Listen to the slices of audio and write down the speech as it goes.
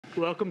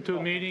Welcome to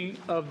a meeting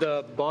of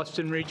the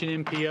Boston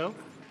Region MPO.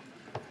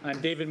 I'm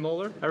David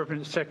Moeller. I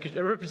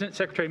represent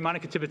Secretary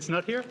Monica Tibbetts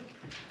Nutt here.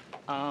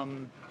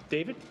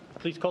 David,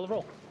 please call the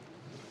roll.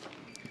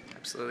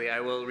 Absolutely. I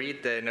will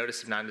read the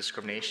notice of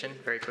non-discrimination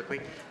very quickly.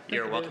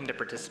 You are welcome to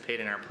participate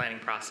in our planning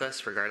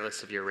process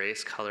regardless of your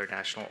race, color,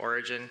 national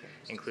origin,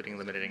 including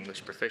limited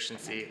English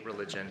proficiency,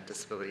 religion,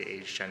 disability,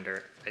 age,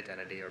 gender,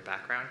 identity, or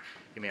background.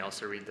 You may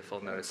also read the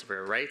full notice of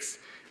your rights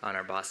on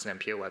our Boston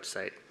MPO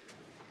website.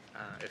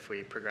 If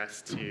we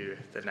progress to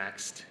the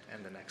next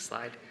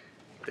slide,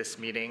 this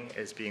meeting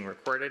is being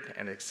recorded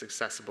and it's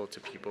accessible to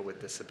people with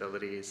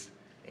disabilities,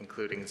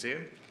 including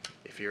Zoom.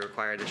 If you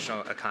require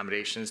additional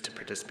accommodations to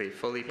participate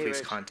fully, please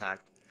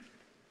contact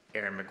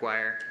Erin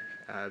McGuire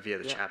via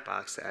the chat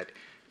box at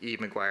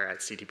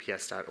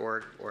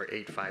emcguire@ctps.org or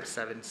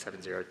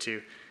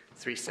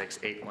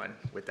 857-702-3681.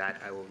 With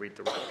that, I will read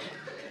the roll.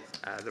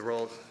 The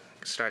roll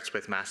starts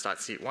with MassDOT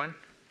Seat 1.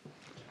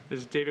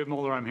 This is David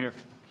Moeller. I'm here.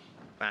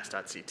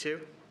 MassDOT Seat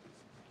 2.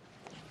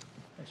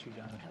 That's you,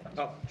 Jonathan.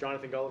 Oh,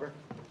 Jonathan Gulliver,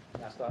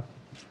 MassDOT.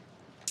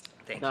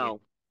 Thank No.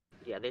 you.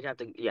 Yeah, they'd have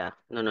to. Yeah,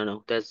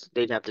 no.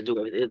 They'd have to do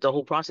everything. The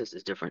whole process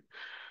is different.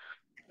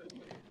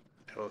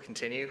 I will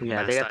continue.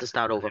 Yeah, they have to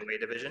start over. Highway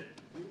Division.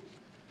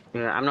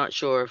 Yeah, I'm not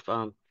sure if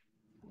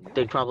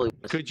they'd probably.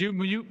 Could you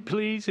mute,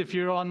 please, if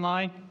you're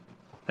online?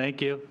 Thank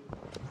you.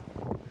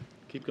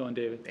 Keep going,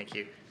 David. Thank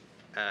you.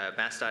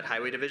 MassDOT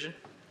Highway Division.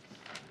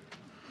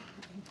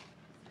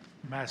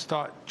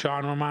 MassDOT,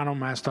 John Romano,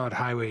 MassDOT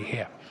Highway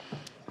here.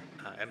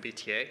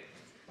 MBTA.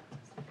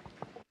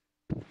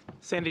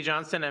 Sandy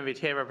Johnston,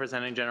 MVTA,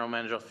 representing General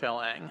Manager Phil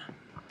Eng.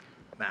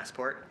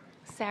 Massport.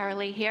 Sarah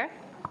Lee here.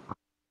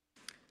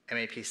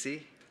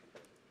 MAPC.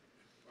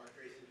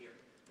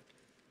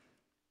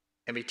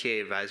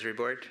 MBTA Advisory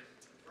Board.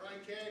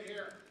 Brian Kane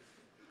here.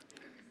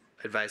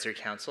 Advisory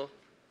Council.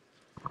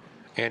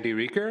 Andy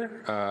Reeker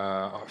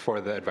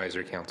for the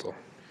Advisory Council.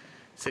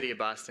 City of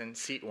Boston,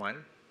 Seat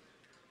 1.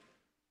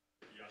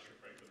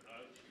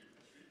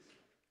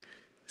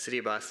 City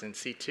of Boston,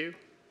 Seat 2.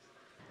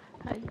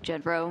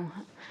 Jed Rowe,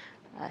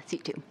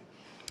 Seat 2.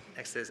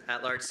 Next is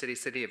At-Large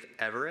City of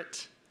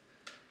Everett.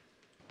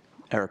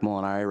 Eric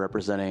Molinari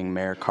representing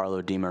Mayor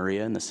Carlo Di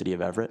Maria in the City of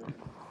Everett.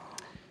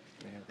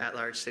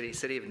 At-Large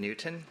City of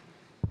Newton.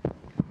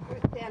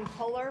 Ruth Ann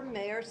Fuller,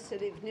 Mayor,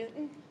 City of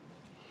Newton.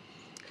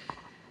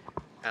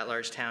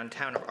 At-Large Town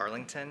of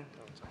Arlington.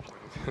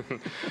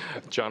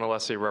 John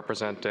Alessi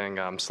representing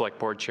Select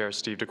Board Chair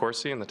Steve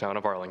DeCourcy in the Town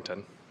of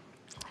Arlington.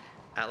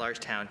 At-Large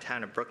Town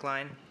of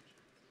Brookline.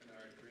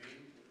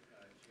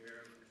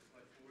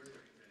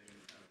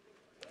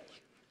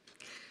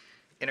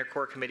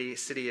 Intercore Committee,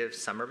 City of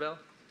Somerville.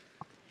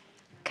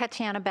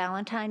 Katiana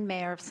Ballantyne,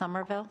 Mayor of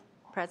Somerville,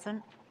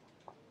 present.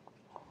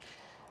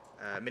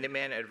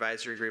 Minuteman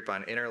Advisory Group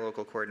on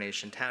Interlocal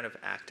Coordination, Town of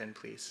Acton,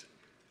 please.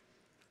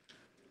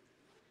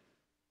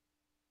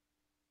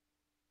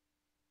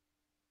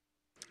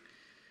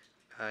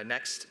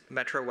 Next,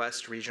 Metro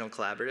West Regional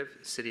Collaborative,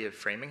 City of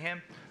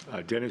Framingham.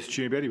 Dennis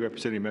Giambetti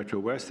representing Metro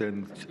West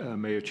and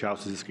Mayor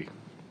Charles Ziski.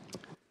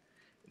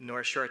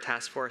 North Shore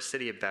Task Force,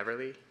 City of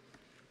Beverly.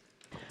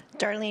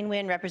 Darlene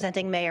Nguyen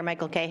representing Mayor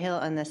Michael Cahill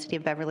and the City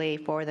of Beverly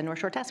for the North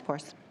Shore Task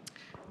Force.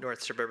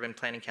 North Suburban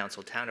Planning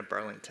Council, Town of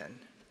Burlington.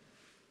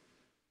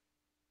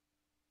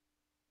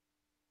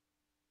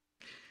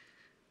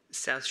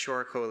 South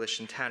Shore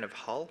Coalition, Town of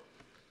Hull.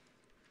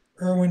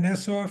 Erwin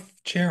Nessoff,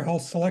 Chair Hull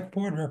Select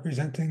Board,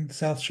 representing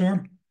South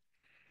Shore.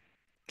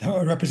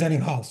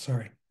 Representing Hull,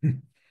 sorry.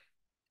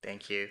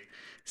 Thank you.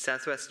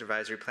 Southwest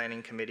Advisory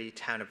Planning Committee,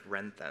 Town of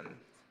Wrentham.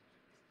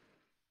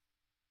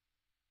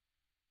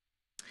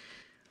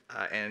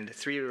 And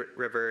Three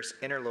Rivers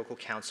Interlocal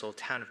Council,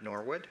 Town of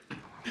Norwood.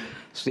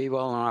 Steve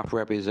Olenoff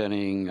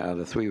representing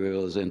the Three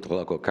Rivers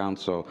Interlocal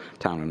Council,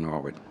 Town of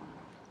Norwood.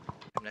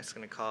 I'm next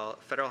going to call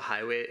Federal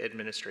Highway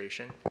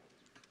Administration.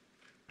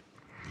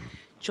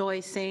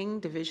 Joy Singh,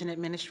 Division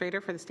Administrator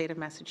for the State of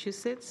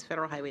Massachusetts,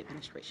 Federal Highway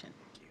Administration.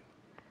 Thank you.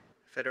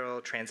 Federal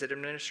Transit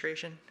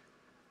Administration.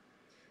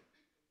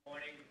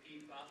 Morning,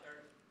 Pete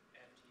Butler,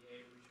 MTA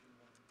Region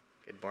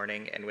 1. Good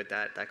morning, and with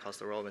that calls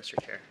the roll, Mr.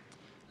 Chair.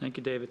 Thank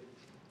you, David.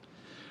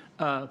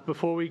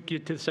 Before we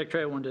get to the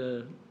Secretary, I wanted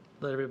to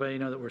let everybody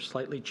know that we're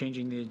slightly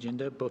changing the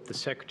agenda. Both the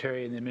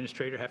Secretary and the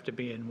Administrator have to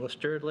be in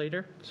Worcester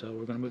later, so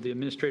we're going to move the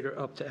Administrator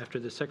up to after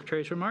the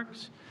Secretary's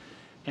remarks.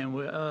 And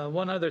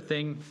one other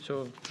thing,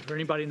 so for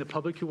anybody in the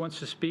public who wants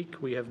to speak,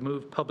 we have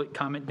moved public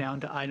comment down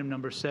to item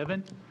number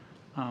 7.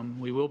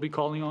 We will be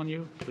calling on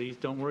you. Please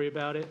don't worry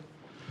about it.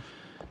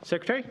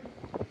 Secretary?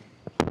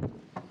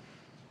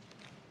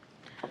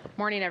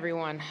 Morning,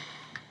 everyone.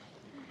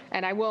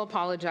 And I will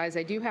apologize,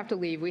 I do have to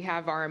leave. We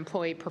have our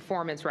employee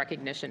performance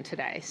recognition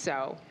today.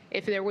 So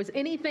if there was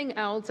anything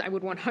else, I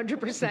would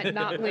 100%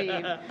 not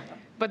leave.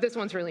 But this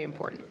one's really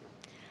important.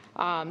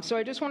 So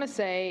I just want to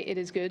say it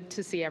is good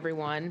to see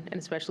everyone, and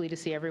especially to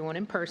see everyone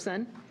in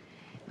person.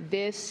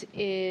 This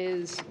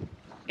is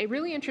a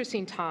really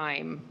interesting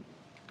time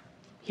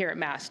here at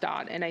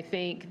MassDOT. And I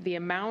think the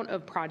amount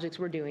of projects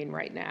we're doing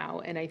right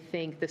now, and I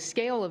think the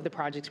scale of the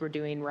projects we're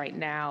doing right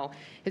now,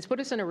 has put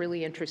us in a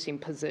really interesting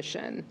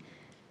position.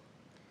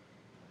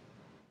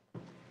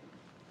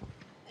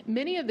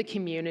 Many of the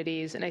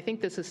communities, and I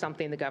think this is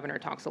something the governor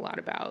talks a lot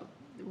about,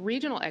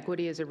 regional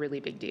equity is a really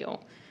big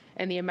deal.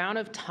 And the amount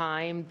of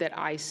time that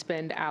I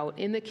spend out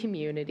in the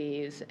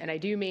communities, and I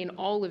do mean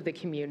all of the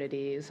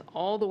communities,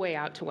 all the way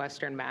out to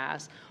Western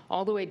Mass,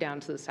 all the way down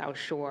to the South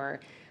Shore,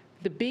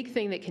 the big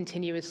thing that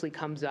continuously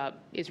comes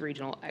up is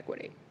regional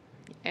equity.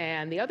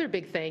 And the other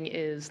big thing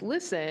is,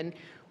 listen,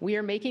 we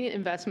are making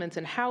investments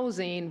in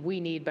housing, we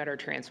need better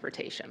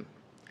transportation.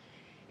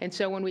 And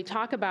so when we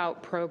talk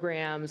about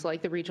programs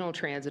like the regional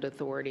transit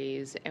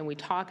authorities, and we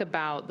talk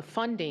about the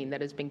funding that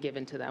has been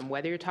given to them,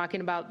 whether you're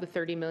talking about the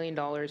 $30 million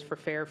for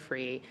fare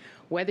free,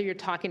 whether you're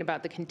talking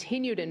about the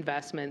continued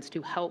investments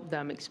to help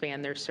them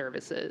expand their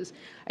services,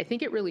 I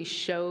think it really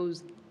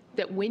shows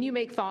that when you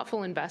make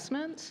thoughtful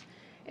investments,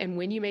 and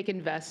when you make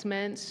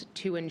investments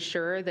to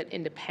ensure that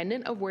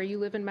independent of where you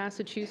live in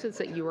Massachusetts,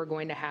 that you are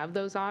going to have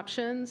those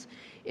options,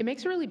 it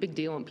makes a really big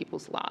deal in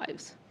people's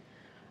lives.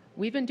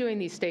 We've been doing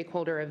these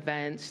stakeholder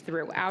events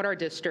throughout our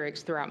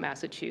districts, throughout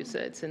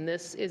Massachusetts, and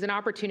this is an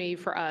opportunity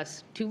for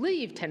us to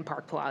leave 10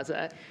 Park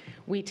Plaza.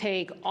 We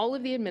take all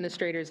of the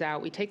administrators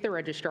out, we take the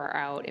registrar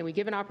out, and we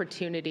give an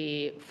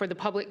opportunity for the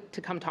public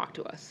to come talk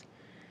to us.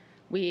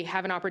 We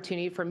have an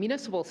opportunity for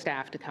municipal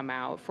staff to come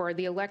out, for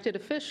the elected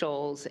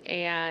officials,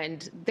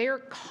 and they're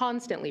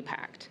constantly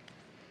packed.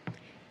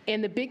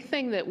 And the big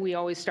thing that we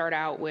always start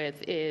out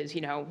with is,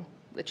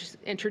 let's just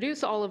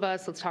introduce all of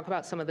us, let's talk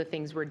about some of the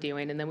things we're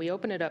doing, and then we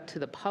open it up to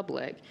the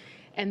public.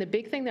 And the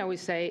big thing that we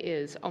say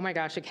is, oh my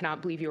gosh, I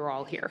cannot believe you're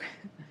all here.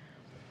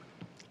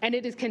 And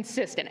it is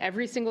consistent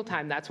every single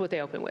time. That's what they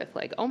open with,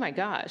 like, oh my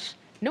gosh,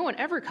 no one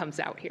ever comes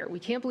out here. We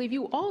can't believe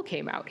you all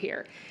came out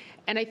here.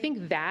 And I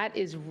think that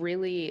is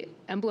really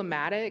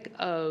emblematic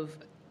of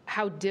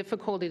how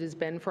difficult it has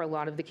been for a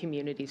lot of the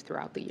communities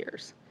throughout the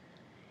years.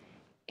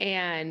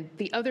 And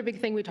the other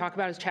big thing we talk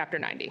about is Chapter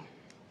 90.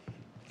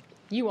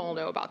 You all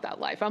know about that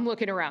life. I'm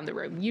looking around the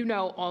room. You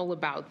know all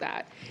about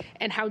that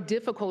and how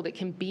difficult it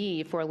can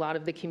be for a lot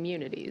of the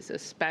communities,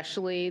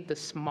 especially the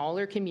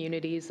smaller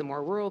communities, the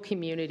more rural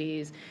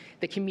communities,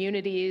 the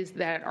communities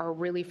that are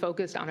really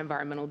focused on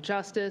environmental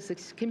justice.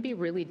 It can be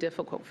really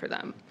difficult for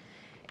them.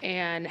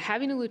 And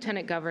having a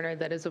lieutenant governor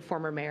that is a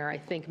former mayor, I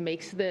think,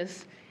 makes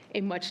this a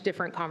much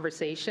different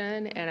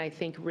conversation, and I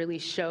think really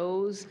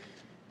shows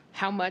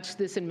how much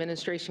this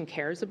administration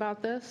cares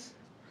about this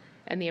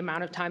and the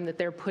amount of time that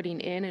they're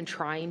putting in and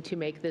trying to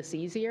make this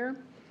easier.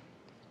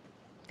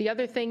 The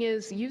other thing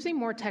is using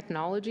more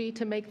technology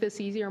to make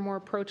this easier, more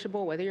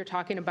approachable, whether you're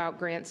talking about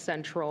Grant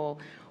Central,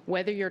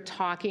 whether you're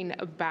talking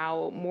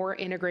about more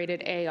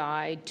integrated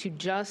AI to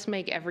just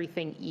make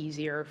everything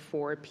easier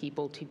for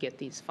people to get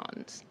these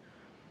funds.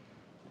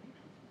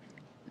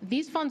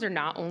 These funds are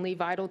not only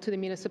vital to the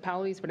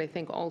municipalities, but I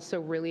think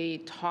also really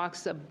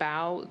talks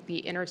about the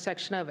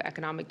intersection of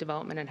economic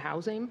development and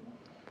housing.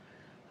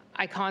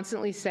 I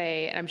constantly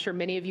say, and I'm sure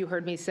many of you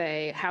heard me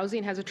say,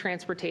 housing has a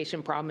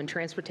transportation problem and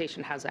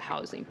transportation has a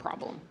housing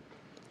problem.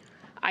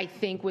 I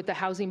think with the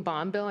housing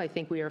bond bill, I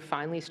think we are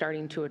finally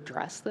starting to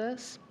address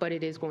this, but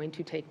it is going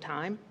to take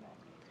time.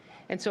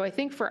 And so I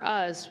think for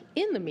us,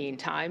 in the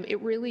meantime,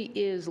 it really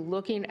is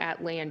looking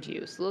at land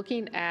use,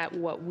 looking at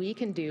what we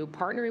can do,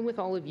 partnering with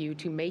all of you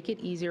to make it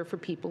easier for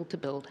people to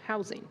build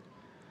housing.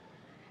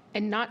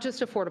 And not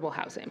just affordable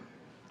housing.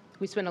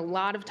 We spend a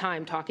lot of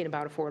time talking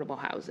about affordable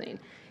housing.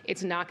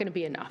 It's not going to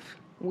be enough.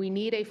 We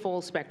need a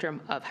full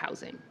spectrum of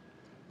housing.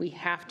 We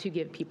have to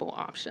give people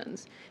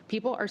options.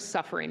 People are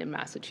suffering in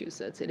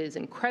Massachusetts. It is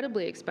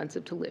incredibly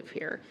expensive to live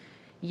here.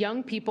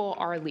 Young people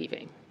are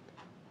leaving.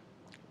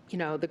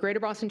 The Greater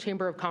Boston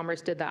Chamber of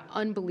Commerce did that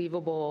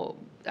unbelievable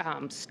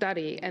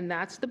study, and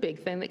that's the big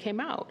thing that came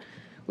out.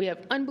 We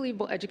have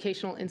unbelievable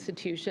educational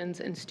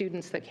institutions and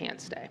students that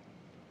can't stay.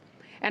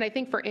 And I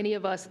think for any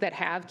of us that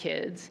have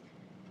kids,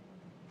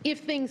 if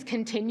things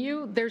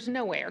continue, there's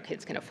no way our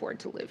kids can afford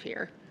to live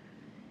here.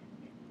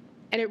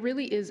 And it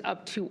really is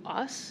up to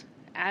us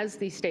as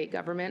the state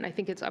government. I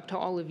think it's up to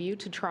all of you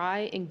to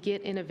try and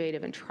get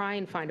innovative and try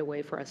and find a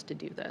way for us to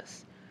do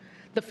this.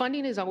 The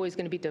funding is always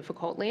going to be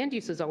difficult. Land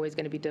use is always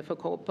going to be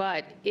difficult.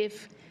 But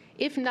if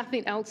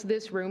nothing else,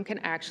 this room can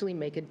actually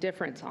make a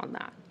difference on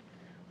that.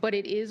 But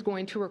it is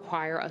going to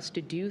require us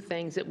to do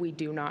things that we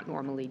do not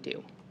normally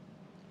do.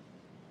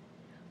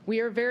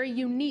 We are a very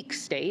unique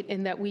state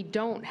in that we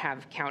don't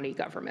have county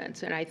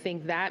governments. And I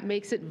think that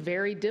makes it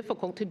very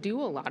difficult to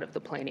do a lot of the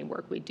planning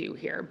work we do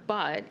here.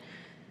 But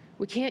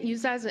we can't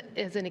use that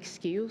as an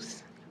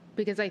excuse,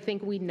 because I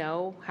think we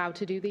know how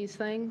to do these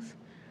things.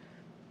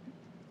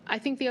 I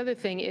think the other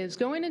thing is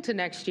going into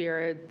next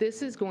year,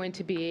 this is going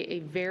to be a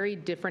very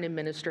different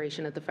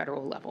administration at the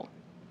federal level.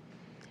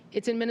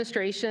 It's an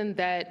administration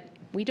that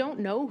We don't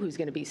know who's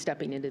going to be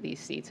stepping into these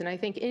seats. And I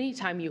think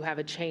anytime you have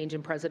a change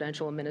in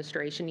presidential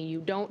administration,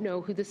 you don't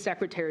know who the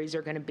secretaries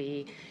are going to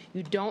be,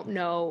 you don't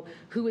know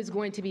who is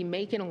going to be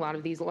making a lot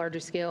of these larger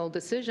scale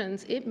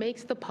decisions, it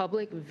makes the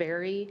public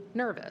very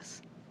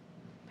nervous.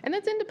 And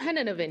that's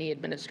independent of any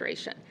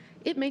administration.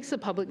 It makes the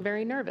public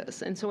very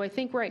nervous. And so I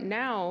think right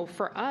now,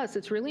 for us,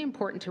 it's really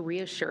important to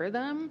reassure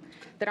them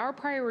that our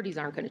priorities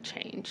aren't going to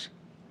change.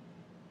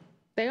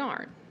 They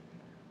aren't.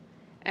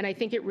 And I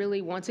think it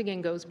really, once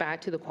again, goes back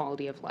to the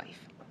quality of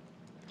life.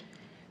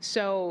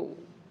 So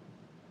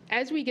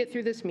as we get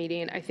through this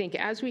meeting, I think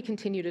as we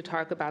continue to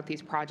talk about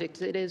these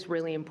projects, it is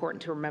really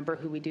important to remember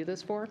who we do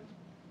this for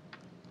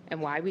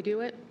and why we do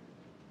it.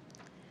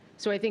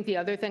 So I think the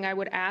other thing I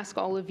would ask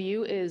all of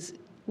you is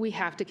we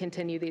have to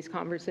continue these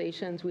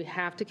conversations. We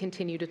have to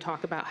continue to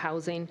talk about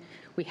housing.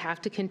 We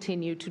have to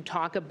continue to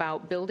talk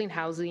about building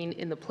housing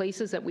in the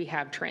places that we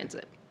have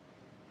transit,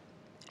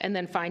 and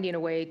then finding a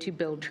way to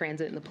build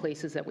transit in the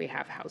places that we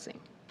have housing.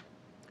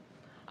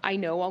 I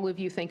know all of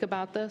you think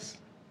about this,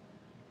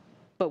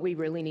 but we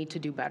really need to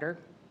do better,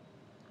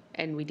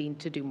 and we need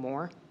to do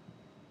more.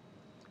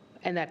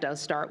 And that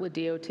does start with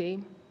DOT.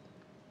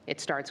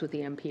 It starts with the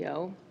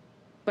MPO,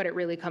 but it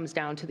really comes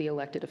down to the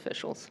elected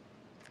officials.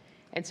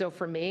 And so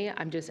for me,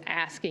 I'm just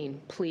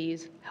asking,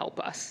 please help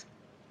us.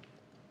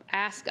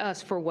 Ask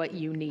us for what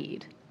you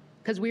need,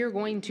 because we are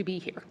going to be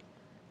here.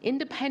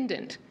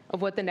 Independent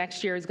of what the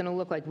next year is going to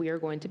look like, we are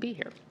going to be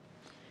here.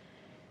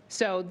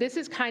 So this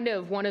is kind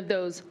of one of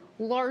those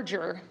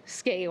larger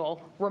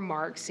scale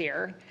remarks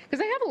here,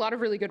 because I have a lot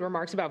of really good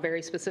remarks about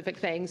very specific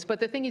things, but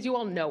the thing is you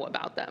all know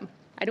about them.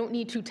 I don't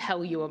need to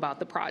tell you about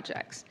the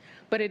projects,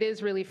 but it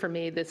is really, for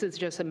me, this is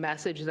just a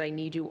message that I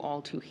need you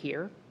all to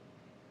hear.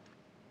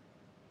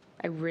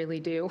 I really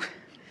do.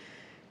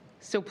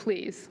 So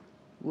please,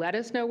 let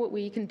us know what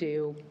we can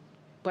do,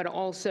 but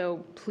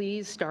also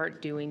please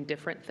start doing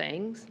different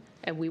things,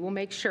 and we will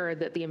make sure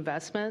that the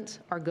investments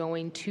are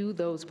going to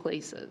those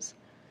places.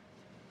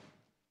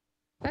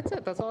 That's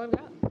it. That's all I've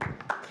got.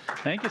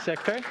 Thank you,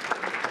 Secretary.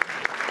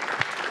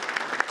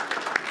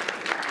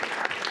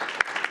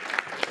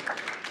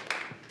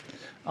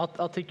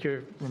 I'll take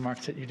your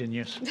remarks that you didn't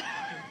use.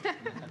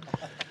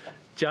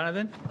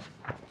 Jonathan?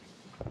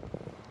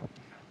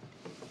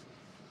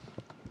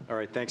 All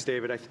right, thanks,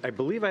 David. I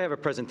believe I have a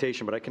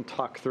presentation, but I can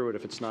talk through it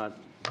if it's not.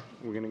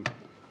 We're going to, do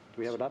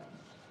we have it up?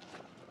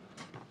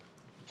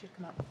 It should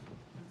come up in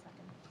a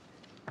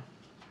second.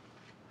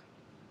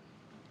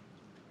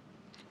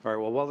 All right,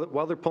 well,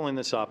 while they're pulling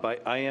this up,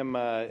 I am,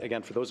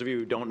 again, for those of you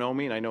who don't know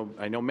me, and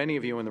I know many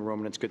of you in the room,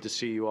 and it's good to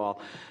see you all.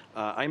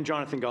 I'm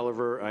Jonathan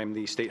Gulliver. I'm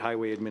the State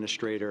Highway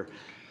Administrator.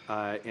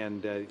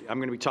 And I'm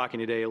going to be talking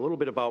today a little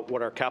bit about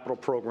what our capital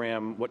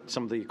program, what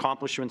some of the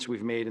accomplishments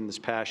we've made in this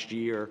past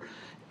year,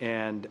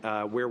 and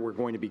where we're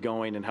going to be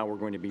going and how we're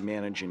going to be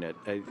managing it.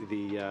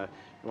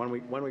 Why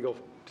don't we go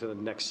to the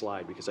next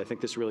slide, because I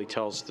think this really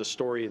tells the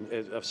story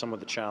of some of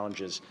the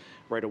challenges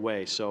right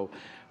away. So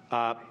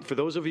for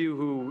those of you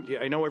who,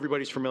 I know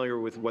everybody's familiar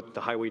with what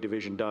the Highway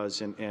Division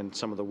does and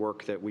some of the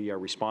work that we are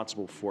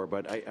responsible for,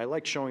 but I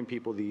like showing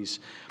people these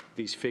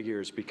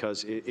figures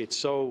because it's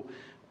so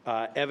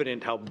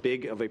evident how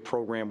big of a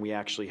program we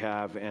actually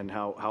have, and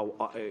how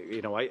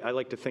I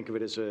like to think of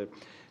it as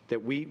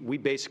that we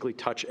basically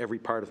touch every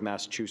part of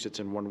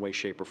Massachusetts in one way,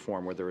 shape, or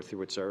form, whether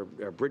through it's our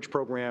bridge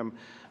program,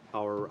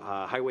 our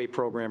highway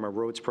program, our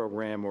roads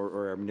program,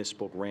 or our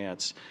municipal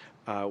grants.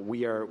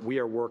 We are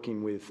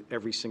working with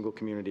every single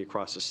community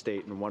across the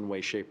state in one way,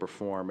 shape, or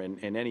form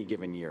in any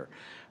given year.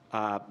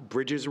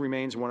 Bridges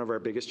remains one of our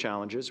biggest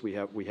challenges. We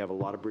have a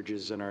lot of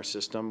bridges in our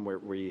system where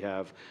we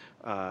have,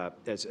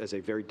 as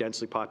a very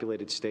densely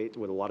populated state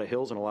with a lot of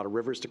hills and a lot of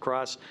rivers to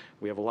cross,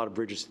 we have a lot of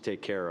bridges to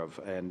take care of.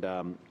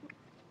 And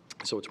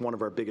so it's one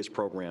of our biggest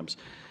programs.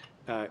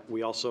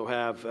 We also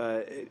have,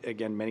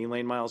 again, many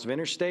lane miles of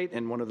interstate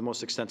and one of the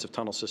most extensive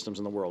tunnel systems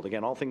in the world.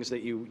 Again, all things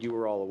that you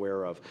are all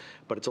aware of.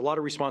 But it's a lot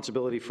of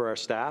responsibility for our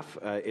staff,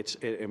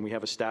 and we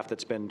have a staff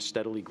that's been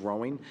steadily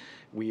growing.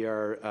 We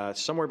are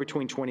somewhere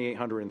between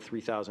 2,800 and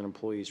 3,000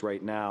 employees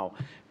right now,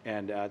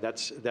 and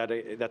that's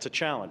a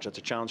challenge. That's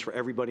a challenge for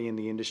everybody in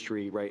the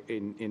industry, right,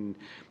 in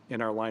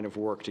our line of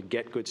work, to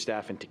get good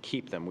staff and to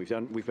keep them.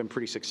 We've been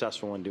pretty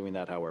successful in doing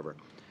that, however.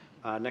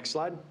 Next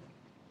slide.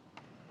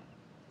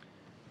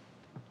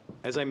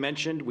 As I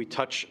mentioned, we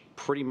touch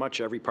pretty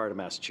much every part of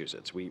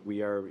Massachusetts.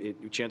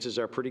 Chances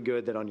are pretty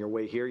good that on your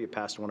way here, you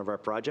passed one of our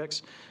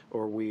projects,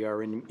 or we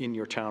are in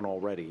your town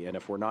already. And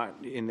if we're not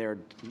in there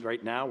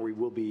right now, we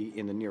will be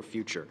in the near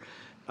future.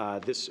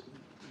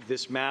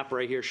 This map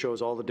right here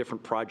shows all the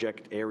different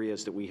project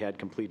areas that we had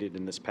completed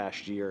in this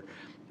past year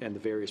and the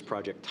various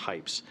project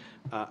types.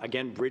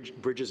 Again,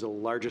 bridge is the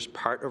largest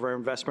part of our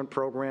investment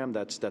program.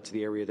 That's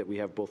the area that we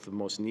have both the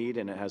most need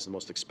and it has the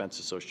most expense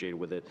associated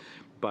with it.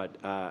 But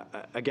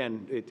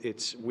again,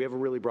 we have a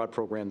really broad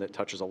program that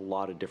touches a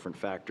lot of different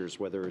factors,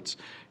 whether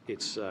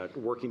it's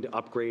working to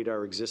upgrade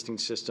our existing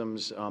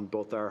systems on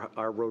both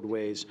our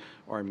roadways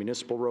or our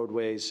municipal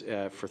roadways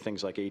for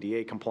things like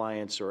ADA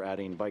compliance or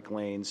adding bike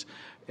lanes,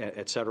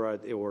 et cetera,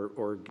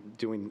 or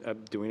doing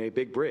a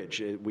big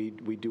bridge. We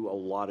do a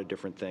lot of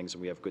different things,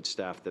 and we have good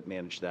staff that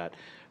manage that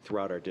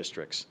throughout our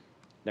districts.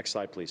 Next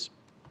slide, please.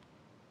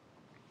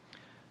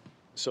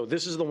 So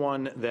this is the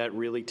one that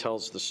really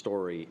tells the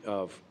story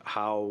of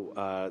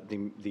how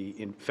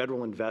the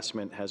federal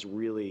investment has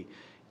really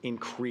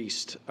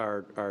increased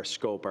our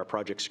scope, our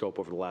project scope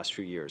over the last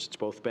few years. It's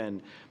both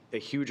been a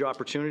huge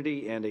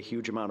opportunity and a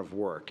huge amount of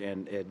work.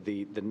 And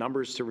the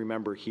numbers to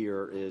remember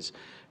here is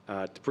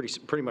to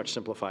pretty much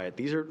simplify it.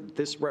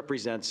 This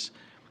represents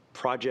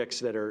projects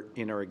that are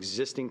in our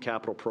existing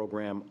capital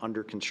program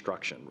under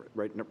construction.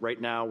 Right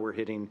now, we're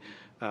hitting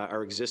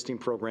our existing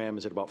program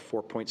is at about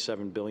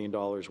 $4.7 billion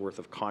worth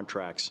of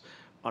contracts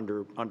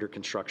under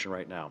construction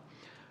right now.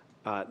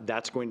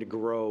 That's going to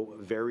grow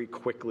very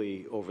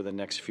quickly over the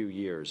next few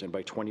years. And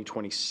by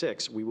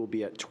 2026, we will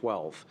be at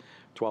 12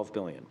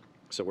 billion.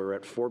 So we're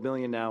at 4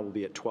 billion now, we'll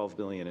be at 12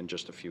 billion in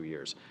just a few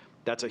years.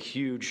 That's a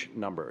huge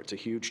number. It's a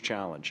huge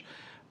challenge.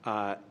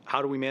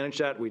 How do we manage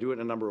that? We do it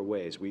in a number of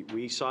ways.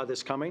 We saw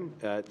this coming,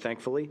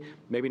 thankfully.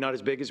 Maybe not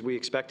as big as we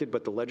expected,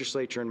 but the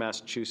legislature in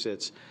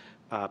Massachusetts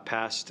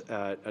passed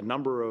a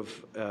number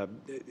of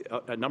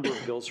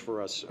bills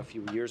for us a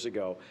few years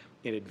ago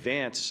in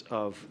advance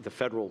of the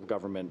federal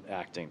government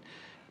acting.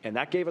 And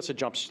that gave us a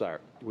jump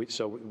start.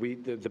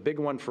 The big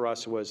one for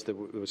us was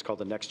it was called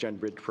the Next Gen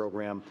Bridge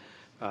Program.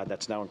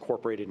 That's now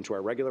incorporated into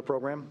our regular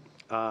program.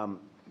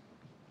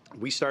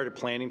 We started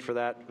planning for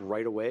that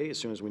right away as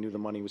soon as we knew the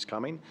money was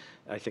coming.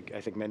 I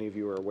think many of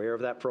you are aware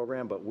of that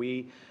program, but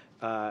we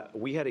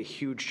had a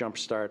huge jump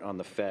start on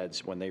the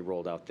feds when they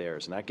rolled out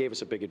theirs, and that gave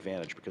us a big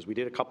advantage because we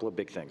did a couple of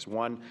big things.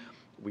 One,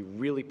 we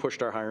really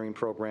pushed our hiring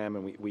program,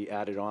 and we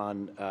added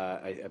on,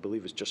 I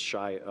believe it was just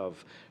shy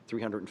of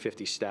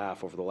 350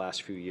 staff over the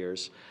last few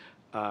years.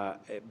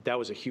 That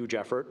was a huge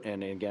effort,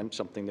 and again,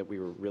 something that we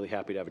were really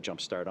happy to have a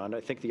jump start on.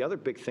 I think the other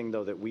big thing,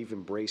 though, that we've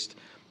embraced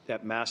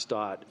at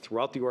MassDOT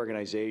throughout the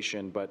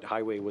organization, but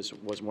Highway was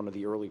one of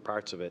the early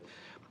parts of it,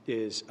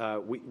 is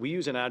we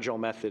use an agile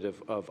method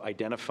of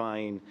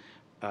identifying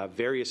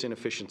various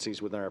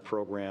inefficiencies within our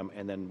program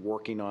and then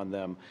working on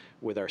them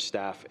with our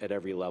staff at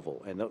every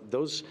level. And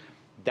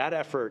that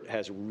effort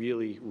has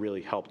really,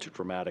 really helped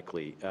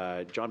dramatically.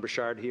 John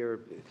Bouchard here,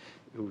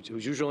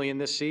 who's usually in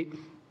this seat,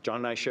 John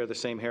and I share the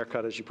same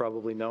haircut, as you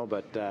probably know,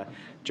 but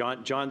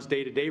John's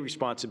day-to-day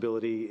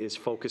responsibility is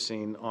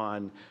focusing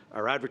on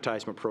our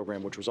advertisement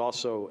program, which was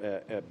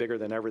also bigger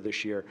than ever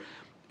this year.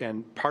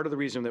 And part of the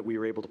reason that we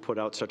were able to put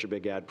out such a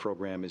big ad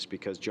program is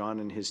because John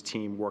and his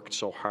team worked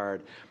so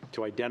hard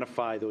to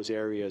identify those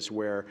areas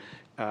where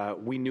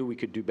we knew we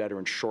could do better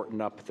and shorten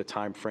up the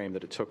time frame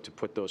that it took to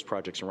put those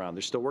projects around.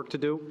 There's still work to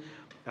do,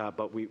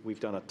 but we've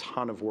done a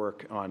ton of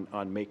work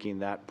on making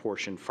that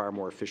portion far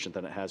more efficient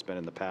than it has been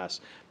in the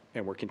past,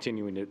 and we're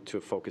continuing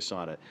to focus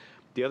on it.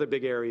 The other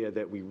big area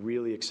that we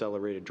really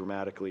accelerated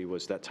dramatically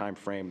was that time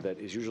frame that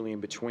is usually in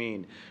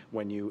between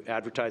when you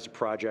advertise a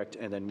project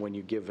and then when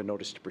you give a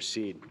notice to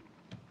proceed.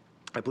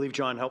 I believe,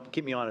 John,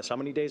 keep me honest, how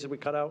many days did we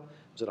cut out?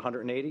 Was it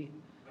 180?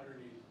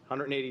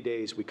 180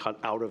 days we cut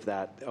out of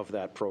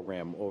that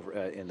program over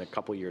in the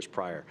couple years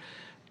prior.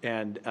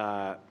 And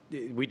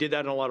we did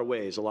that in a lot of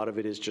ways. A lot of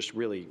it is just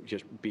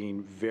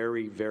being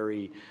very,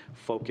 very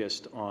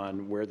focused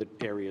on where the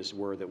areas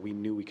were that we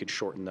knew we could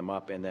shorten them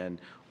up, and then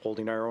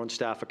holding our own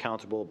staff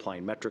accountable,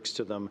 applying metrics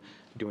to them,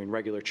 doing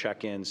regular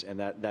check-ins, and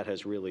that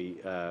has really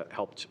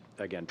helped,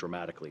 again,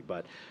 dramatically.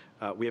 But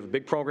we have a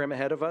big program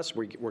ahead of us.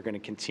 We're going to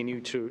continue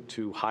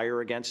to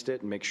hire against it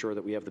and make sure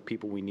that we have the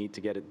people we need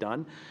to get it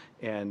done.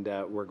 And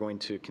we're going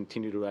to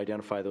continue to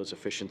identify those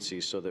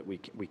efficiencies so that we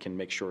can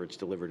make sure it's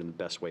delivered in the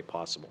best way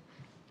possible.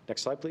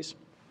 Next slide, please.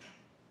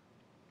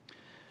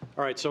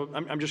 All right, so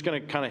I'm just going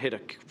to kind of hit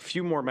a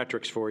few more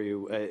metrics for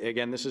you.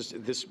 Again,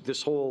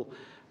 this whole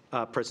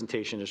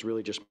presentation is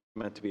really just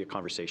meant to be a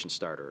conversation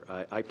starter.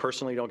 I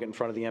personally don't get in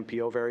front of the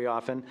MPO very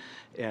often,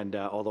 and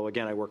although,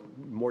 again, I work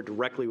more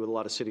directly with a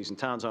lot of cities and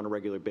towns on a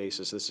regular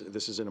basis,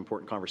 this is an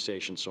important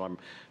conversation, so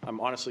I'm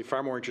honestly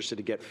far more interested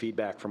to get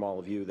feedback from all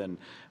of you than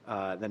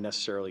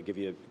necessarily give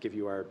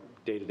you our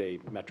day-to-day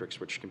metrics,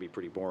 which can be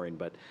pretty boring.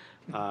 But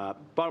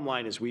bottom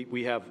line is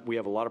we have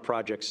a lot of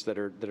projects that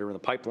are in the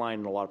pipeline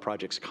and a lot of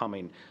projects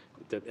coming,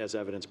 as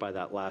evidenced by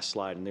that last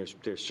slide, and there's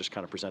just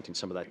kind of presenting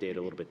some of that data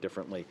a little bit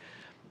differently.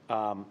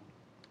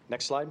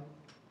 Next slide.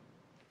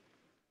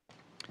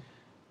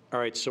 All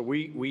right, so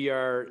we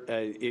are,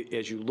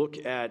 as you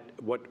look at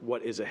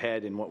what is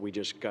ahead and what we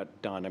just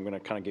got done, I'm going to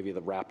kind of give you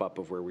the wrap-up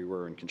of where we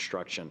were in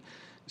construction.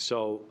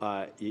 So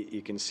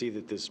you can see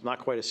that this is not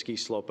quite a ski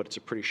slope, but it's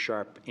a pretty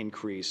sharp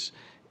increase.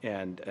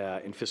 And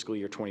in fiscal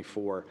year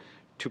 24,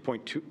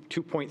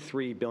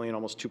 2.3 billion,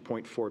 almost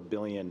 2.4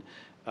 billion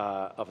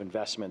of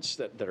investments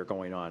that are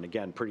going on.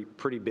 Again,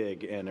 pretty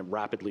big and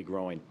rapidly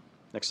growing.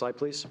 Next slide,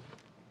 please.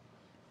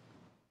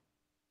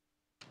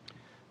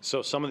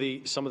 So some of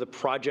the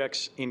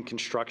projects in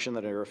construction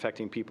that are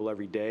affecting people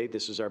every day,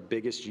 this is our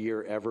biggest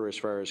year ever as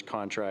far as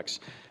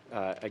contracts.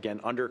 Again,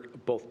 under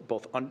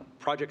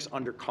projects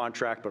under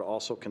contract, but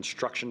also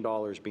construction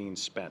dollars being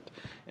spent.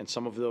 And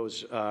some of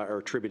those are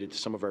attributed to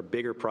some of our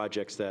bigger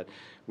projects that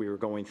we were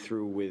going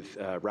through with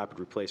rapid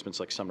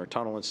replacements like Sumner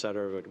Tunnel, et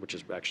cetera, which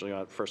is actually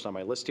first on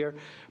my list here.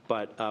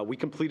 But we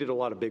completed a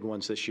lot of big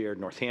ones this year.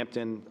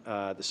 Northampton,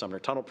 the Sumner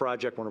Tunnel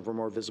project, one of our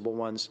more visible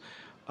ones.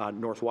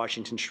 North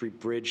Washington Street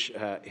Bridge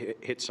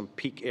hit some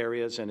peak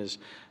areas and is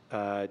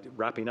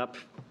wrapping up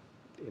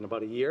in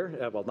about a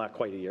year. Well, not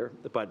quite a year,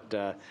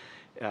 but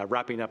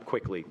wrapping up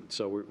quickly.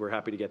 So we're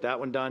happy to get that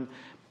one done.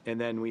 And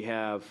then we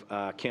have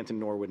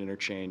Canton-Norwood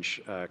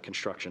interchange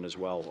construction as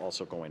well,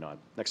 also going on.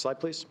 Next slide,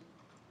 please.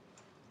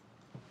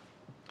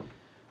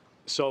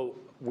 So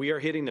we are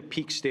hitting the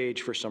peak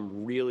stage for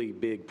some really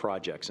big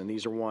projects, and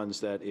these are ones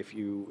that if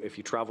you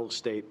travel the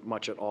state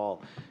much at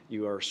all,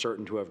 you are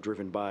certain to have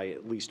driven by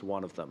at least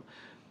one of them.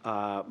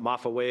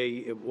 Moffat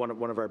Way, one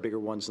of our bigger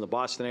ones in the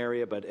Boston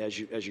area, but as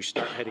you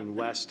start heading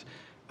west,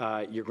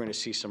 you're going to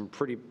see some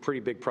pretty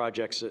big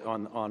projects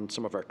on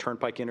some of our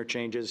turnpike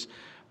interchanges.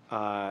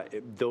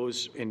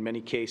 Those, in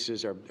many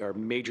cases, are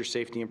major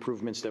safety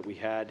improvements that we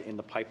had in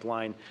the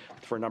pipeline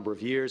for a number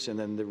of years, and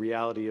then the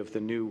reality of the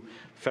new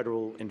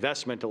federal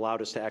investment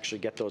allowed us to actually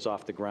get those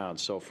off the ground.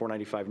 So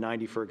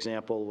 495-90, for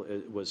example,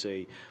 is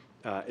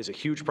a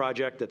huge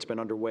project that's been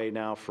underway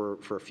now for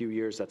a few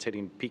years. That's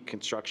hitting peak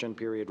construction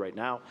period right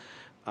now.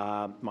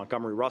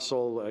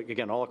 Montgomery-Russell,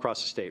 again, all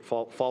across the state.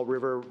 Fall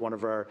River, one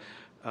of our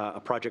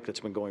a project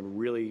that's been going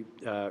really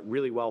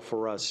well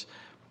for us.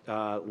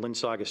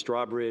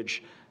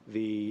 Linsaugus-Strawbridge,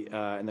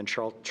 and then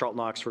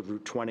Charlton-Oxford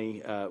Route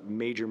 20,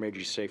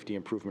 major safety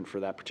improvement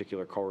for that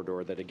particular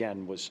corridor that,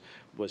 again, was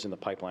in the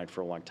pipeline for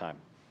a long time.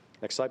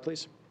 Next slide,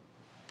 please.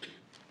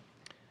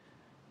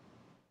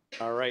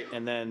 All right,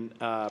 and then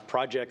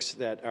projects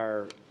that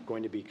are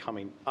going to be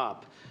coming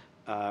up,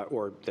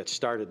 or that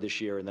started this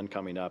year and then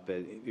coming up.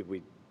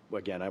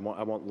 Again, I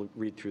won't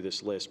read through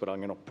this list, but I'm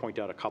going to point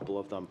out a couple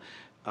of them.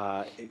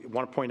 I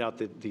want to point out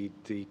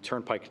the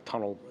Turnpike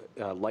Tunnel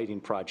lighting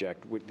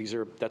project.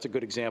 That's a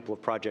good example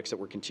of projects that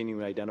we're continuing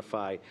to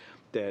identify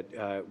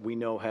that we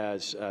know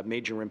has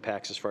major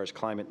impacts as far as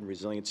climate and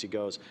resiliency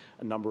goes.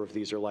 A number of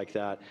these are like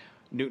that.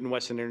 Newton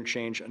Weston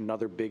Interchange,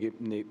 another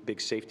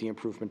big safety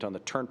improvement on the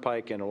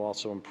turnpike, and it'll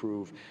also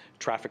improve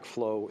traffic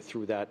flow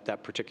through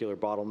that particular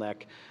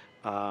bottleneck.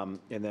 And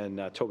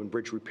then Tobin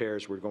Bridge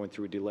repairs, we're going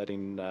through a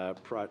deletting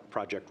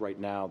project right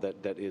now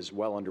that is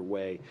well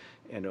underway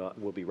and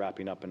will be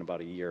wrapping up in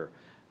about a year.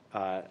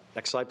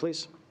 Next slide,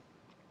 please.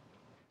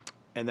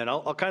 And then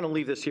I'll kind of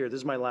leave this here.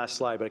 This is my last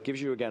slide, but it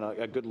gives you, again,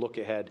 a good look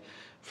ahead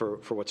for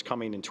what's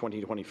coming in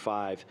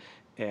 2025.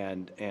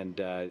 And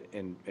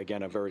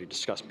again, I've already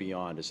discussed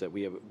beyond, is that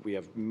we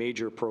have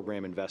major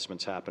program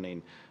investments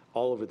happening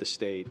all over the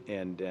state,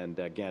 and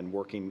again,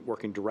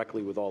 working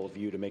directly with all of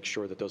you to make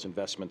sure that those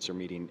investments are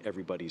meeting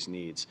everybody's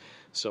needs.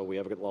 So we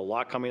have a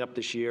lot coming up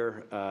this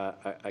year.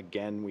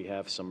 Again, we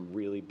have some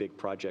really big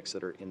projects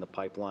that are in the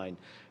pipeline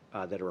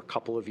that are a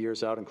couple of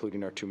years out,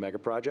 including our 2 mega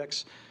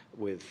projects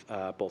with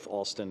both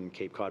Alston and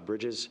Cape Cod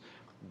bridges.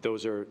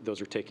 Those are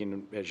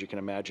taking, as you can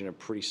imagine, a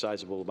pretty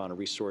sizable amount of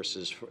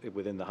resources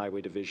within the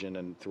Highway Division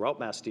and throughout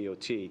Mass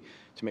DOT to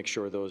make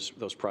sure those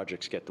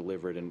projects get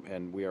delivered.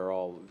 And we are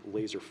all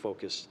laser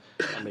focused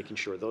on making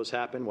sure those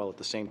happen, while at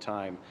the same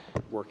time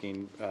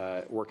working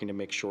to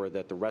make sure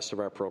that the rest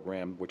of our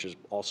program, which is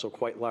also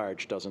quite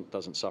large,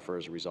 doesn't suffer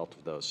as a result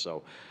of those.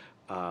 So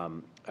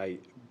I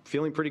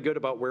feeling pretty good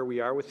about where we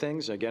are with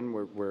things. Again,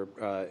 we're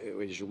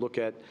as you look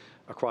at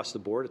across the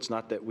board, it's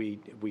not that we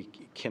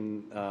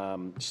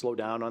can slow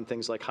down on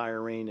things like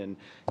hiring and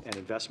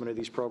investment of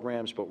these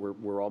programs, but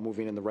we're all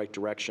moving in the right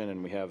direction,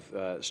 and we have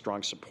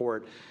strong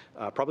support,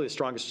 probably the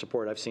strongest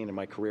support I've seen in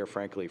my career,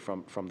 frankly,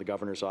 from the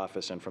governor's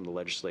office and from the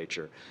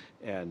legislature.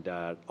 And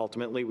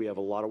ultimately, we have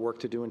a lot of work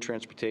to do in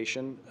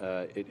transportation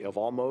of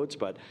all modes,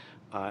 but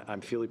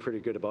I'm feeling pretty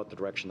good about the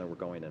direction that we're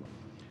going in.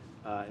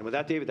 And with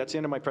that, David, that's the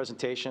end of my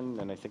presentation,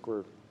 and I think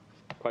we're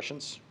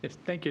questions? Yes,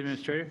 thank you,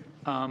 Administrator.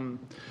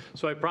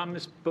 So I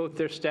promised both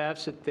their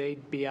staffs that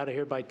they'd be out of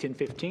here by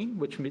 10:15,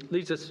 which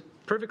leads us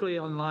perfectly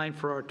on line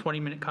for our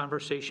 20-minute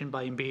conversation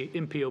by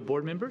MPO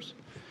board members.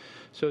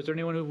 So is there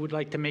anyone who would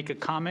like to make a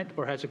comment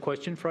or has a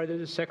question for either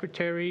the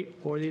Secretary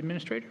or the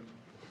Administrator?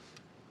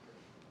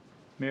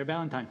 Mayor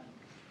Ballantyne.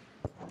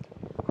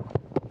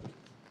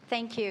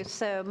 Thank you.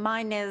 So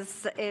mine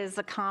is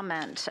a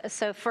comment.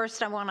 So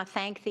first, I want to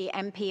thank the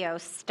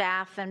MPO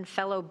staff and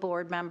fellow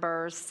board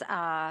members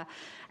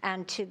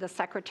and to the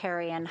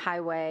Secretary and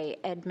Highway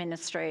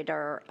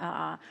Administrator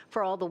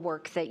for all the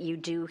work that you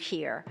do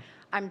here.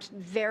 I'm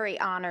very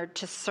honored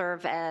to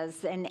serve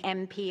as an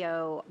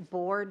MPO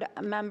board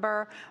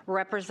member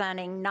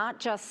representing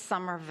not just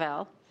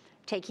Somerville,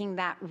 taking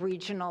that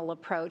regional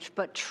approach,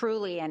 but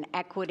truly an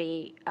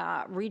equity,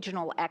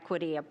 regional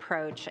equity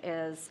approach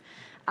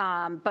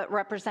but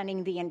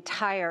representing the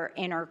entire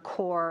inner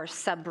core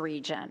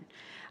subregion.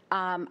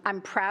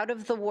 I'm proud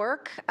of the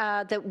work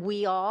that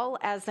we all,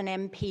 as an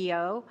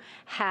MPO,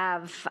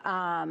 have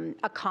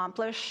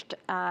accomplished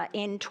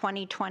in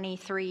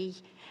 2023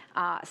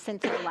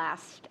 since our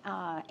last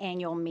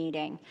annual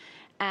meeting.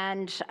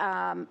 And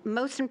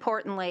most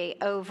importantly,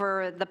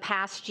 over the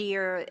past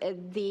year,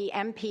 the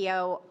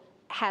MPO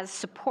has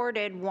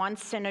supported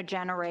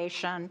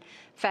once-in-a-generation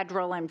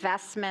federal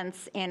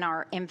investments in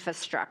our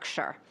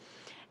infrastructure.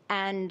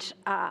 And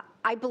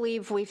I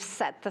believe we've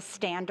set the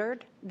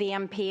standard, the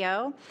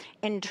MPO,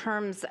 in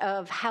terms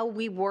of how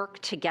we work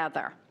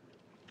together.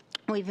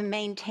 We've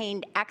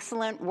maintained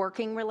excellent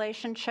working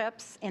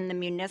relationships in the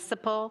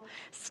municipal,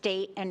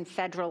 state, and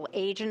federal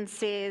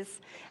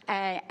agencies,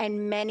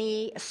 and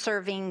many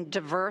serving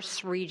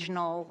diverse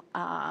regional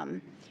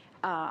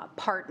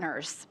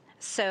partners.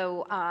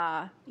 So,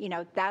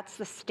 that's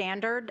the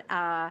standard.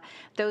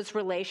 Those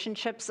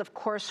relationships, of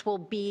course, will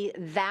be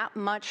that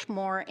much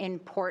more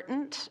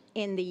important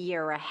in the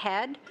year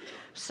ahead.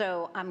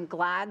 So I'm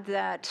glad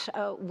that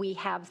we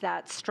have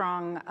that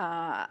strong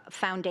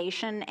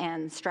foundation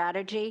and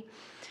strategy.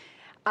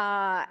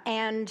 Our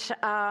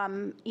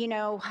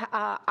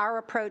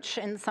approach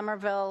in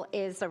Somerville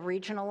is a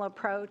regional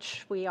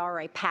approach. We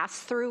are a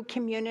pass-through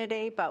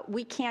community, but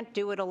we can't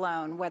do it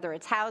alone, whether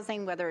it's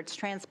housing, whether it's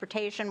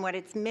transportation, whether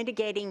it's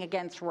mitigating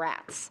against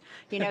rats.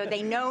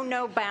 They know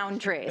no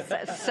boundaries.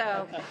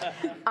 So,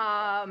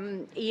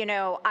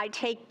 I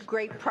take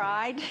great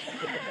pride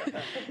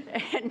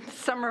in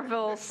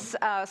Somerville's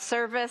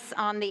service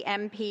on the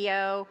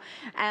MPO,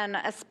 and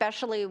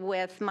especially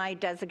with my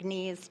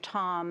designees,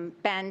 Tom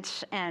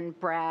Bent and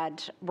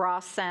Brad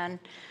Rawson,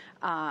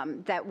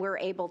 that we're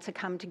able to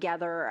come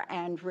together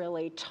and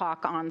really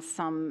talk on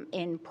some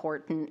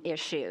important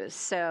issues.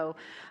 So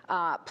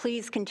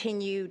please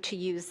continue to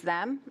use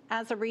them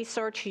as a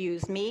resource,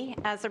 use me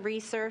as a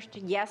resource.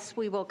 Yes,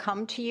 we will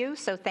come to you,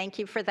 so thank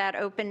you for that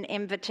open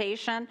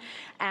invitation.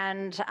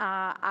 And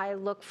I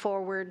look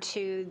forward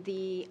to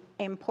the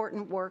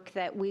important work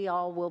that we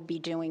all will be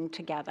doing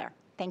together.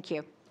 Thank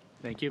you.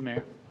 Thank you,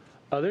 Mayor.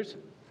 Others?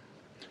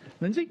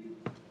 Lindsay?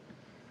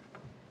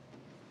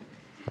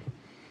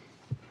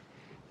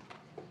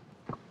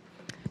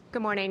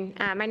 Good morning.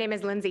 My name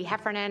is Lindsay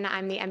Heffernan.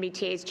 I'm the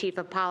MBTA's Chief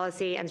of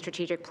Policy and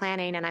Strategic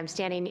Planning, and I'm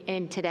standing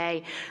in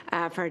today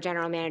for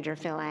General Manager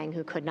Phil Ang,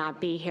 who could not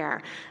be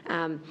here.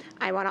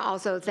 I want to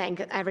also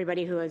thank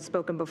everybody who has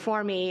spoken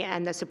before me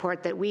and the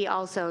support that we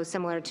also,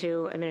 similar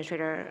to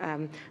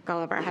Administrator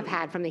Gulliver, have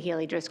had from the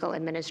Healy-Driscoll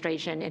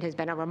administration. It has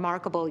been a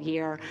remarkable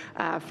year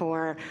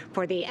for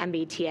the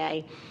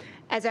MBTA.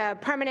 As a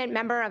permanent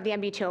member of the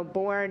MPO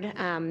board,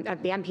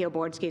 the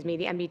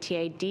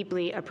MBTA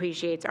deeply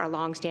appreciates our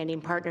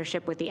longstanding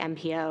partnership with the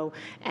MPO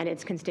and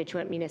its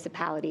constituent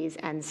municipalities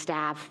and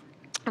staff,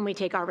 and we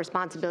take our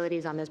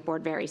responsibilities on this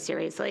board very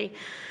seriously.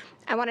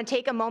 I want to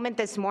take a moment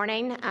this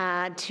morning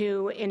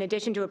to, in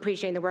addition to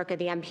appreciating the work of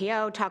the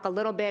MPO, talk a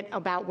little bit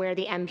about where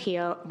the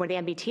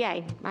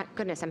MBTA, my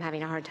goodness, I'm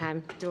having a hard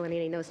time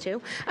delineating those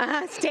two,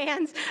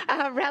 stands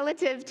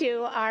relative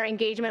to our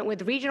engagement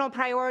with regional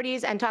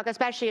priorities, and talk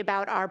especially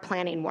about our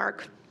planning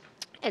work.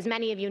 As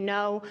many of you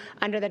know,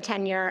 under the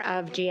tenure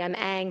of GM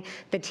Ang,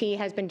 the T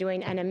has been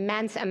doing an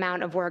immense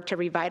amount of work to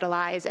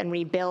revitalize and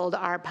rebuild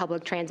our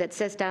public transit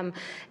system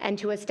and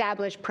to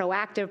establish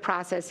proactive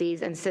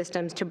processes and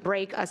systems to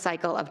break a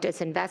cycle of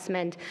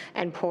disinvestment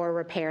and poor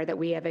repair that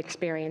we have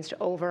experienced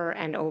over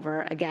and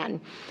over again.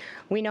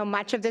 We know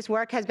much of this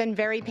work has been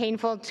very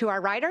painful to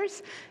our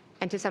riders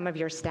and to some of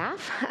your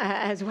staff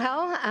as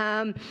well.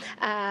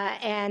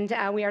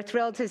 We are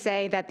thrilled to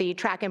say that the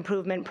track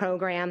improvement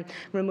program,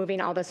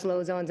 removing all the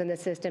slow zones in the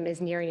system, is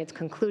nearing its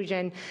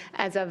conclusion.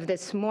 As of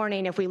this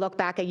morning, if we look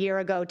back a year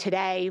ago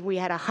today, we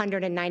had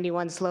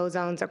 191 slow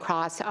zones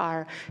across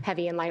our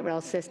heavy and light rail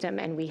system,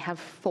 and we have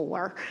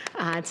 4.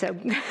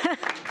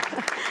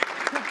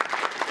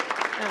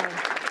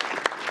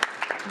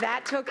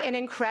 That took an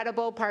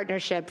incredible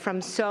partnership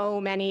from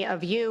so many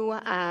of you,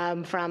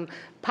 from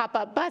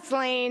pop-up bus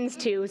lanes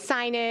to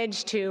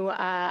signage to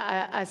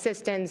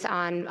assistance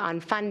on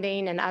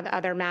funding and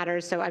other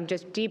matters. So I'm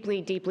just deeply,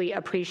 deeply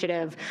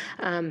appreciative.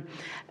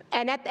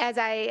 As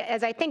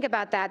I think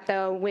about that,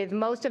 though, with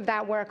most of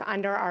that work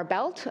under our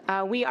belt,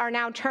 we are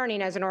now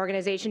turning as an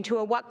organization to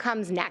a what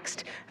comes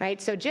next,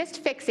 right? So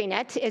just fixing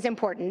it is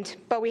important,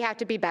 but we have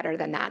to be better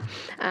than that.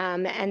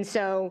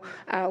 So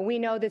we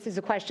know this is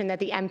a question that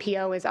the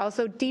MPO is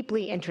also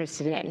deeply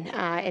interested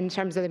in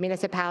terms of the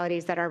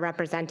municipalities that are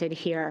represented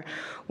here.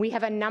 We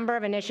have a number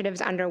of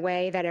initiatives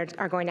underway that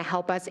are going to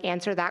help us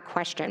answer that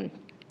question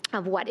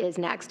of what is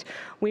next.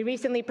 We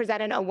recently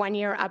presented a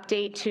one-year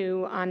update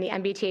on the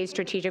MBTA's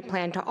strategic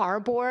plan to our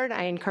board.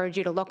 I encourage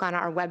you to look on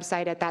our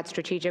website at that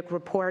strategic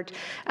report,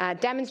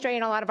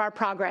 demonstrating a lot of our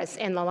progress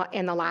in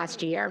the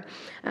last year.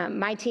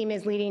 My team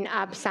is leading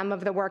up some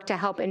of the work to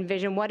help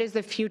envision what is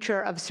the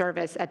future of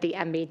service at the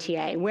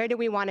MBTA. Where do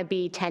we want to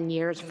be 10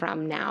 years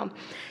from now?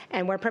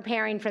 And we're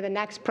preparing for the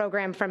next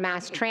program for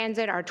mass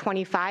transit, our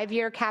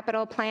 25-year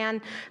capital plan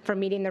for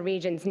meeting the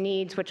region's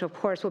needs, which of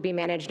course will be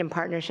managed in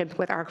partnership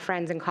with our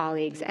friends and colleagues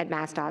colleagues at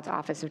MassDOT's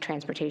Office of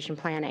Transportation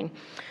Planning.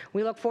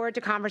 We look forward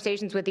to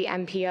conversations with the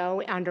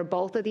MPO under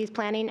both of these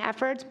planning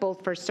efforts,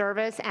 both for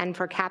service and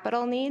for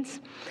capital needs.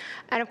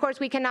 And of course,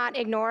 we cannot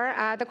ignore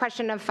the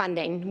question of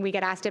funding. We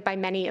get asked it by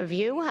many of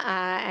you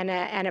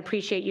and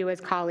appreciate you as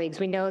colleagues.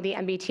 We know the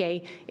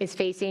MBTA is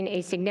facing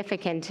a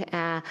significant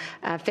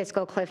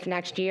fiscal cliff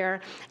next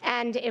year,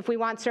 and if we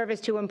want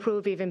service to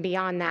improve even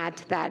beyond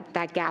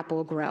that gap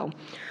will grow.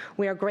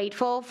 We are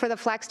grateful for the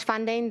flexed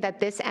funding that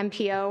this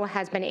MPO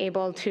has been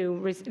able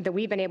to, that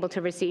we've been able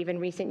to receive in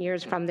recent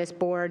years from this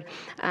board,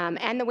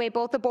 and the way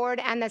both the board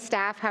and the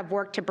staff have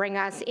worked to bring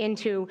us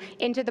into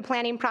the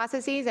planning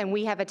processes, and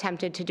we have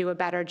attempted to do a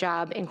better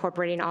job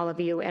incorporating all of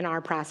you in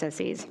our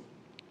processes.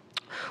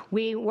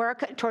 We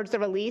work towards the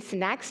release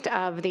next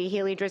of the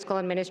Healy-Driscoll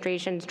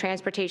administration's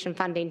Transportation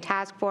Funding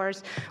Task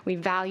Force. We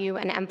value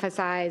and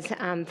emphasize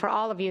for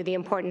all of you the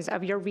importance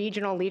of your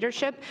regional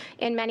leadership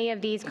in many of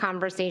these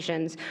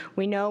conversations.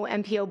 We know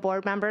MPO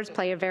board members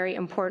play a very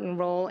important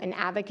role in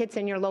advocates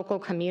in your local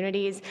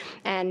communities,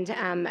 and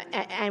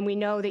we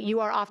know that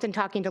you are often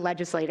talking to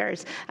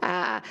legislators.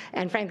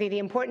 And frankly, the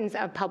importance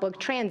of public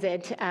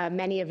transit,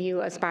 many of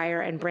you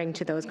aspire and bring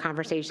to those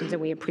conversations, and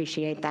we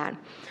appreciate that.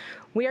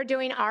 We are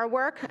doing our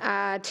work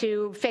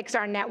to fix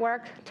our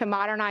network, to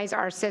modernize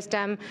our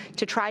system,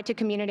 to try to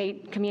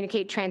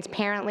communicate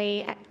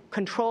transparently,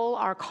 control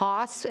our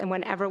costs and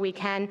whenever we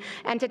can,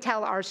 and to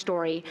tell our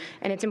story.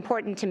 And it's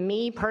important to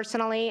me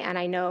personally, and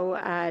I know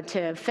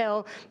to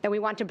Phil, that we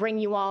want to bring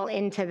you all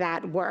into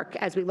that work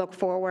as we look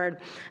forward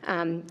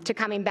to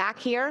coming back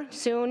here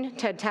soon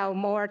to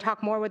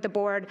talk more with the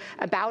board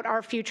about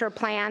our future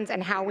plans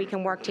and how we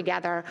can work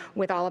together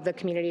with all of the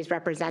communities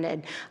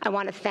represented. I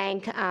want to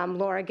thank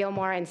Laura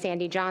Gilmore and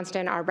Sandy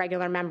Johnston, our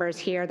regular members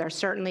here. They're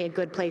certainly a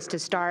good place to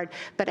start,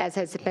 but as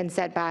has been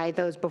said by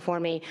those before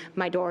me,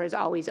 my door is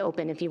always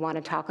open if you want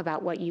to talk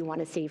about what you want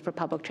to see for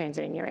public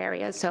transit in your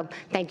area. So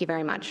thank you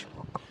very much.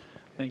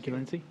 Thank you,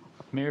 Lindsay.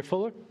 Mayor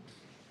Fuller?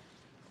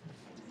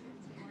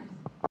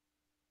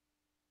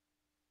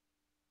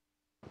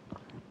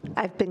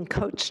 I've been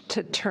coached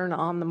to turn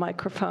on the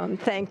microphone.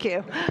 Thank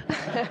you.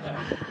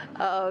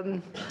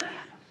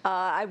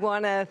 I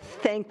want to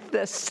thank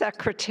the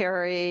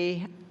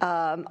secretary,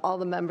 all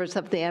the members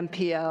of the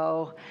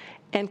MPO,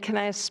 and can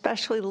I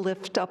especially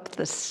lift up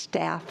the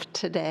staff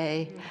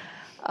today?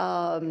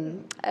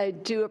 I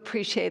do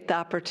appreciate the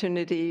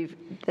opportunity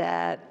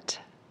that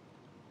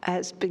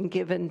has been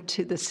given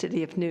to the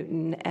City of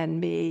Newton and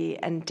me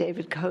and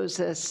David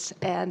Kozis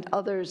and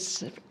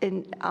others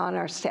on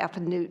our staff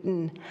in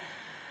Newton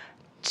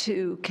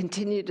to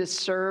continue to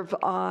serve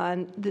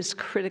on this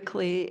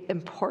critically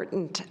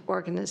important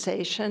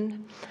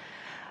organization.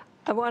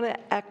 I want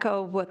to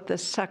echo what the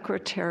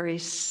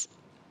Secretary's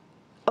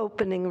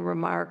opening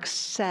remarks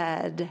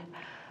said.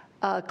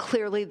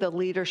 Clearly, the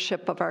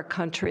leadership of our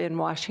country in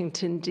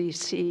Washington,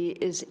 D.C.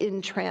 is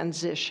in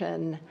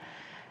transition,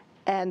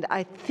 and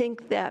I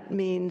think that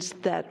means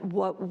that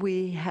what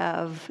we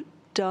have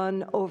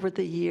done over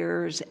the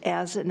years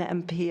as an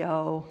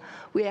MPO,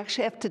 we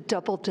actually have to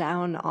double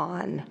down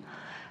on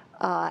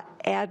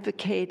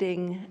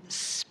advocating,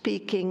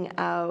 speaking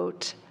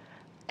out,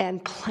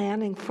 and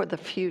planning for the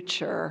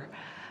future.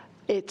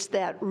 It's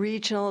that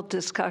regional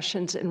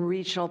discussions and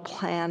regional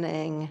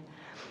planning.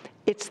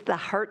 It's the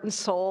heart and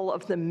soul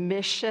of the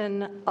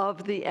mission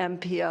of the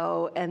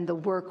MPO and the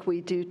work we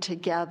do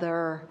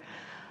together,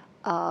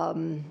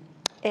 and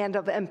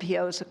of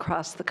MPOs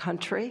across the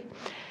country.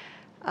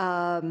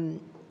 The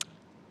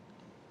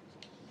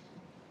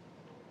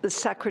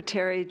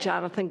Secretary,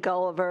 Jonathan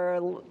Gulliver,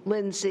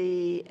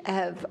 Lindsay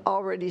have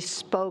already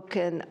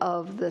spoken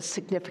of the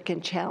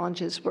significant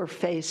challenges we're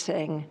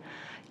facing.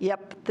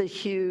 Yep, the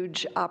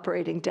huge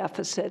operating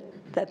deficit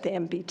that the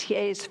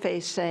MBTA is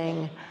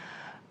facing.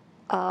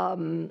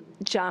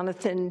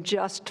 Jonathan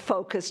just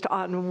focused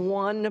on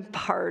one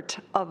part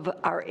of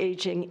our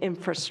aging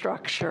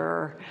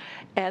infrastructure,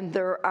 and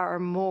there are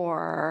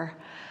more.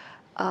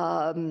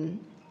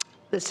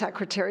 The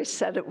Secretary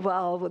said it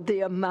well,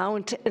 the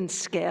amount and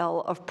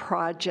scale of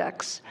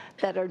projects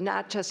that are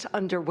not just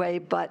underway,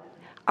 but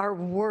are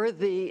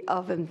worthy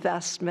of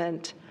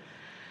investment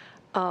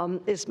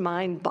is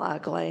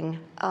mind-boggling.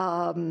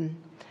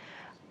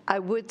 I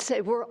would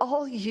say we're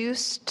all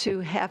used to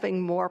having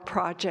more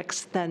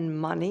projects than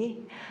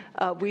money.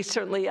 We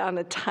certainly, on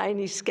a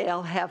tiny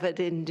scale, have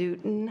it in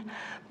Newton,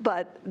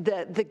 but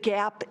the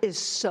gap is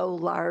so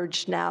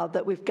large now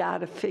that we've got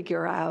to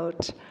figure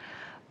out.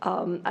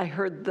 I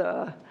heard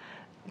the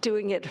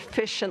doing it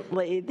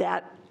efficiently,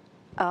 that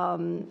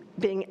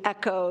being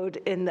echoed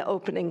in the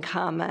opening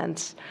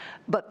comments,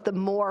 but the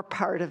more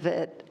part of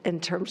it in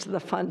terms of the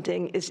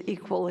funding is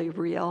equally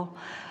real.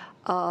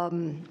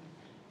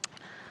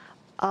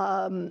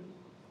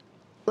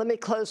 Let me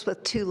close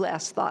with two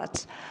last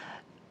thoughts.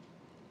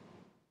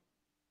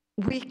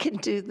 We can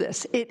do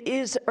this. It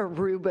is a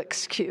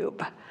Rubik's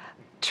Cube.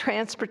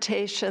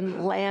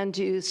 Transportation, land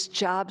use,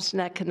 jobs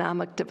and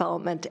economic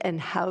development,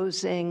 and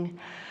housing.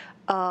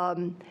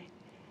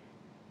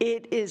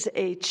 It is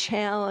a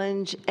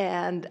challenge,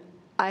 and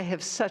I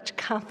have such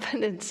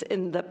confidence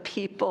in the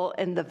people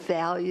and the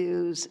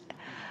values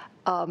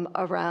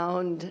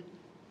around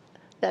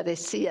that I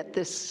see at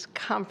this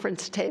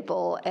conference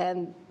table,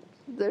 and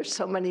there's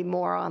so many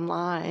more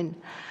online.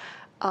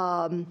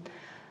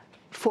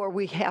 For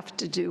we have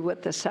to do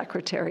what the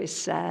secretary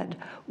said.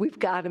 We've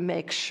got to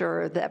make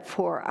sure that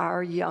for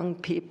our young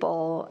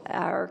people,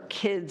 our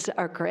kids,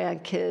 our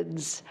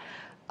grandkids,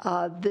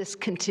 this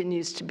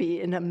continues to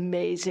be an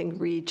amazing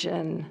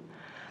region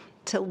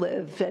to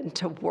live and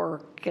to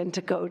work and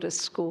to go to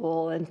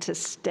school and to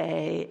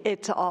stay.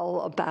 It's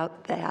all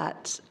about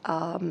that.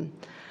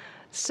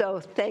 So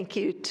thank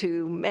you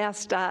to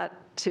MassDOT,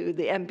 to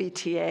the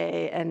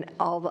MBTA, and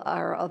all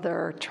our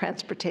other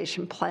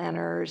transportation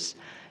planners.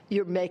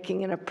 You're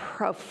making a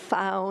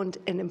profound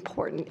and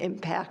important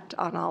impact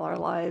on all our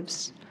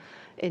lives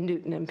in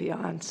Newton and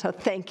beyond. So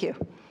thank you.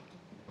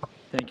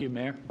 Thank you,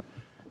 Mayor.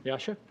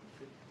 Yasha?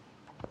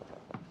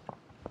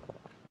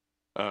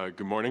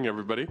 Good morning,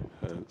 everybody.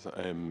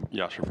 I'm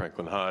Yasha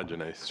Franklin Hodge,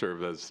 and I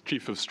serve as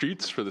Chief of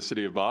Streets for the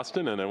City of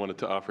Boston, and I wanted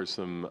to offer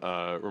some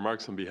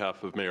remarks on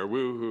behalf of Mayor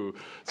Wu, who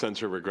sends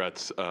her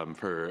regrets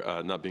for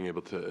not being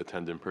able to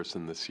attend in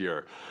person this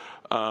year.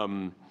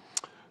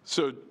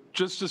 So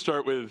just to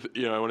start with,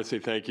 I want to say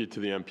thank you to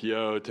the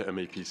MPO, to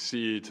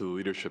MAPC, to the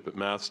leadership at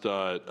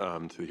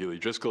MassDOT, to the Healy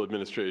Driscoll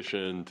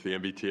administration, to the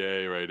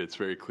MBTA, right? It's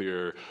very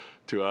clear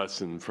to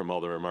us and from all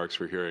the remarks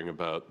we're hearing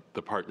about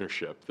the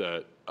partnership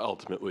that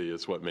ultimately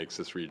is what makes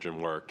this region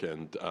work.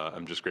 And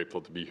I'm just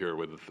grateful to be here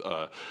with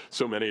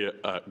so many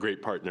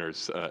great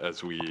partners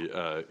as we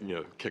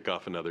kick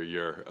off another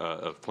year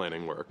of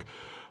planning work.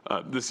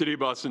 The City of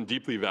Boston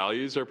deeply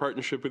values our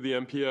partnership with the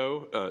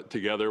MPO.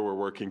 Together, we're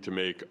working to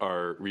make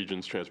our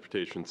region's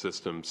transportation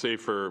system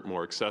safer,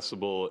 more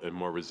accessible, and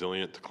more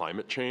resilient to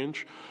climate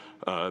change.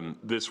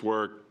 This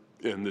work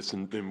and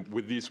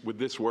with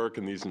this work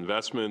and these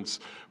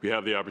investments, we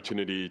have the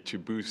opportunity to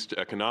boost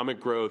economic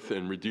growth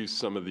and reduce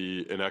some of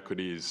the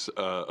inequities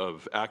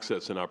of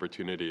access and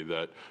opportunity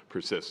that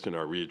persist in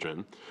our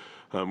region.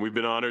 We've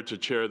been honored to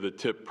chair the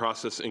TIP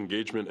Process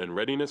Engagement and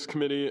Readiness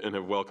Committee and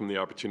have welcomed the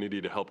opportunity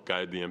to help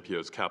guide the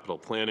MPO's capital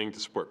planning to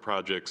support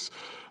projects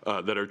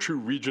that are true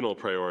regional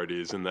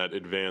priorities and that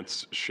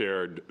advance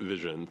shared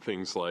vision,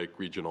 things like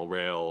regional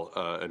rail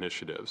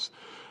initiatives.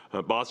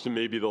 Boston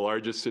may be the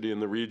largest city in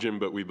the region,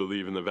 but we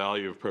believe in the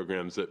value of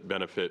programs that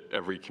benefit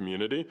every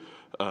community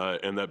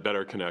and that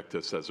better connect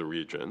us as a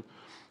region.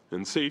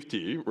 And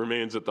safety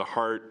remains at the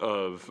heart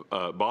of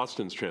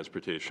Boston's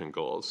transportation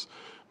goals.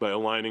 By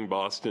aligning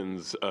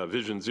Boston's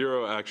Vision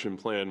Zero action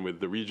plan with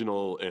the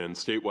regional and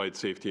statewide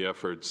safety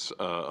efforts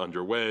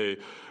underway,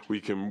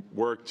 we can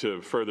work to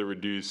further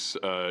reduce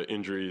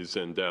injuries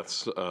and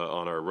deaths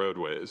on our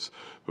roadways.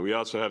 But we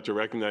also have to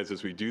recognize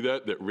as we do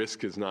that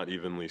risk is not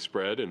evenly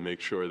spread and make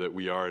sure that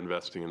we are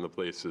investing in the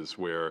places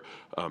where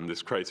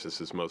this crisis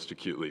is most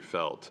acutely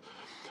felt.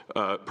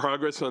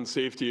 Progress on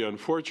safety,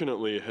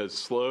 unfortunately, has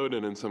slowed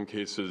and in some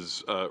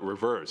cases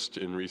reversed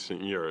in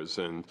recent years.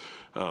 And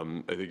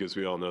I think, as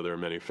we all know, there are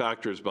many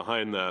factors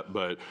behind that,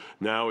 but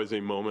now is a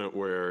moment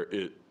where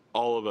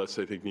all of us,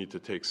 I think, need to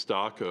take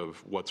stock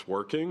of what's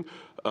working,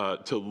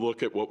 to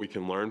look at what we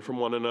can learn from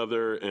one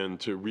another, and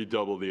to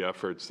redouble the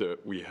efforts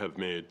that we have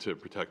made to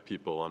protect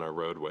people on our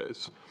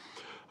roadways.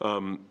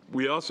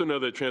 We also know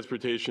that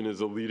transportation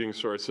is a leading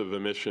source of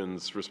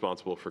emissions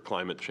responsible for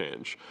climate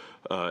change,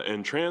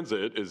 and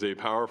transit is a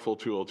powerful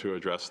tool to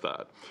address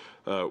that.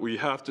 We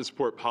have to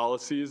support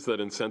policies that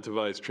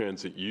incentivize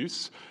transit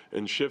use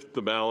and shift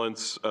the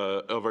balance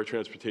of our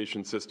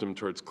transportation system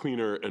towards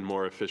cleaner and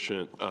more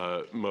efficient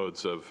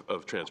modes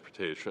of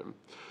transportation.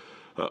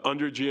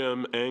 Under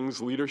GM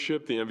Eng's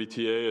leadership, the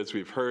MBTA, as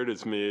we've heard,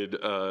 has made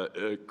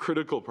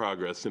critical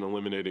progress in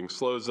eliminating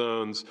slow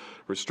zones,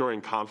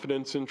 restoring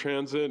confidence in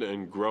transit,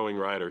 and growing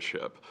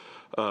ridership.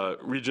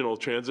 Regional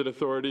transit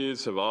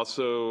authorities have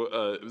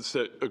also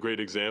set a great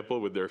example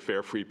with their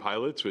fare-free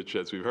pilots, which,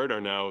 as we've heard, are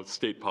now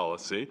state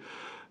policy.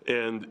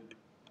 And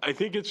I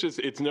think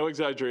it's no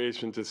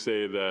exaggeration to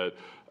say that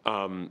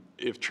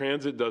if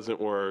transit doesn't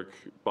work,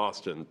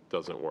 Boston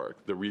doesn't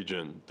work, the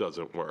region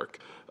doesn't work.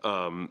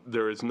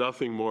 There is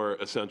nothing more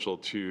essential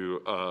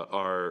to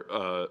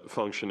our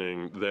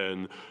functioning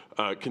than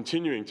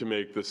continuing to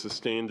make the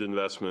sustained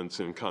investments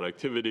in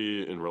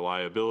connectivity, in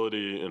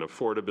reliability, in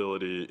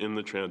affordability in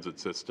the transit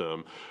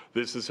system.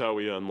 This is how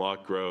we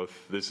unlock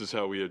growth. This is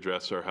how we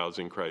address our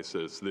housing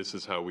crisis. This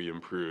is how we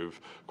improve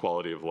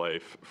quality of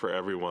life for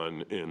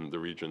everyone in the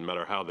region, no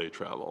matter how they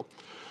travel.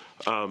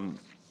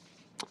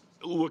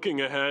 Looking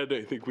ahead,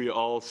 I think we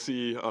all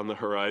see on the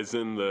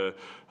horizon the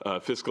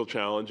fiscal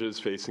challenges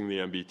facing the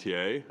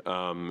MBTA.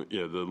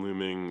 The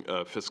looming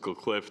fiscal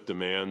cliff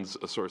demands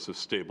a source of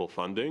stable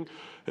funding,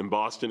 and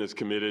Boston is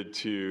committed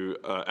to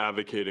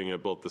advocating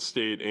at both the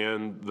state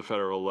and the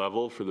federal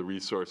level for the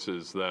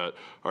resources that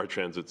our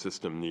transit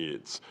system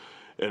needs.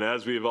 And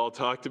as we've all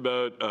talked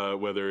about,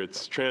 whether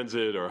it's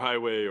transit or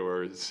highway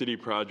or city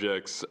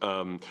projects,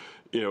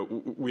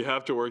 we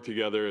have to work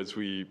together as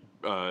we,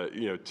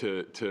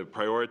 to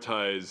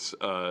prioritize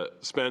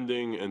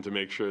spending and to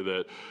make sure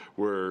that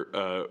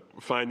we're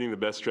finding the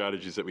best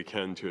strategies that we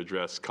can to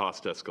address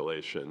cost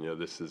escalation.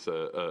 This is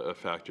a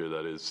factor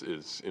that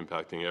is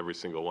impacting every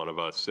single one of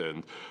us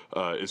and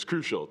is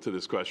crucial to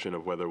this question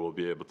of whether we'll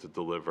be able to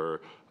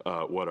deliver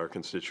what our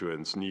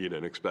constituents need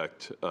and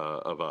expect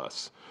of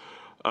us.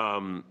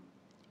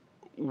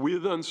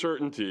 With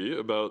uncertainty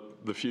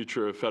about the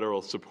future of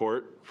federal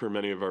support for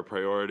many of our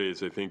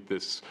priorities, I think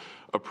this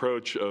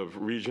approach of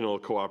regional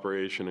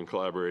cooperation and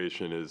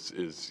collaboration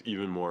is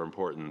even more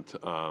important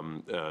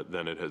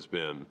than it has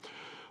been.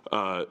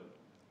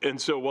 And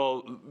so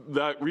while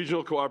that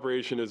regional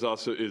cooperation is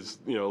a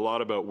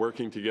lot about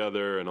working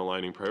together and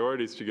aligning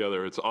priorities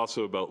together, it's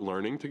also about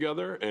learning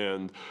together.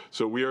 And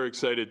so we are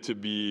excited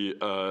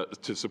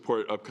to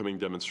support upcoming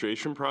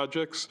demonstration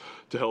projects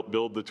to help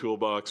build the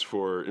toolbox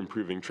for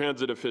improving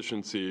transit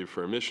efficiency,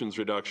 for emissions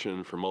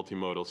reduction, for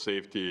multimodal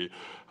safety,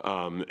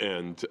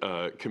 and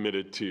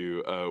committed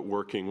to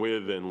working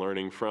with and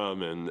learning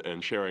from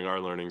and sharing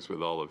our learnings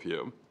with all of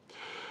you.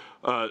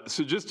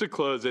 So just to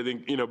close, I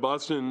think,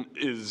 Boston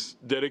is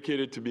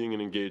dedicated to being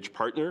an engaged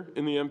partner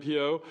in the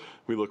MPO.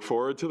 We look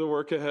forward to the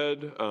work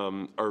ahead.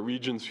 Our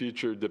region's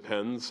future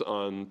depends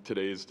on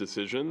today's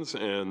decisions,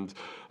 and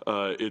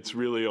it's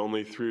really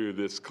only through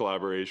this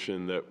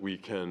collaboration that we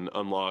can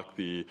unlock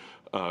the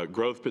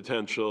growth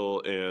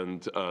potential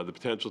and the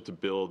potential to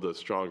build a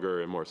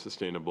stronger and more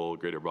sustainable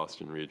Greater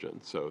Boston region.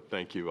 So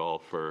thank you all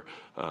for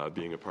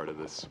being a part of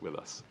this with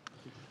us.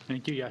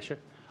 Thank you, Yasha.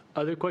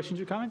 Other questions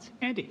or comments?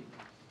 Andy?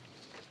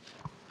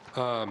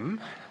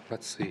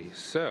 Let's see.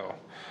 So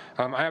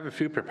I have a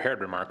few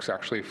prepared remarks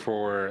actually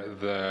for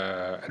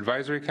the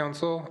Advisory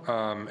Council.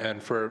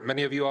 And for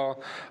many of you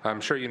all,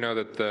 I'm sure you know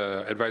that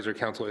the Advisory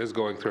Council is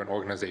going through an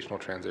organizational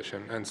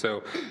transition. And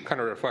so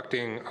kind of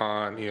reflecting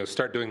on,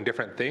 start doing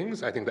different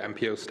things, I think the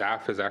MPO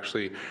staff has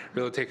actually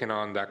really taken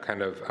on that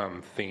kind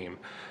of theme.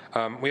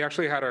 We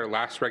actually had our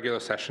last regular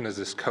session as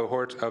this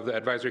cohort of the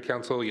Advisory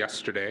Council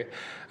yesterday,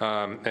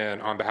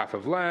 and on behalf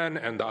of Len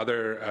and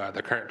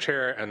the current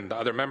chair and the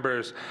other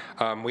members,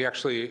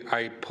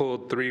 I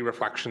pulled 3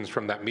 reflections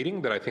from that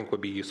meeting that I think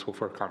would be useful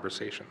for a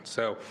conversation.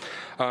 So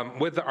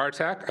with the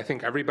RTAC, I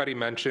think everybody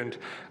mentioned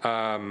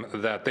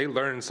that they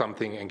learned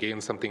something and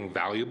gained something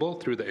valuable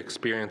through the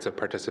experience of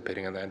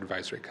participating in the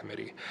advisory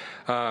committee.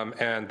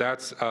 And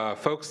that's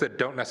folks that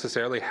don't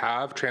necessarily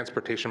have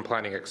transportation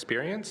planning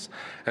experience.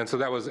 And so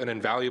that was an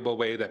invaluable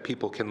way that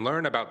people can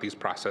learn about these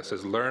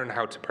processes, learn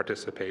how to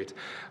participate,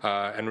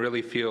 and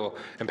really feel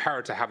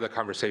empowered to have the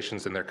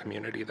conversations in their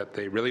community that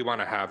they really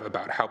want to have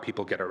about how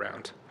people get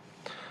around.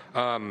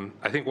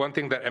 I think one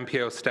thing that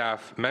MPO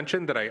staff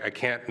mentioned that I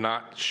can't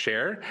not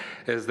share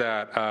is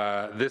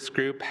that this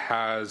group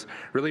has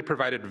really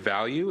provided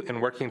value in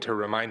working to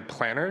remind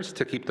planners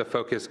to keep the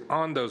focus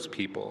on those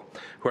people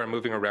who are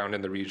moving around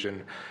in the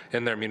region,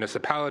 in their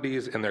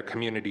municipalities, in their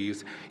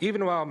communities,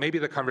 even while maybe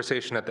the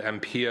conversation at the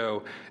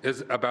MPO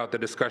is about the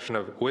discussion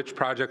of which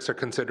projects are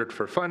considered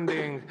for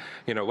funding,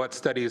 what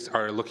studies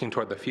are looking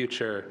toward the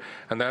future,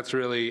 and that's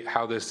really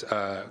how this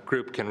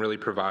group can really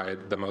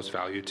provide the most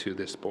value to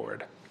this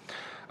board.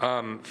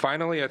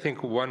 Finally, I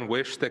think one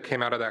wish that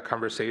came out of that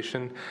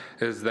conversation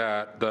is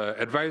that the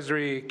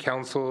advisory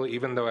council,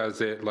 even though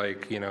as it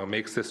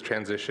makes this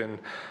transition,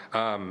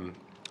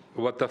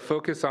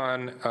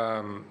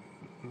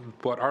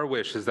 what our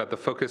wish is that the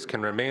focus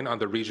can remain on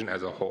the region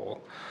as a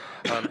whole.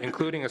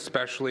 Including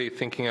especially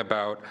thinking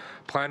about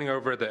planning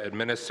over the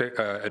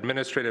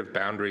administrative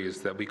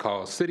boundaries that we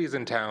call cities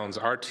and towns,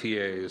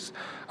 RTAs,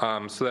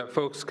 so that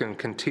folks can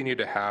continue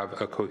to have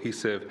a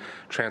cohesive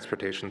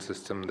transportation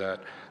system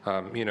that,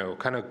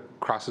 kind of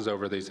crosses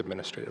over these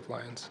administrative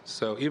lines.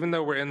 So even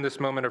though we're in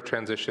this moment of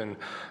transition,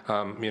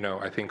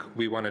 I think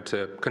we wanted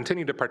to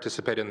continue to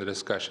participate in the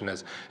discussion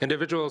as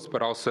individuals,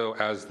 but also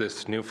as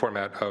this new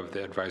format of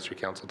the Advisory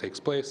Council takes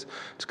place,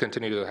 to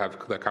continue to have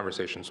the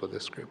conversations with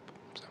this group.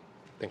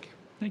 Thank you.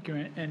 Thank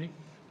you, Andy.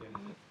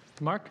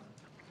 Mark?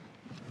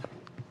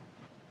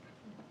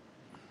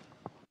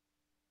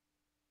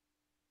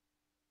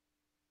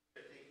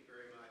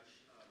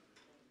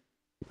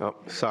 Oh,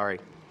 sorry.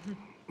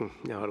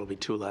 No, it'll be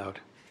too loud.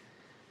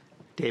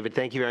 David,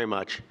 thank you very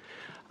much.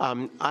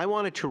 I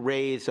wanted to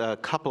raise a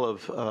couple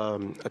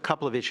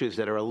of issues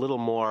that are a little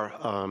more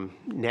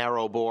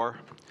narrow bore.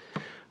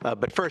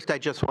 But first, I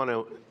just want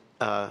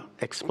to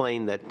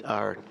explain that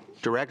our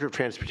Director of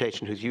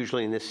Transportation, who's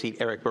usually in this seat,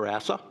 Eric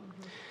Barassa,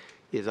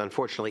 is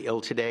unfortunately ill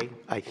today.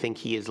 I think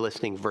he is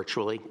listening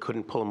virtually.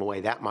 Couldn't pull him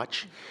away that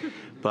much.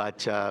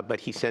 But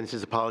he sends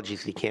his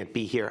apologies. He can't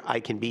be here.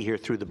 I can be here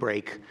through the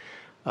break.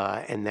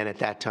 And then at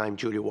that time,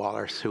 Judy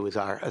Wallers, who is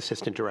our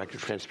Assistant Director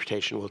of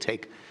Transportation, will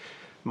take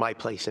my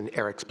place and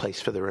Eric's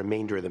place for the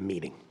remainder of the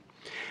meeting.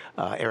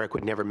 Eric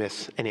would never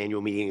miss an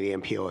annual meeting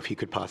of the MPO if he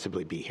could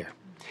possibly be here.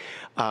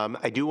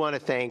 I do want to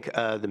thank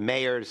the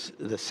mayors,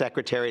 the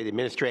secretary, the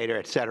administrator,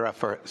 et cetera,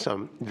 for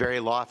some very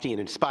lofty and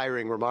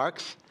inspiring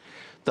remarks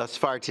thus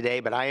far today,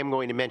 but I am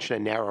going to mention a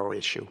narrow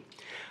issue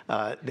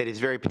that is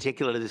very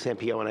particular to this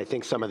MPO and I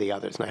think some of the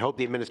others. And I hope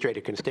the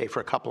administrator can stay for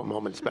a couple of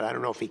moments, but I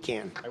don't know if he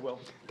can. I will.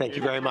 Thank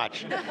you very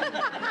much.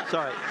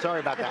 Sorry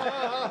about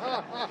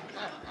that.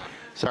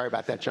 Sorry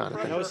about that,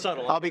 Jonathan. That was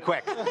subtle. I'll be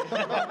quick.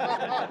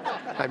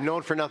 I'm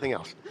known for nothing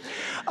else.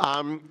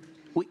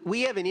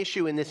 We have an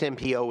issue in this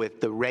MPO with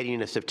the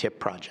readiness of TIP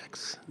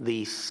projects.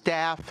 The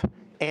staff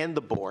and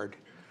the board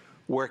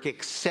work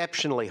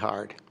exceptionally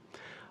hard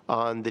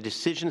on the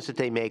decisions that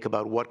they make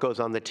about what goes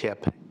on the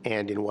TIP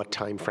and in what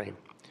time frame.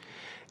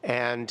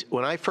 And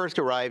when I first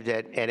arrived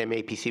at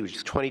MAPC, which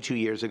is 22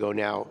 years ago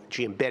now,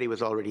 G and Betty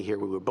was already here.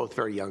 We were both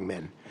very young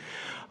men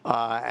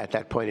at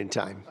that point in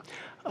time.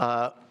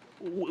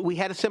 We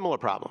had a similar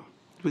problem.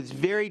 It was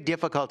very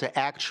difficult to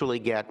actually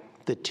get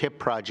the TIP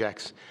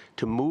projects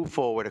to move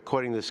forward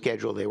according to the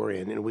schedule they were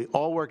in. And we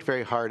all worked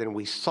very hard and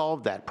we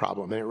solved that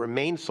problem. And it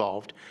remained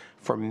solved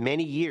for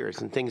many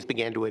years and things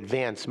began to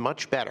advance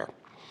much better.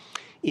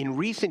 In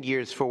recent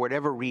years, for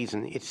whatever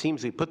reason, it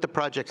seems we put the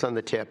projects on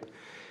the TIP.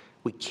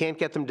 We can't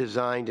get them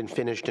designed and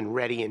finished and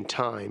ready in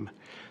time.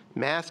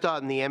 MassDOT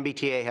and the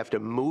MBTA have to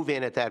move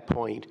in at that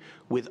point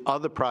with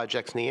other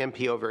projects, and the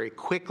MPO very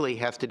quickly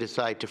has to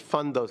decide to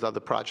fund those other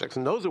projects.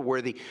 And those are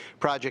worthy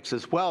projects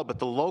as well, but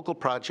the local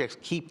projects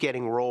keep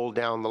getting rolled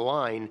down the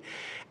line,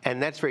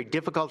 and that's very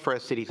difficult for our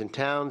cities and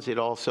towns. It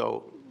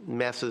also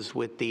messes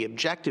with the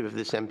objective of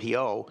this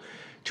MPO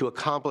to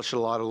accomplish a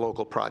lot of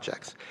local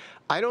projects.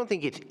 I don't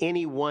think it's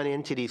any one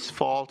entity's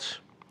fault.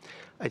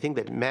 I think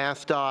that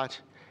MassDOT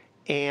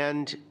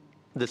and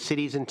the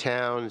cities and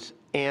towns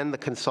and the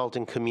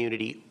consulting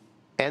community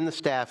and the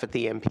staff at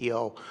the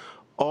MPO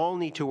all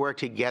need to work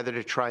together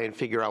to try and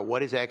figure out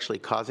what is actually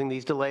causing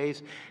these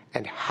delays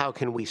and how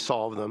can we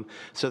solve them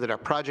so that our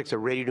projects are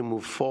ready to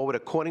move forward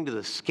according to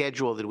the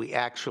schedule that we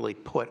actually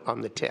put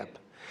on the TIP.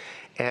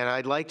 And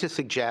I'd like to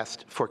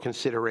suggest for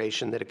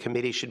consideration that a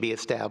committee should be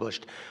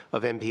established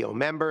of MPO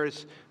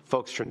members,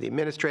 folks from the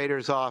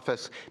administrator's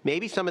office,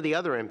 maybe some of the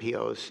other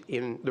MPOs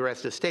in the rest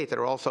of the state that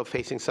are also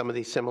facing some of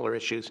these similar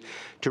issues,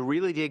 to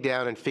really dig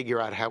down and figure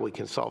out how we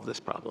can solve this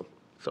problem.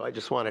 So I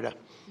just wanted to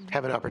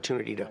have an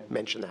opportunity to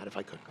mention that if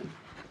I could.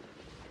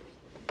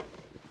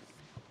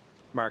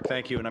 Mark,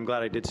 thank you, and I'm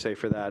glad I did stay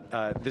for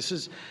that. This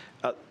is,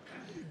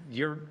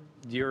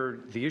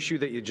 the issue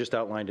that you just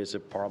outlined is a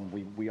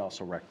problem we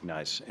also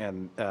recognize,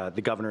 and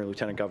the governor and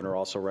lieutenant governor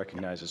also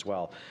recognize as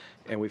well.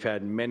 And we've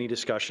had many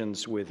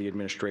discussions with the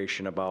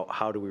administration about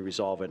how do we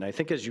resolve it. And I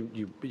think as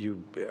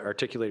you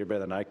articulated better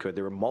than I could,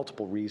 there were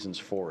multiple reasons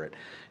for it,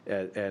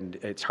 and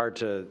it's hard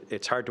to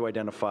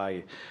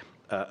identify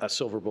a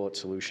silver bullet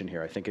solution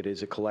here. I think it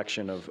is a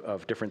collection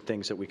of different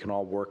things that we can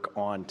all work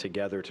on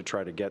together to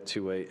try to get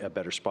to a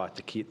better spot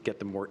to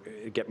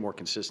get more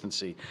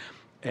consistency.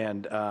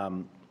 And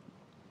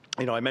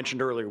you know, I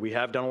mentioned earlier, we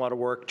have done a lot of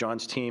work.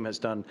 John's team has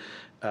done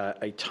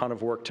a ton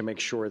of work to make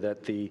sure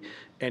that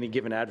any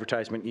given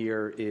advertisement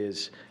year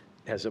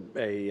has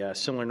a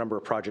similar number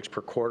of projects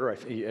per quarter.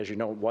 As you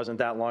know, it wasn't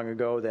that long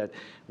ago that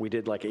we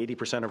did like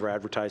 80% of our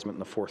advertisement in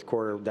the fourth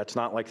quarter. That's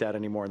not like that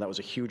anymore, and that was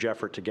a huge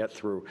effort to get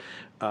through.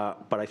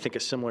 But I think a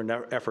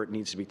similar effort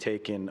needs to be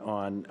taken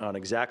on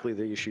exactly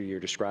the issue you're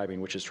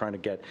describing, which is trying to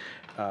get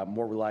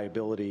more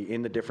reliability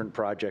in the different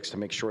projects to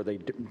make sure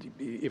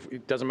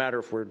it doesn't matter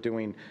if we're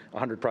doing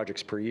 100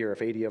 projects per year,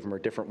 if 80 of them are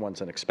different ones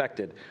than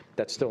expected,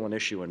 that's still an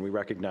issue, and we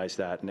recognize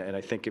that. And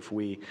I think if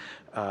we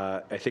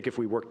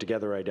work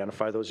together,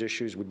 identify those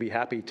issues, we'd be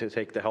happy to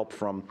take the help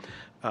from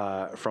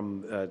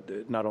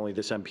not only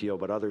this MPO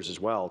but others as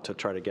well to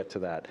try to get to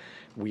that.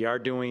 We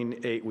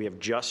have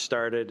just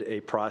started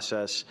a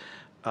process,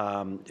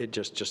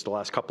 just the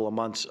last couple of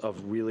months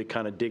of really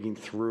kind of digging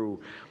through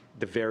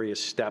the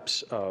various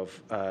steps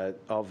of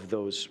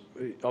those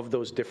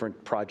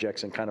different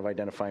projects and kind of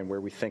identifying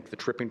where we think the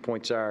tripping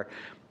points are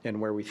and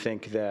where we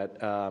think that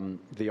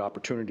the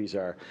opportunities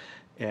are.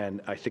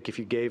 And I think if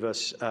you gave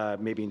us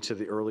maybe into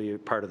the early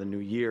part of the new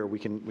year, we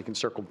can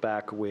circle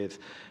back with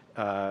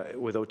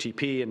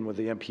OTP and with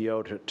the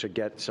MPO to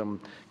get some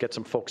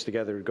folks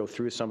together to go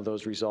through some of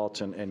those results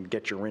and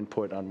get your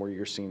input on where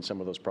you're seeing some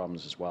of those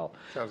problems as well.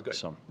 Sounds good.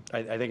 So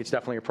I think it's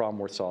definitely a problem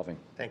worth solving.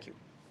 Thank you.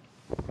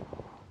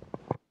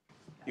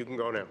 You can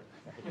go now.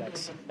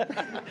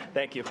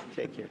 Thank you.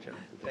 Take care, John.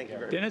 Thank you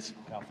very much. Dennis?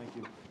 Thank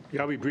you.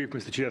 Yeah, I'll be brief,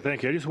 Mr. Chair.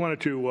 Thank you. I just wanted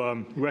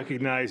to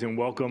recognize and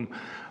welcome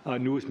our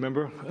newest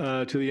member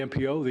to the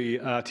MPO, the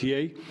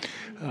RTA.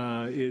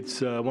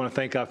 I want to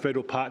thank our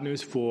federal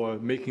partners for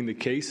making the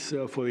case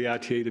for the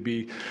RTA to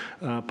be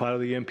part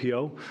of the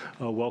MPO.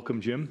 Welcome,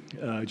 Jim.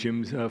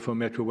 Jim's from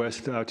Metro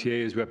West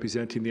RTA is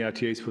representing the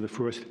RTAs for the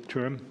first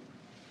term.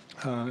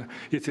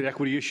 It's an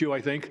equity issue,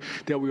 I think,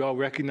 that we all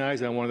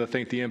recognize. I wanted to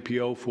thank the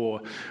MPO for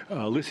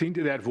listening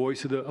to that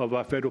voice of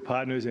our federal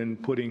partners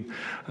and putting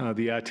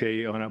the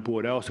RTA on our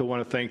board. I also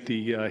want to thank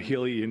the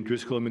Healy and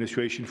Driscoll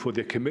administration for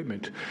their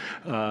commitment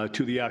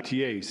to the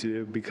RTAs.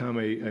 They've become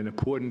an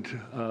important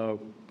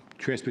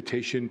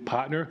transportation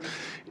partner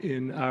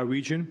in our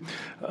region,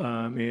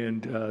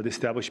 and the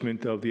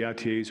establishment of the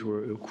RTAs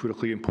were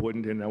critically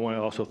important. And I want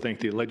to also thank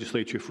the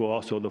legislature for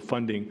also the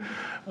funding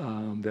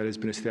that has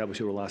been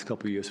established over the last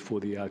couple of years for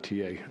the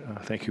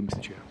RTA. Thank you,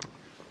 Mr. Chair.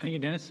 Thank you,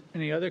 Dennis.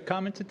 Any other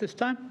comments at this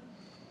time?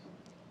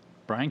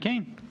 Brian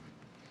Kane.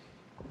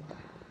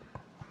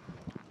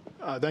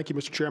 Thank you,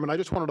 Mr. Chairman. I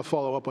just wanted to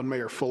follow up on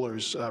Mayor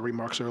Fuller's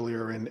remarks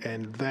earlier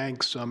and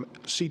thank some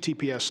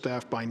CTPS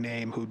staff by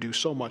name who do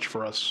so much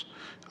for us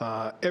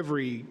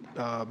every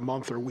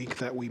month or week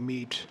that we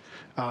meet.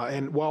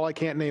 And while I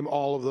can't name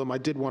all of them, I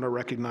did want to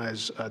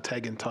recognize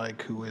Tegan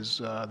Tyke, who is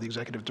the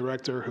executive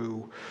director,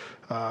 who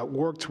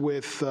worked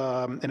with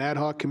an ad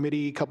hoc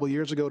committee a couple of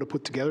years ago to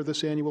put together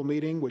this annual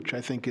meeting, which I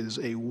think is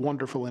a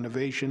wonderful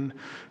innovation.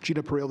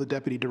 Gina Paril, the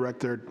deputy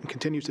director,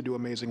 continues to do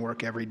amazing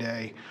work every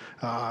day.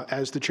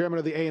 As the chairman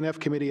of the A&F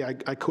committee,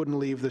 I couldn't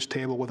leave this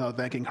table without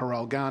thanking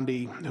Haral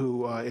Gandhi,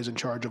 who is in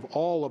charge of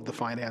all of the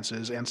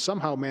finances and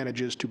somehow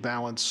manages to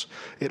balance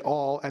it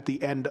all at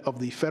the end of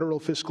the federal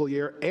fiscal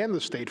year and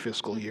the state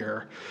fiscal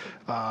year.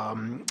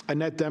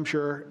 Annette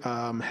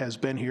Dempscher has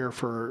been here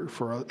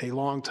for a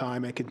long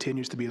time and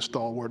continues to be a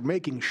stalwart,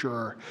 making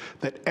sure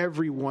that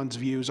everyone's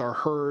views are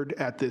heard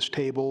at this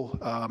table,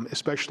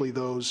 especially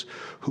those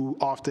who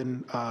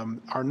often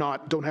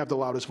don't have the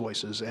loudest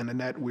voices. And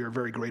Annette, we are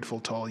very grateful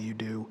to all you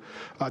do.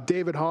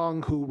 David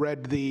Hong, who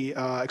read the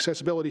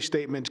accessibility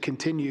statement,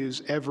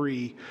 continues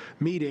every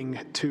meeting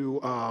to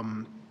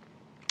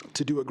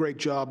do a great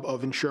job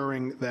of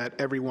ensuring that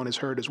everyone is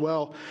heard as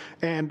well.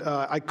 And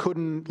I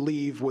couldn't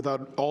leave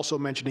without also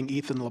mentioning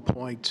Ethan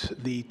Lapointe,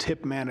 the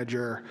tip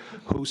manager,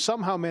 who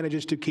somehow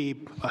manages to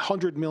keep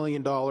 $100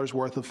 million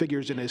worth of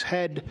figures in his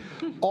head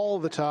all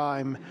the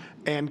time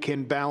and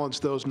can balance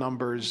those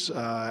numbers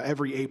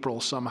every April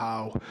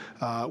somehow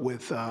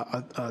with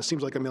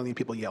seems like 1 million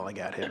people yelling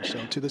at him. So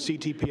to the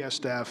CTPS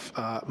staff,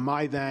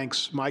 my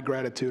thanks, my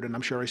gratitude, and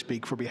I'm sure I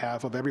speak for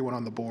behalf of everyone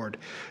on the board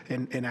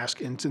in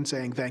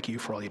saying thank you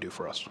for all you do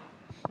for us.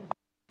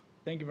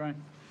 Thank you,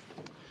 Brian.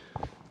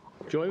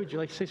 Joy, would you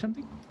like to say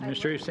something?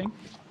 Administrator Singh?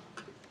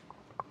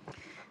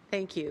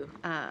 Thank you.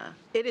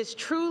 It is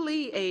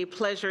truly a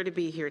pleasure to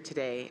be here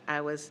today. I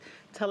was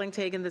telling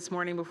Tegan this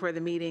morning before the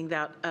meeting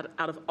that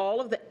out of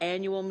all of the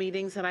annual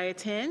meetings that I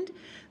attend,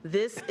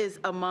 this is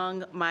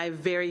among my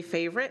very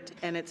favorite,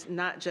 and it's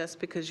not just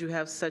because you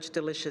have such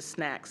delicious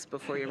snacks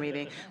before your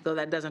meeting, though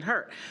that doesn't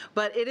hurt,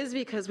 but it is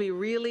because we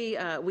really,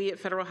 we at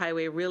Federal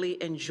Highway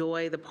really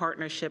enjoy the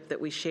partnership that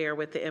we share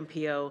with the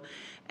MPO,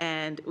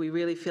 and we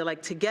really feel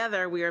like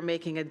together we are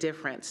making a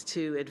difference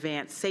to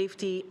advance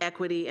safety,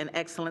 equity, and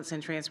excellence in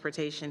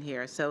transportation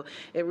here. So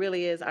it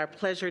really is our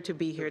pleasure to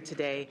be here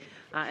today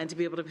and to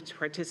be able to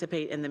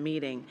participate in the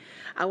meeting.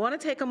 I want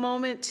to take a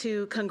moment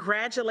to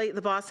congratulate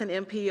the Boston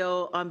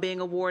MPO on being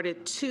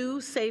awarded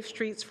 2 Safe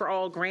Streets for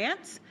All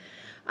grants,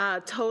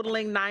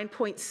 totaling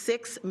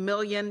 $9.6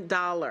 million.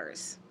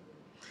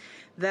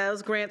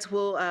 Those grants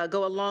will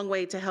go a long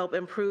way to help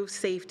improve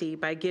safety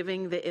by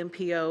giving the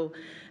MPO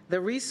the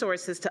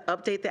resources to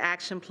update the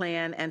action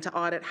plan and to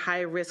audit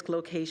high-risk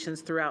locations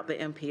throughout the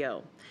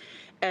MPO.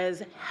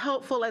 As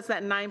helpful as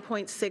that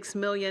 $9.6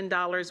 million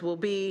will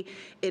be,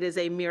 it is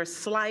a mere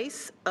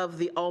slice of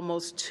the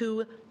almost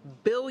 $2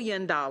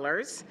 billion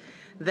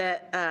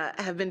that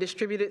have been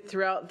distributed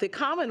throughout the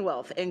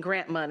Commonwealth in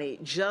grant money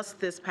just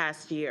this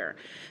past year.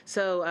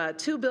 So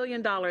 $2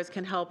 billion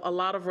can help a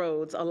lot of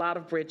roads, a lot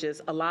of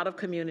bridges, a lot of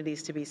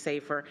communities to be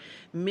safer.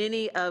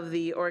 Many of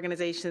the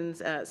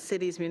organizations,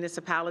 cities,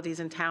 municipalities,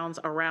 and towns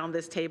around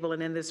this table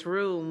and in this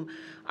room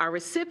are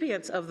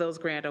recipients of those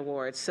grant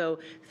awards. So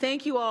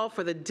thank you all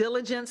for the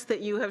diligence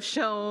that you have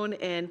shown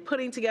in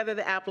putting together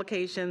the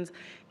applications.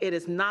 It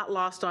is not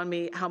lost on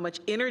me how much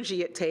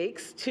energy it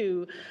takes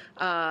to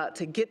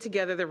get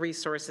together the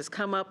resources,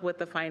 come up with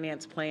the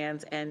finance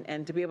plans,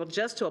 and to be able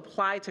just to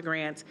apply to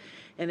grants.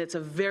 And it's a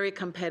very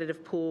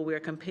competitive pool. We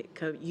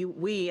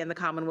and the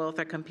Commonwealth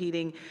are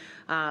competing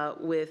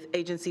with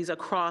agencies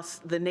across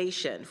the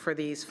nation for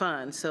these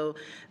funds. So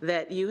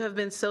that you have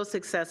been so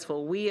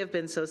successful, we have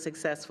been so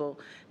successful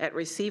at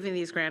receiving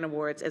these grant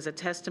awards as a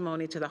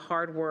testimony to the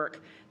hard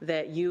work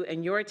that you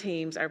and your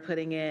teams are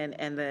putting in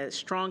and the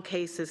strong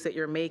cases that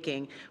you're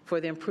making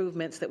for the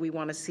improvements that we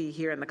want to see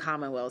here in the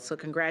Commonwealth. So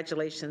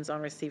congratulations on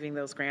receiving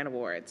those grant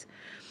awards.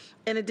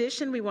 In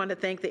addition, we want to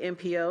thank the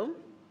MPO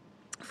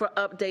for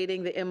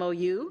updating the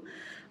MOU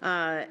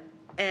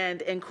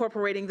and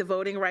incorporating the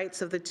voting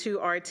rights of the 2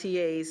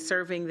 RTAs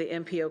serving the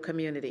MPO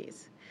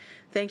communities.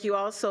 Thank you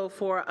also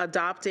for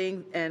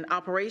adopting an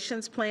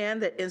operations plan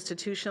that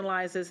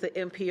institutionalizes the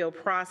MPO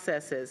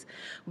processes.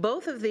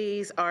 Both of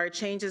these are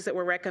changes that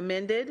were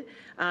recommended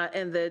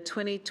in the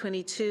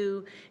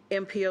 2022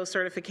 MPO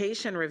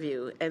certification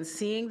review, and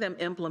seeing them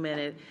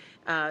implemented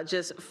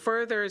just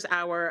furthers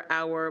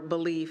our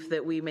belief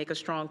that we make a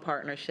strong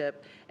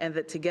partnership and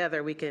that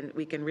together we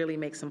can really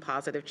make some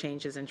positive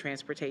changes in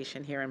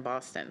transportation here in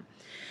Boston.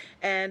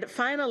 And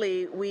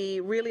finally,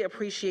 we really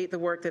appreciate the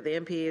work that the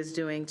MPO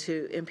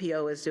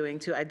is doing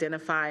to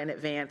identify and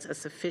advance a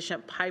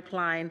sufficient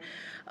pipeline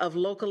of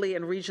locally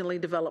and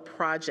regionally developed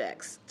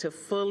projects to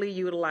fully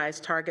utilize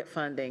target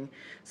funding,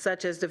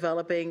 such as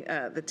developing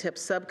the TIP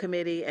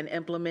subcommittee and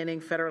implementing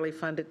federally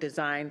funded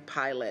design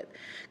pilot.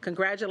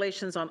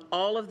 Congratulations on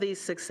all of these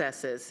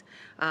successes.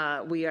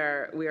 We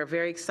are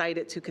very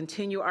excited to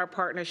continue our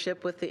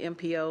partnership with the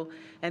MPO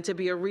and to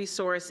be a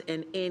resource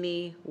in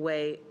any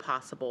way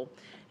possible.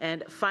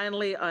 And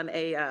finally, on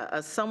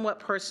a somewhat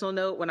personal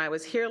note, when I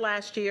was here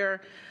last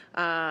year,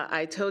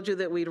 I told you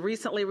that we'd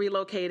recently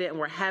relocated and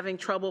we're having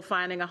trouble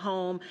finding a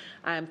home.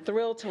 I'm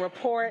thrilled to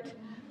report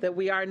that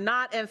we are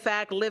not, in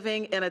fact,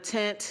 living in a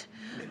tent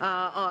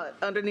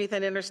underneath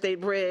an interstate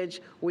bridge.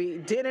 We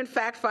did, in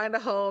fact, find a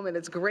home, and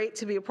it's great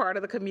to be a part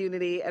of the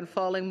community and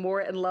falling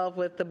more in love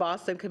with the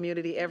Boston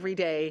community every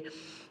day.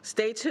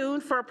 Stay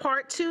tuned for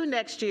part 2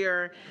 next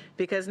year,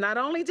 because not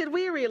only did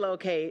we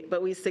relocate,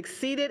 but we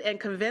succeeded in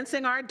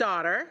convincing our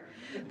daughter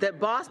that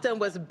Boston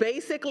was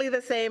basically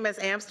the same as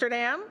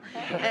Amsterdam.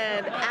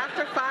 And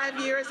after 5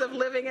 years of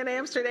living in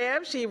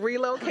Amsterdam, she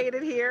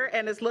relocated here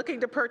and is looking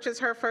to purchase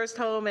her first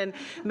home and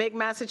make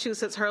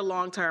Massachusetts her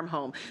long-term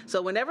home.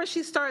 So whenever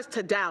she starts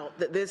to doubt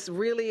that this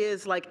really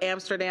is like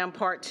Amsterdam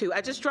part 2,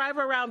 I just drive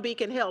her around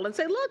Beacon Hill and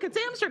say, look, it's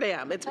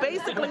Amsterdam. It's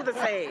basically the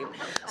same.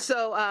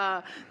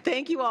 So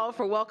thank you all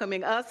for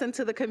welcoming us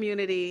into the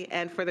community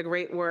and for the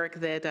great work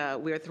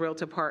that we're thrilled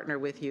to partner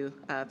with you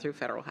through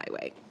Federal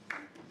Highway.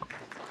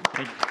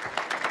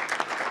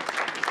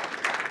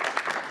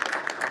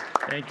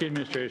 Thank you,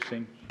 Administrator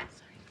Singh.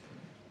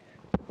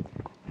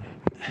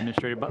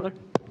 Administrator Butler.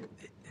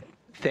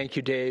 Thank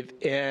you, Dave.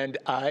 And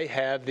I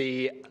have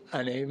the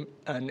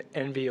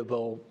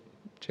unenviable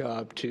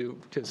job to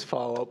just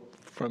follow up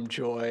from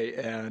Joy.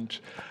 And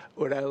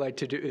what I like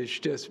to do is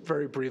just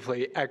very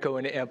briefly echo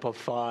and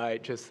amplify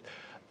just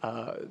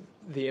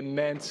the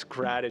immense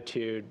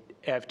gratitude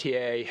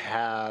FTA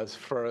has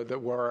for the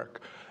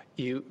work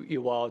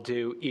you all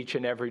do each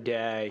and every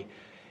day.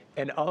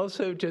 And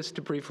also just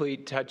to briefly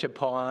touch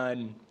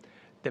upon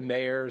the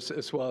mayor's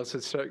as well as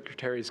the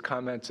secretary's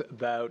comments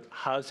about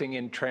housing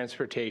and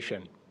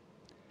transportation.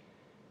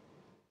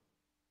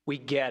 We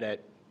get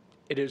it.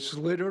 It is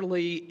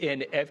literally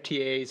in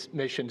FTA's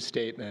mission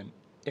statement,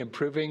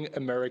 improving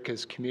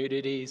America's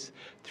communities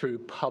through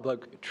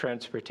public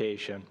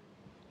transportation.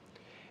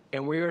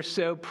 And we are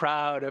so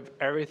proud of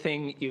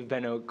everything you've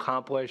been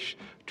accomplished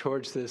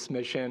towards this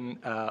mission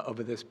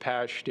over this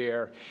past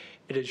year.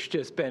 It has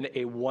just been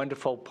a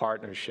wonderful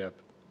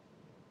partnership.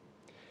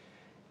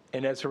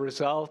 And as a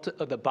result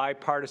of the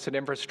bipartisan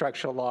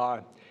infrastructure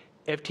law,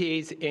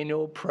 FTA's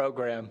annual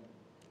program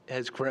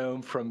has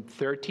grown from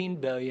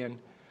 $13 billion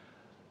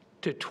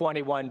to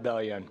 $21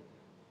 billion.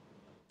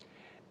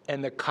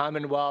 And the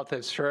Commonwealth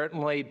has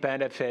certainly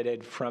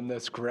benefited from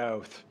this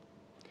growth.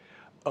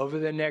 Over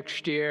the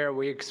next year,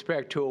 we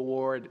expect to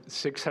award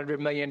 $600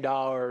 million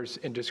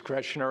in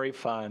discretionary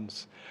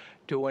funds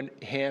to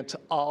enhance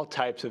all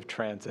types of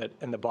transit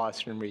in the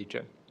Boston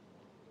region,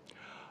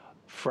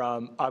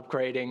 from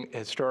upgrading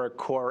historic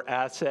core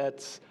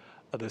assets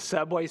of the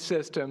subway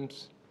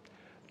systems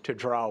to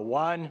Draw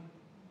 1,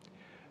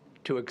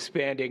 to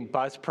expanding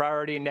bus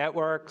priority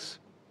networks,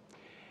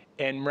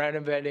 and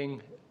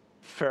renovating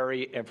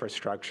ferry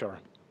infrastructure.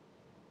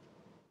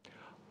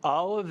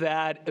 All of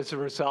that is a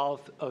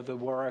result of the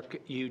work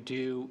you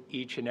do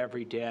each and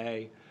every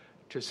day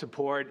to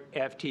support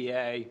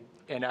FTA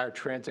and our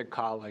transit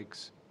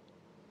colleagues.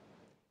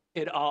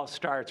 It all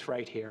starts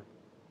right here.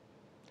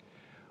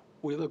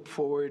 We look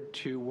forward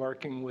to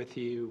working with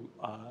you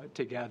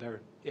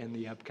together in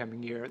the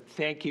upcoming year.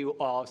 Thank you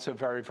all so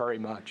very, very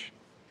much.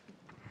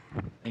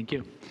 Thank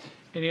you.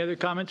 Any other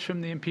comments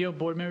from the MPO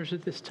board members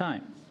at this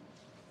time?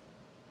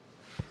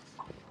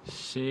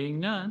 Seeing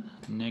none,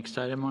 next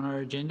item on our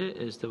agenda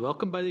is the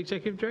welcome by the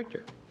Executive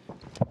Director.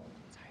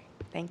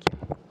 Thank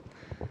you.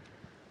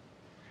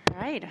 All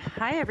right.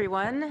 Hi,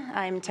 everyone.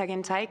 I'm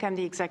Tegan Teich. I'm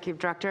the Executive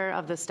Director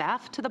of the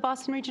staff to the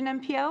Boston Region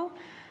MPO.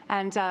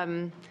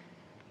 And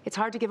it's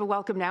hard to give a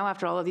welcome now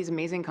after all of these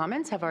amazing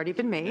comments have already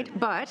been made.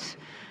 But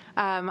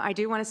I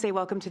do want to say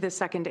welcome to this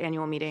second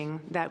annual meeting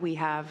that we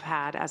have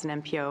had as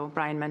an MPO.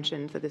 Brian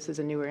mentioned that this is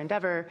a newer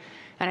endeavor,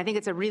 and I think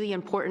it's a really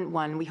important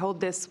one. We hold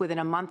this within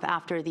a month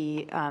after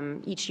the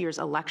each year's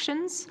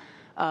elections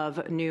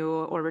of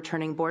new or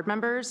returning board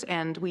members,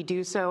 and we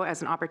do so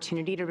as an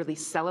opportunity to really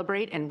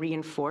celebrate and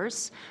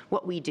reinforce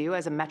what we do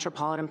as a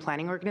metropolitan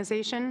planning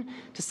organization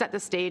to set the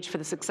stage for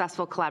the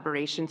successful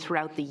collaboration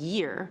throughout the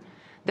year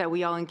that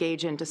we all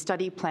engage in to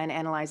study, plan,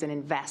 analyze, and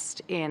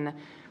invest in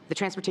the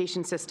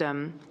transportation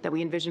system that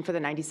we envision for the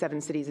 97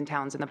 cities and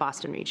towns in the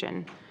Boston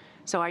region.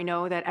 So I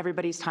know that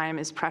everybody's time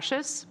is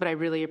precious, but I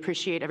really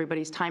appreciate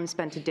everybody's time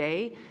spent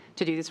today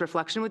to do this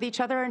reflection with each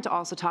other and to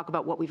also talk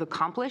about what we've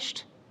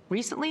accomplished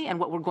recently and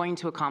what we're going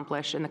to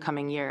accomplish in the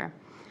coming year.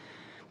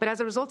 But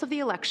as a result of the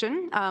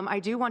election, I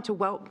do want to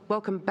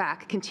welcome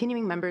back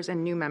continuing members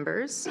and new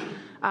members.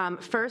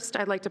 First,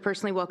 I'd like to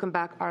personally welcome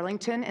back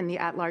Arlington in the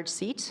at-large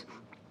seat.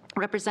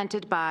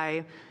 represented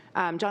by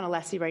John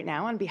Alessi right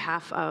now on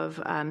behalf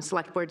of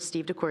Select Board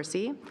Steve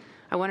DeCourcy.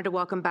 I wanted to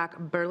welcome back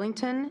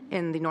Burlington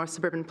in the North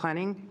Suburban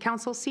Planning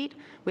Council seat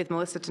with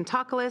Melissa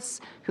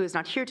Tentakalis, who is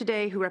not here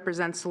today, who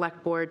represents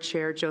Select Board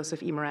Chair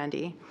Joseph E.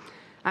 Morandi.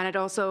 And I'd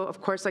also,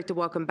 of course, like to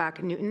welcome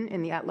back Newton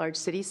in the at-large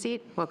city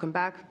seat. Welcome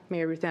back,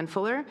 Mayor Ruth Ann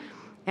Fuller.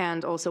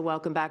 And also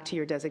welcome back to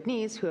your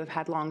designees who have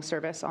had long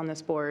service on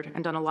this board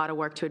and done a lot of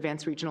work to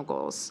advance regional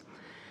goals.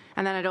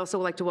 And then I'd also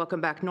like to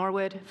welcome back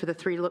Norwood for the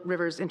Three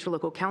Rivers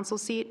Interlocal Council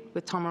seat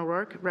with Tom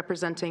O'Rourke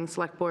representing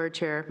Select Board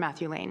Chair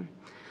Matthew Lane.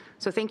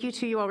 So thank you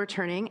to you all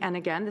returning. And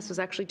again, this was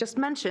actually just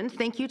mentioned.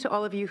 Thank you to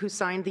all of you who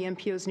signed the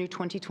MPO's new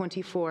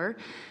 2024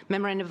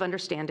 Memorandum of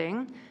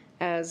Understanding.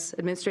 As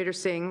Administrator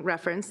Singh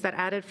referenced, that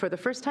added for the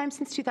first time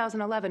since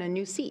 2011 a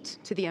new seat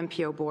to the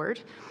MPO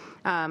board.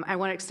 I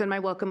want to extend my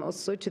welcome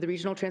also to the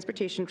Regional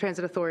Transportation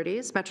Transit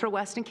Authorities, Metro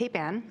West and Cape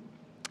Ann,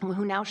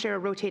 who now share a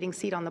rotating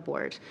seat on the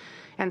board.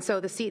 And so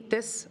the seat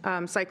this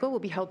cycle will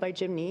be held by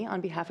Jim Nee on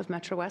behalf of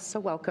Metro West,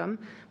 so welcome,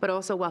 but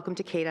also welcome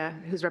to CATA,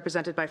 who's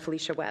represented by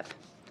Felicia Webb.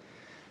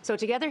 So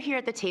together here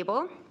at the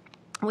table,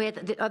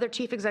 with the other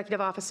chief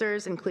executive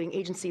officers, including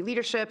agency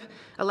leadership,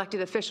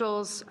 elected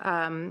officials,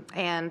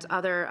 and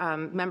other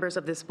members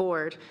of this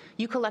board,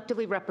 you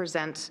collectively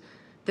represent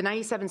the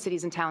 97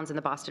 cities and towns in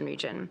the Boston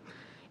region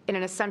in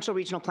an essential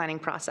regional planning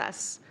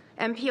process.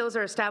 MPOs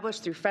are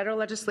established through federal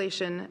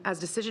legislation as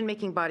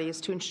decision-making bodies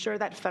to ensure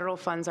that federal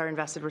funds are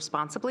invested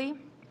responsibly,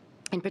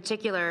 in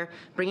particular,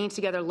 bringing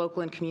together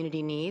local and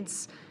community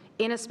needs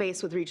in a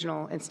space with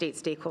regional and state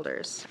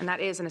stakeholders, and that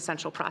is an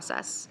essential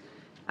process.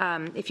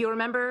 If you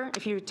remember,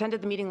 if you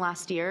attended the meeting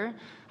last year,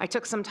 I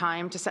took some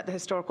time to set the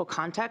historical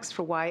context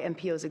for why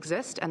MPOs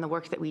exist and the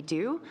work that we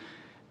do,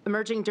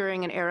 emerging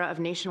during an era of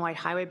nationwide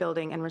highway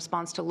building in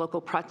response to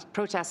local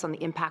protests on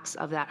the impacts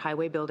of that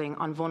highway building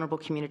on vulnerable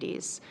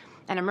communities.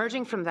 And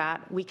emerging from that,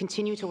 we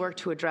continue to work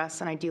to address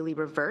and ideally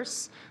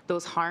reverse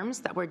those harms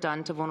that were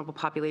done to vulnerable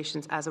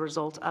populations as a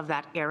result of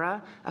that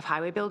era of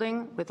highway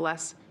building with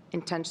less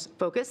intense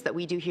focus that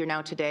we do here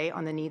now today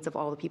on the needs of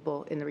all the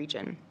people in the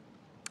region.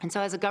 And so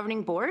as a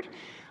governing board,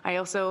 I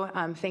also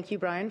thank you,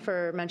 Brian,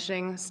 for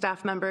mentioning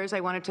staff members.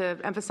 I wanted to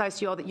emphasize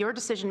to you all that your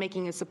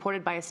decision-making is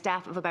supported by a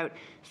staff of about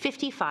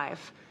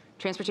 55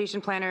 transportation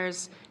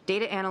planners,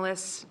 data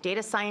analysts,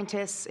 data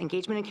scientists,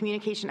 engagement and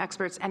communication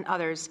experts, and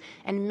others.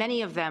 And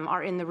many of them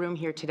are in the room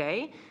here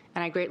today.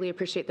 And I greatly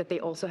appreciate that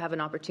they also have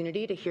an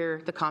opportunity to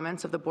hear the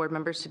comments of the board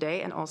members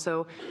today. And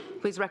also,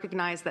 please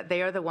recognize that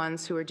they are the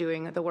ones who are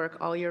doing the work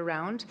all year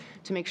round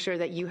to make sure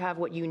that you have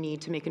what you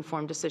need to make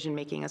informed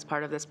decision-making as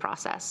part of this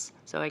process.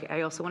 So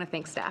I also want to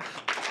thank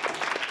staff.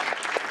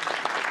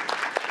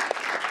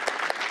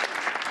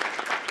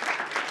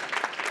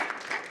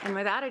 And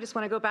with that, I just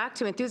want to go back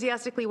to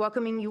enthusiastically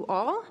welcoming you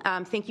all.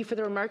 Thank you for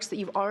the remarks that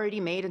you've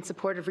already made in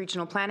support of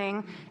regional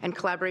planning and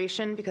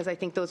collaboration, because I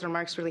think those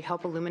remarks really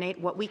help illuminate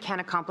what we can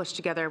accomplish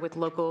together with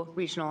local,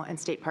 regional, and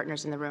state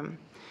partners in the room.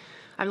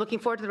 I'm looking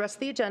forward to the rest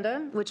of the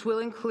agenda, which will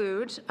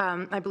include,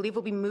 I believe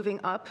we'll be moving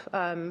up,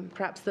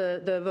 perhaps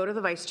the vote of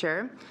the vice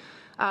chair.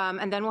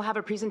 And then we'll have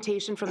a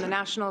presentation from the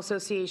National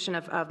Association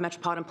of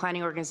Metropolitan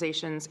Planning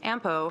Organizations,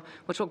 AMPO,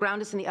 which will ground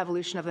us in the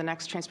evolution of the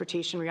next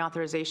transportation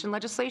reauthorization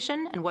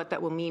legislation and what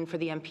that will mean for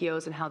the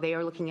MPOs and how they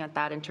are looking at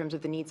that in terms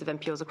of the needs of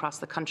MPOs across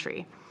the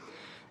country.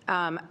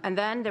 And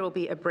then there will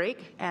be a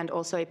break and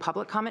also a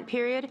public comment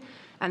period.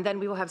 And then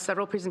we will have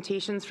several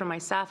presentations from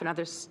myself and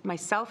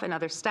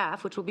other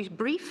staff, which will be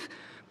brief,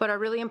 but are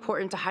really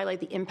important to highlight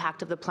the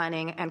impact of the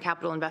planning and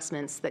capital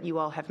investments that you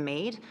all have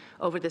made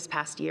over this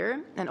past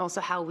year, and also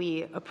how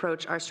we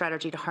approach our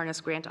strategy to harness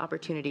grant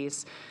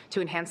opportunities to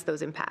enhance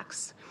those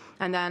impacts.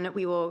 And then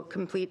we will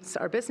complete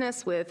our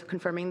business with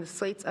confirming the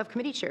slates of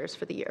committee chairs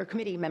for the year, or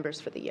committee members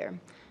for the year.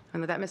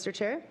 And with that, Mr.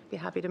 Chair, I'd be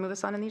happy to move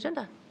us on in the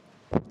agenda.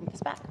 Take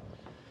this back.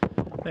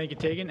 Thank you,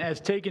 Tegan. As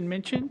Tegan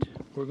mentioned,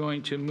 we're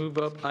going to move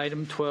up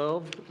item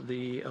 12,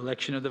 the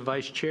election of the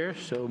vice chair,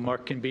 so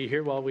Mark can be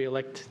here while we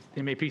elect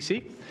the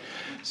MAPC.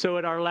 So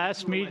at our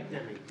last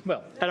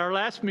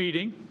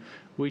meeting,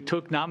 we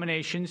took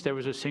nominations. There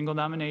was a single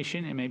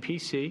nomination,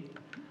 MAPC.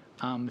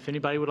 If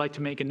anybody would like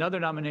to make another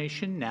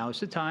nomination, now is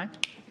the time.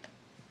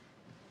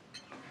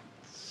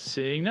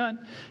 Seeing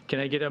none, can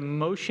I get a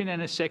motion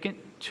and a second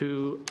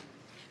to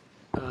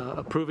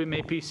approve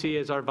MAPC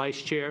as our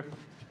vice chair?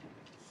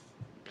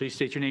 Please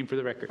state your name for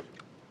the record.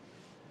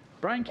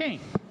 Brian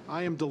Kane.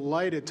 I am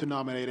delighted to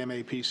nominate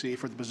MAPC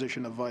for the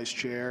position of vice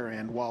chair,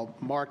 and while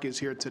Mark is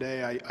here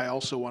today, I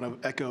also want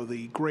to echo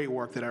the great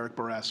work that Eric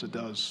Barassa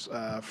does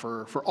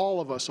for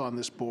all of us on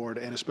this board,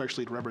 and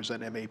especially to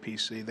represent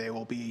MAPC. They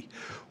will be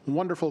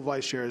wonderful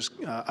vice chairs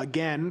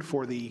again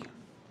for the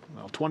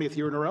 20th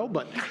year in a row,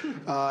 but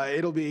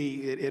it'll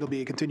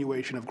be a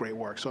continuation of great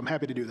work. So I'm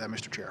happy to do that,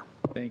 Mr. Chair.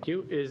 Thank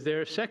you. Is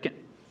there a second?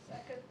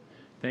 Second.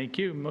 Thank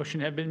you. Motion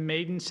has been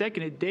made and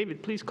seconded.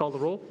 David, please call the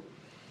roll.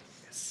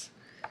 Yes.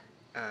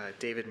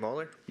 David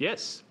Moeller?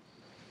 Yes.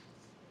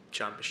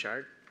 John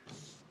Bouchard?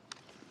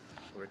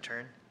 Will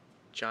return.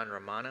 John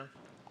Romano?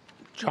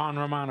 John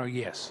Romano,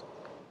 yes.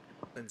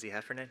 Lindsay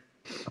Heffernan?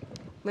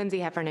 Lindsay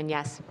Heffernan,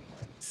 yes.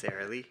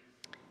 Sarah Lee,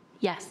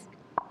 Yes.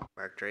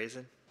 Mark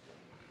Drazen,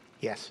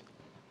 Yes.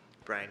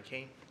 Brian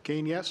Kane,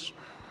 Kane, yes?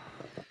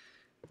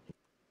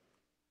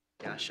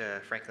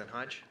 Yasha Franklin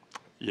Hodge,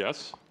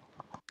 Yes.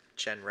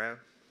 Chen Rowe,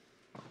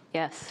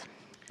 Yes.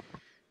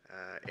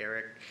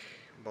 Eric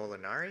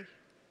Molinari,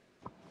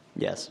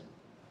 Yes.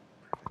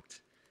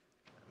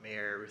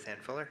 Mayor Ruth Ann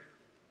Fuller,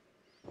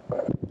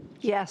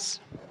 Yes.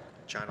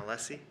 John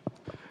Alessi,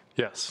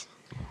 Yes.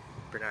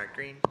 Bernard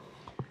Green,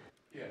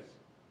 Yes.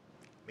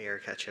 Mayor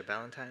Katja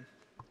Ballantyne,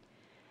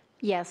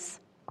 Yes.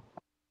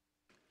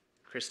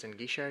 Kristen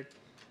Guichard,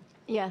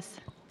 Yes.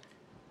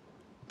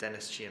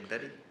 Dennis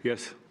Giambetti,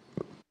 Yes.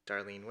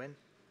 Darlene Nguyen,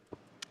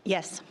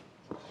 Yes.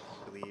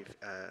 I believe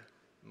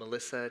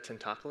Melissa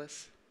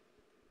Tentopoulos.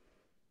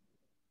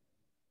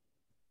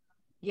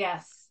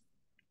 Yes.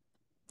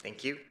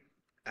 Thank you.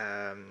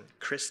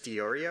 Chris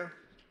Diorio.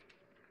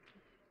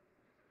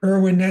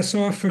 Erwin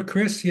Nessoff for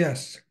Chris,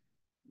 yes.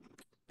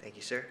 Thank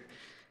you, sir.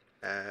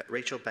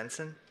 Rachel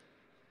Benson.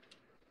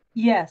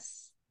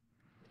 Yes.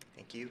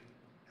 Thank you.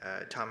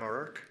 Tom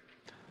O'Rourke.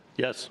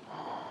 Yes.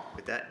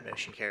 With that,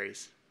 motion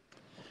carries.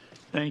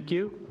 Thank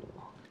you.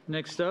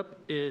 Next up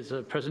is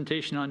a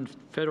presentation on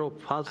federal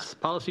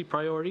policy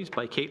priorities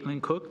by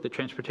Caitlin Cook, the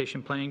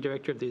Transportation Planning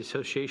Director of the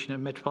Association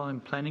of Metropolitan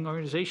Planning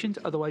Organizations,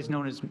 otherwise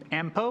known as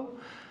MPO.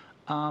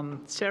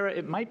 Sarah,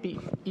 it might be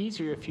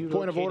easier if you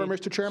Point of order,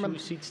 located Mr. Chairman. 2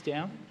 seats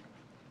down.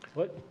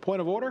 What? Point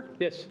of order?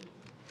 Yes.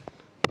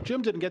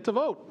 Jim didn't get to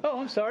vote.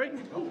 Oh, I'm sorry.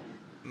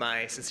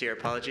 My sincere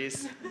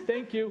apologies.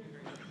 Thank you.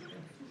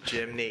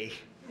 Jim Nee.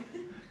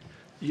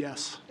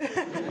 Yes.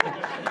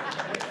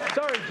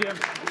 Sorry, Jim.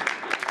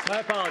 My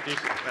apologies.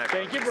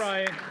 Thank you,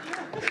 Brian.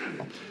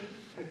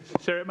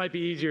 Sarah, it might be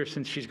easier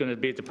since she's going to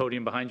be at the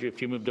podium behind you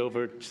if you moved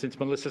over. Since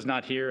Melissa's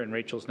not here and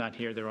Rachel's not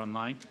here, they're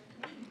online.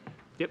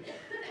 Yep.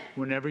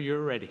 Whenever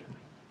you're ready.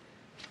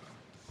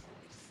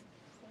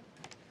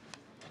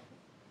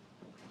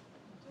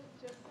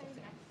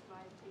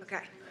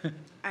 Okay.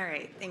 All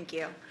right. Thank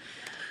you.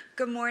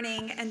 Good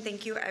morning, and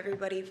thank you,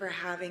 everybody, for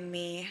having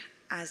me.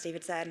 As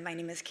David said, my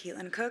name is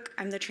Caitlin Cook.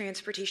 I'm the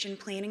Transportation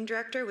Planning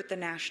Director with the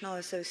National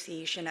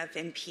Association of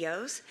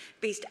MPOs,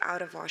 based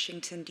out of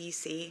Washington,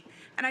 D.C.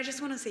 And I just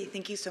want to say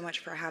thank you so much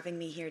for having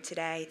me here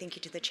today. Thank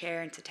you to the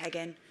chair and to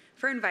Tegan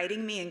for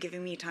inviting me and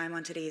giving me time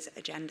on today's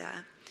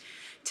agenda.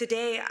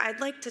 Today, I'd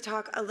like to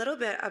talk a little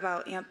bit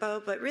about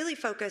AMPO, but really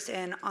focus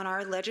in on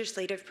our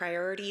legislative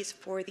priorities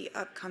for the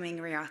upcoming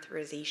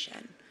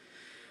reauthorization.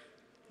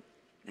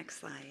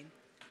 Next slide.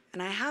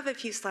 And I have a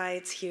few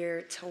slides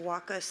here to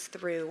walk us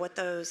through what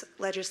those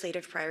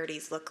legislative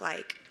priorities look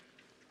like.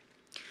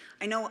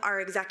 I know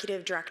our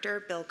executive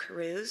director, Bill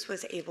Caruso,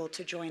 was able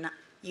to join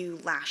you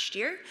last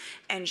year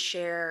and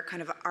share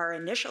kind of our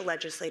initial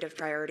legislative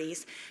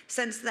priorities.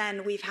 Since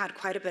then, we've had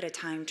quite a bit of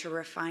time to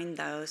refine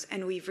those,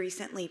 and we've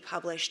recently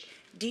published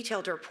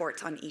detailed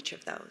reports on each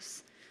of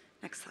those.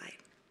 Next slide.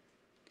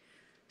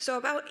 So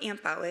about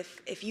AMPO,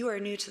 if you are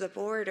new to the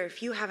board or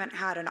if you haven't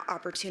had an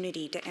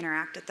opportunity to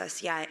interact with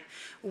us yet,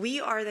 we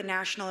are the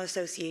national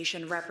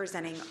association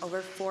representing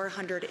over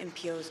 400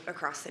 MPOs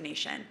across the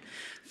nation,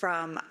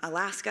 from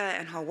Alaska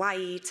and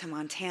Hawaii to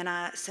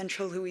Montana,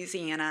 central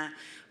Louisiana.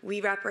 We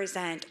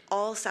represent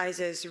all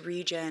sizes,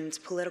 regions,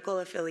 political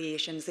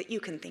affiliations that you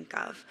can think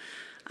of.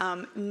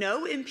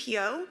 No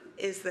MPO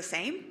is the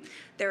same.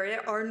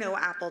 There are no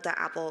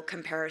apple-to-apple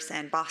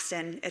comparison.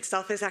 Boston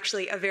itself is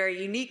actually a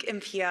very unique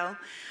MPO.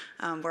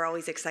 We're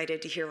always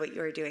excited to hear what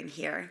you're doing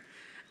here.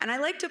 And I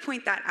like to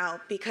point that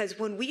out because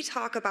when we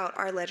talk about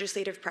our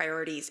legislative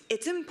priorities,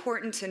 it's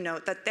important to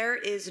note that there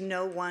is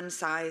no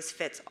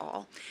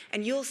one-size-fits-all.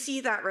 And you'll see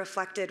that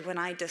reflected when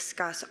I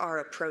discuss our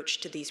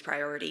approach to these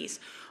priorities.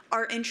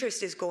 Our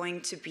interest is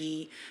going to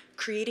be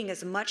creating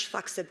as much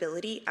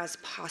flexibility as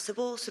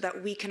possible so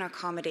that we can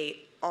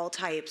accommodate all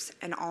types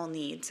and all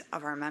needs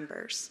of our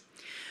members.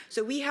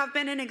 So we have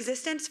been in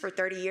existence for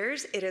 30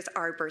 years. It is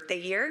our birthday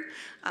year.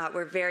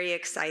 We're very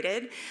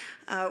excited.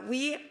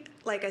 We,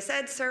 like I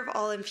said, serve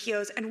all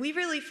MPOs, and we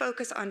really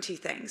focus on two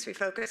things. We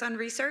focus on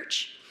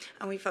research,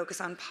 and we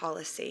focus on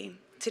policy.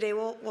 Today,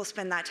 we'll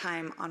spend that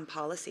time on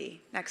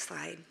policy. Next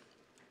slide.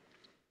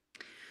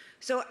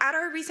 So at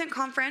our recent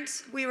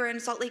conference, we were in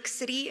Salt Lake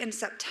City in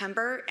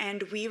September,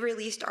 and we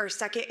released our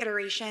second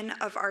iteration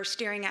of our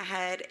Steering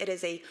Ahead. It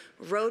is a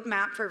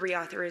roadmap for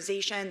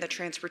reauthorization, the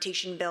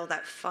transportation bill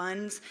that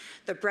funds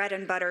the bread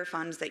and butter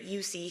funds that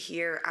you see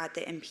here at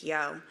the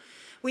MPO.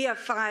 We have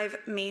 5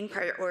 main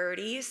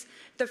priorities.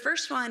 The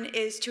first one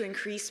is to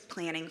increase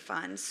planning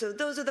funds. So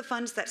those are the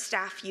funds that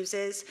staff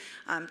uses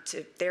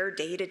to their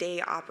day-to-day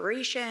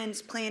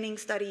operations, planning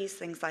studies,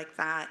 things like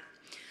that.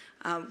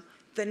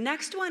 The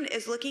next one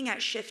is looking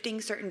at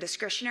shifting certain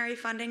discretionary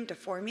funding to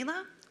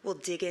formula. We'll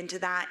dig into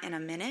that in a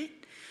minute.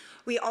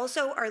 We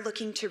also are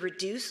looking to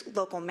reduce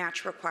local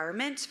match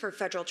requirements for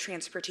federal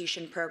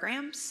transportation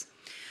programs.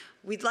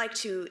 We'd like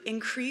to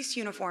increase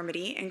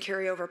uniformity and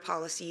carryover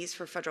policies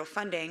for federal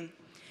funding.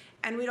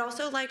 And we'd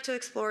also like to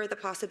explore the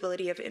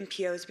possibility of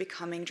MPOs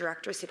becoming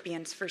direct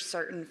recipients for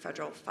certain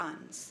federal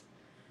funds.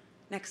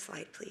 Next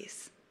slide,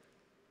 please.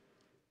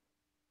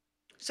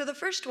 So the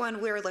first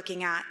one we're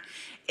looking at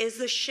is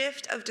the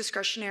shift of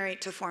discretionary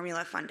to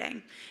formula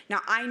funding. Now,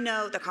 I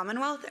know the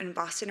Commonwealth and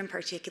Boston in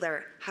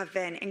particular have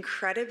been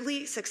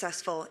incredibly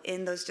successful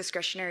in those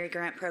discretionary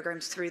grant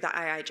programs through the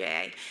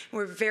IIJA.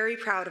 We're very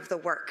proud of the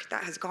work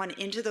that has gone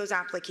into those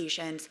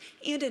applications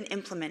and in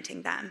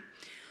implementing them.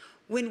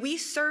 When we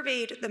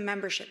surveyed the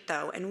membership,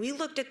 though, and we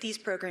looked at these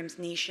programs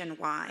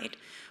nationwide,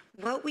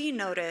 what we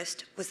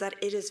noticed was that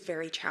it is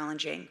very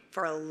challenging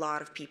for a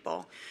lot of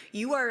people.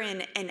 You are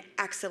in an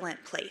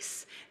excellent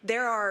place.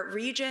 There are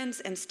regions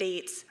and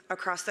states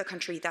across the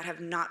country that have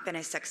not been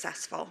as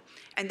successful,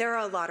 and there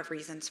are a lot of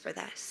reasons for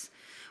this.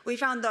 We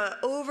found the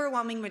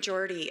overwhelming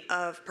majority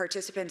of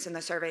participants in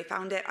the survey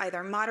found it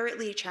either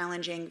moderately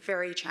challenging,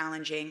 very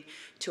challenging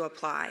to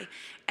apply,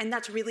 and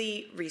that's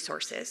really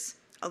resources.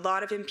 A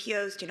lot of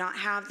MPOs do not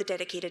have the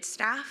dedicated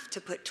staff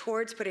to put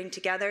towards putting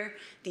together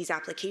these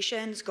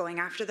applications, going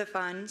after the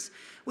funds.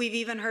 We've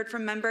even heard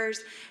from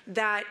members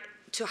that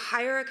to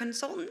hire a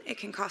consultant, it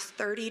can cost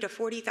 $30,000 to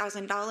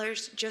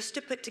 $40,000 just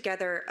to put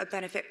together a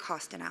benefit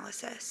cost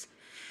analysis.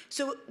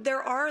 So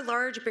there are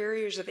large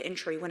barriers of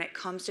entry when it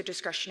comes to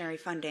discretionary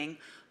funding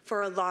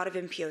for a lot of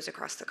MPOs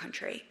across the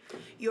country.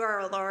 You are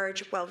a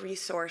large,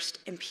 well-resourced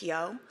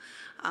MPO.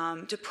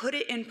 To put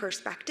it in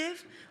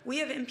perspective, we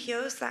have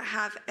MPOs that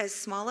have as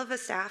small of a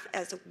staff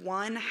as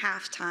one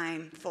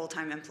half-time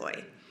full-time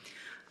employee.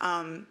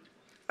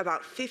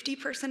 About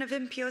 50% of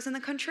MPOs in the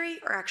country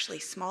are actually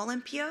small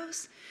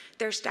MPOs.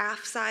 Their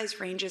staff size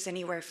ranges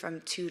anywhere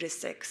from 2 to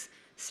 6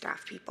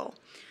 staff people.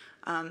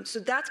 So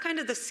that's kind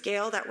of the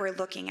scale that we're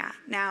looking at.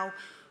 Now,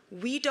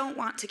 we don't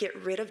want to get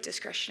rid of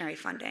discretionary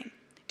funding.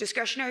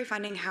 Discretionary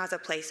funding has a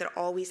place, it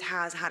always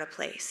has had a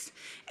place,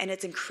 and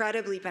it's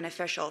incredibly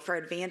beneficial for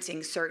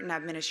advancing certain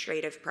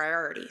administrative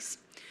priorities.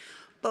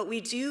 But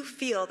we do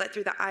feel that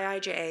through the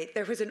IIJA,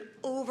 there was an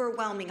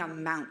overwhelming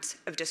amount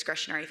of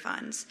discretionary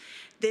funds.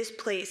 This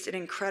placed an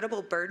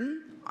incredible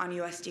burden on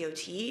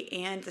USDOT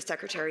and the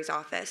Secretary's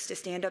office to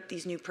stand up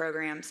these new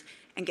programs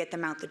and get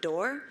them out the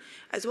door,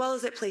 as well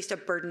as it placed a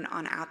burden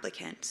on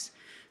applicants.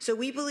 So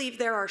we believe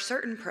there are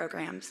certain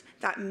programs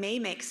that may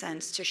make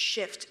sense to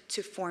shift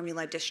to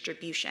formula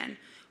distribution,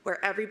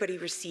 where everybody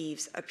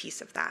receives a piece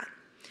of that.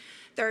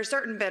 There are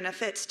certain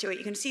benefits to it.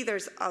 You can see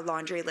there's a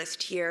laundry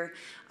list here,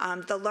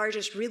 the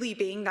largest really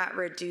being that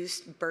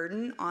reduced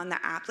burden on the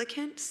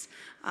applicants,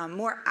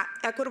 more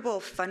equitable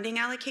funding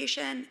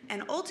allocation,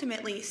 and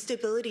ultimately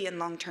stability and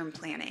long-term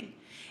planning.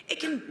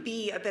 It can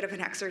be a bit of an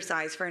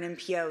exercise for an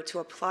MPO to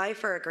apply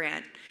for a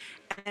grant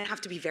and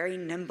have to be very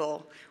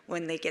nimble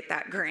when they get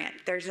that grant.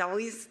 There's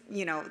always,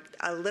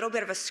 a little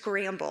bit of a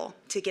scramble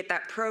to get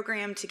that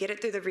program, to get it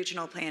through the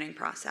regional planning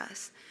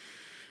process.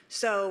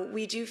 So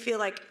we do feel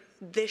like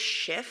this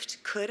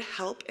shift could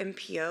help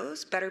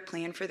MPOs better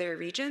plan for their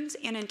regions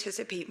and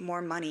anticipate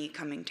more money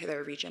coming to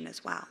their region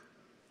as well.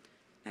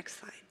 Next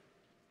slide.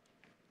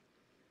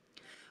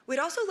 We'd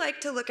also like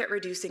to look at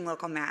reducing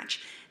local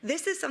match.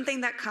 This is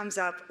something that comes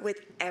up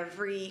with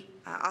every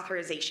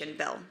authorization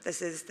bill.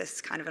 This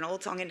is kind of an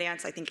old song and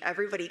dance. I think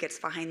everybody gets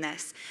behind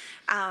this.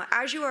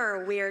 As you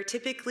are aware,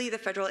 typically the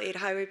federal aid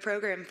highway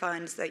program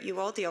funds that you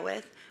all deal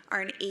with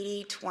are an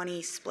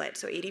 80-20 split.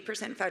 So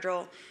 80%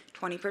 federal,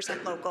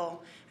 20%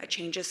 local. It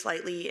changes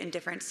slightly in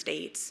different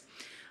states.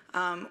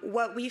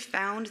 What we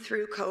found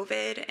through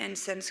COVID and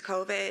since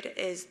COVID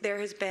is there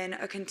has been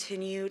a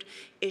continued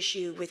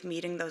issue with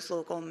meeting those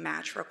local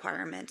match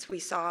requirements. We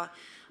saw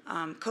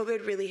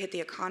COVID really hit the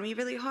economy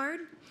really hard,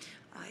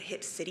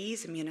 hit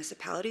cities and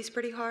municipalities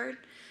pretty hard,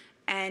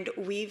 and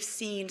we've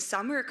seen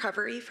some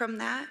recovery from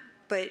that,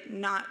 but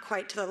not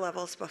quite to the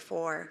levels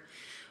before.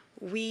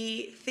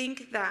 We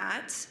think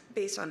that,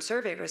 based on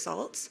survey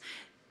results,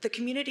 the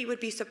community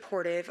would be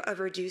supportive of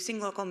reducing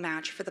local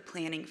match for the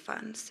planning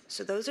funds.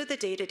 So those are the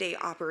day-to-day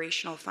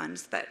operational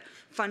funds that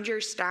fund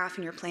your staff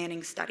and your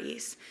planning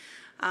studies.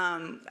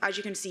 As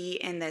you can see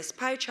in this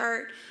pie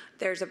chart,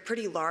 there's a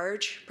pretty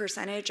large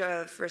percentage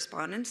of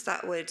respondents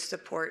that would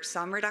support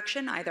some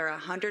reduction, either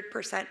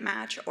 100%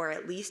 match or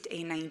at least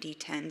a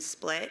 90-10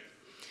 split.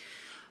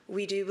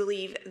 We do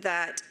believe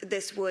that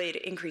this would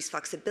increase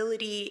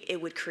flexibility,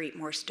 it would create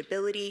more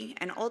stability,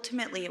 and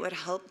ultimately it would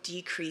help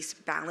decrease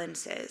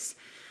balances.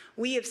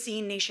 We have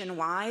seen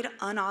nationwide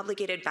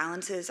unobligated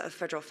balances of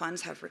federal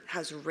funds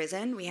has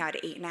risen. We had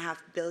 $8.5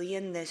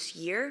 billion this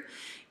year.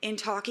 In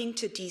talking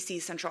to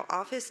DC Central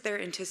Office,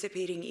 they're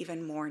anticipating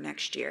even more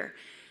next year.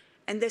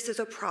 And this is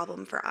a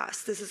problem for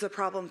us. This is a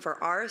problem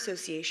for our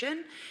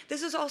association.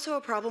 This is also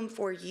a problem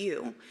for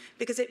you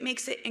because it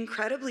makes it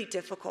incredibly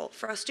difficult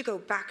for us to go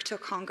back to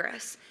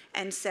Congress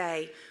and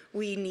say,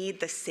 we need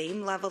the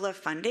same level of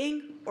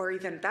funding, or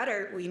even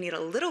better, we need a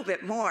little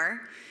bit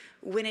more,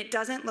 when it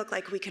doesn't look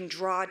like we can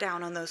draw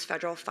down on those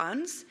federal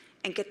funds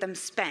and get them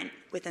spent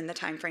within the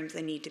timeframes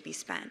they need to be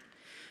spent.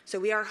 So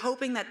we are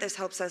hoping that this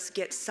helps us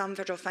get some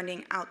federal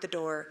funding out the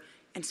door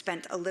and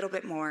spent a little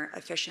bit more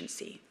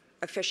efficiently.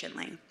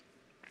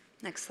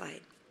 Next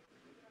slide.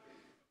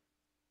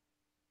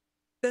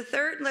 The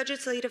third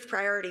legislative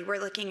priority we're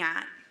looking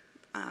at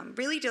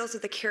really deals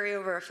with the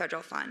carryover of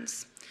federal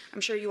funds.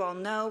 I'm sure you all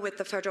know with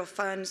the federal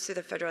funds through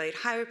the Federal Aid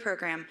Highway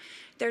Program,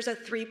 there's a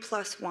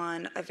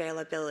 3+1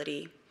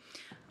 availability.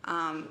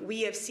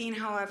 We have seen,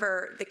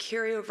 however, the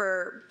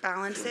carryover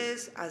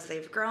balances as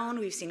they've grown.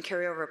 We've seen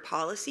carryover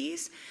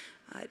policies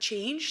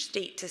change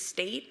state to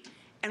state.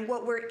 And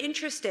what we're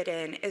interested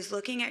in is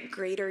looking at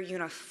greater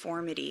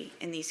uniformity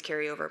in these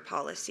carryover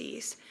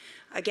policies.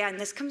 Again,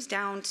 this comes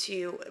down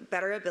to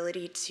better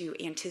ability to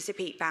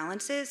anticipate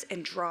balances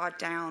and draw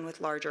down with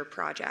larger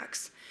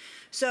projects.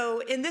 So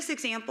in this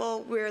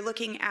example, we're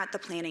looking at the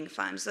planning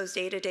funds, those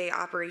day-to-day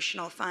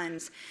operational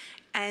funds.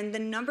 And the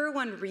number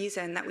one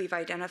reason that we've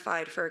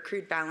identified for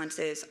accrued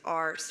balances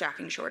are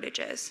staffing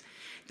shortages.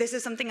 This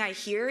is something I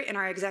hear in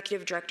our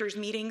executive directors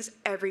meetings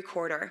every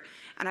quarter,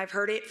 and I've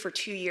heard it for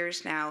 2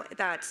 years now.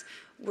 That's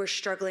we're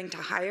struggling to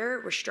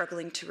hire, we're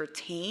struggling to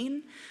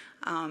retain,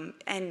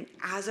 and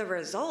as a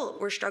result,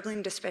 we're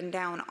struggling to spend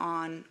down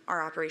on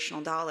our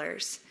operational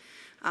dollars.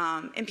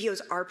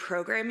 MPOs are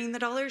programming the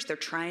dollars. They're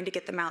trying to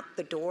get them out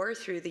the door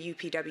through the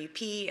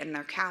UPWP and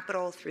their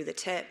capital through the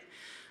TIP.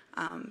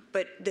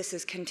 But this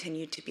has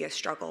continued to be a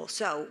struggle.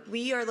 So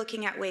we are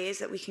looking at ways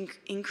that we can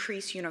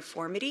increase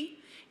uniformity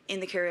in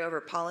the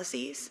carryover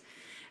policies.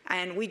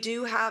 And we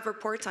do have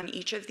reports on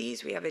each of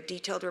these. We have a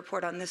detailed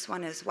report on this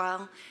one as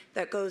well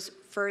that goes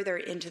further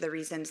into the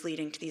reasons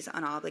leading to these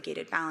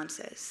unobligated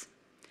balances.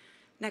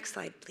 Next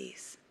slide,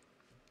 please.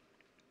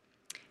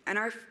 And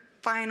our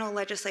final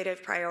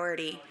legislative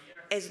priority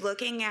is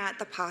looking at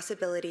the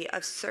possibility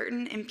of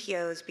certain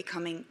MPOs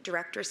becoming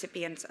direct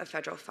recipients of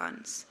federal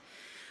funds.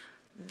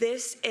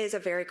 This is a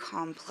very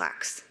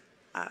complex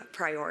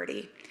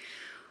priority.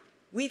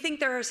 We think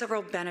there are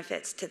several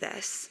benefits to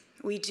this.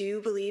 We do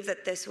believe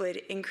that this would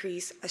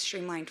increase a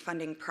streamlined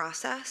funding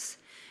process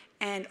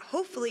and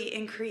hopefully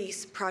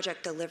increase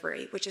project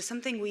delivery, which is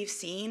something we've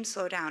seen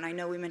slow down. I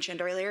know we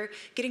mentioned earlier,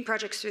 getting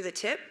projects through the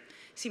TIP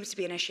seems to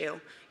be an issue.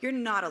 You're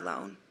not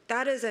alone.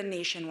 That is a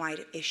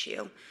nationwide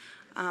issue.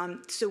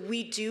 So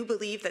we do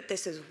believe that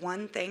this is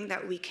one thing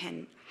that we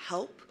can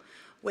help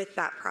with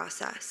that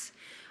process.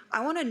 I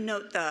want to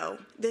note, though,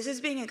 this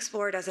is being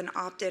explored as an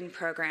opt-in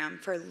program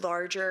for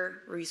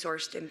larger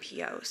resourced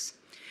MPOs.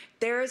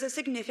 There is a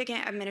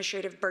significant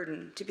administrative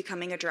burden to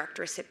becoming a direct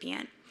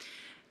recipient.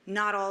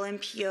 Not all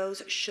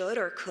MPOs should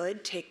or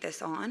could take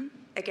this on.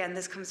 Again,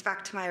 this comes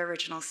back to my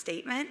original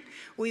statement.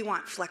 We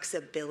want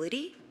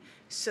flexibility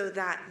so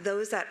that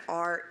those that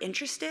are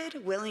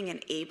interested, willing,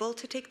 and able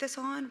to take this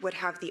on would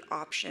have the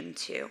option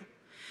to.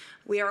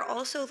 We are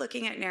also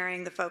looking at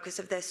narrowing the focus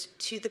of this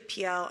to the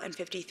PL and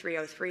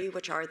 5303,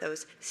 which are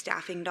those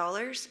staffing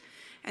dollars,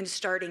 and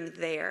starting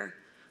there.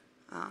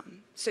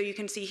 So you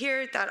can see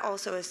here that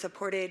also is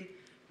supported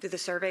through the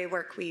survey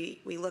work we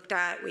looked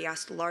at. We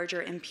asked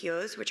larger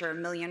MPOs, which are $1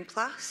 million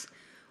plus,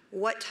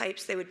 what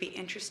types they would be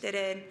interested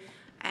in,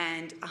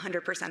 and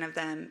 100% of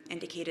them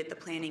indicated the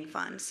planning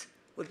funds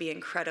would be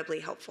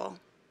incredibly helpful.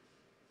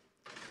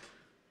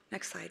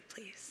 Next slide,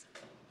 please.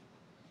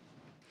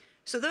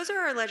 So those are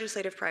our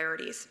legislative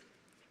priorities,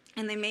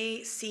 and they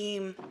may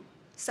seem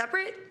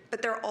separate,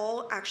 but they're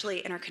all actually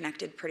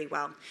interconnected pretty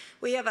well.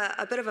 We have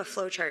a bit of a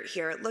flow chart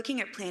here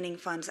looking at planning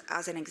funds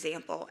as an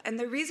example. And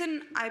the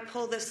reason I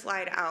pull this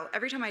slide out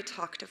every time I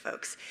talk to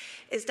folks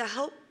is to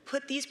help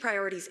put these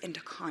priorities into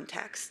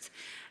context.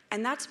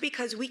 And that's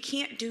because we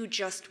can't do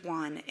just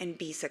one and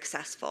be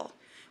successful.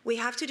 We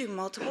have to do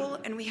multiple,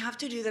 and we have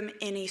to do them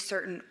in a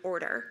certain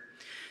order.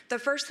 The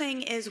first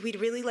thing is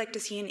we'd really like to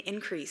see an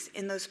increase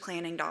in those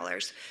planning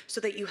dollars so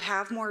that you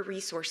have more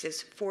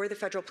resources for the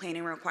federal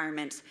planning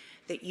requirements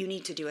that you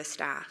need to do as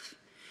staff.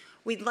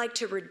 We'd like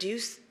to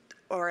reduce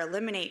or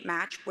eliminate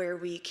match where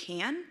we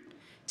can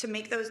to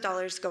make those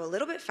dollars go a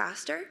little bit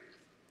faster.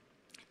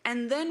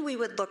 And then we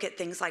would look at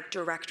things like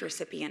direct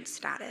recipient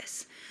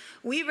status.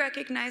 We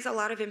recognize a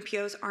lot of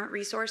MPOs aren't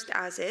resourced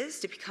as is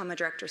to become a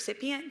direct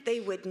recipient.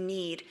 They would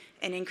need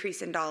an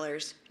increase in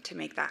dollars to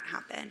make that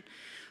happen.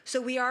 So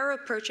we are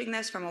approaching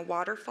this from a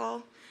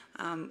waterfall,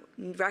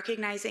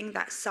 recognizing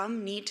that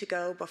some need to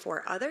go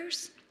before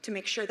others to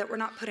make sure that we're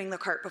not putting the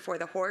cart before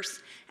the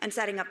horse and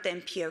setting up the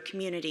MPO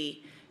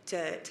community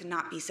to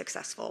not be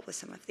successful with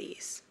some of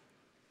these.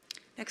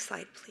 Next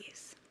slide,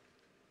 please.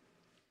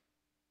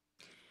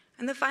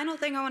 And the final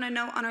thing I want to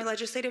note on our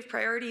legislative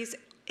priorities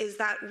is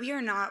that we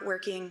are not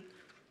working,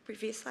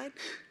 previous slide,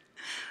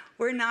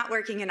 we're not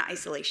working in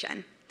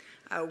isolation.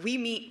 We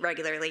meet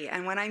regularly,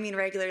 and when I mean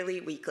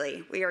regularly,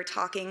 weekly. We are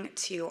talking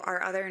to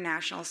our other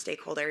national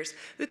stakeholders.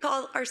 We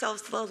call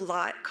ourselves the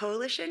LOT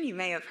Coalition. You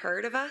may have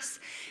heard of us.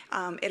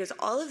 It is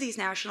all of these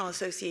national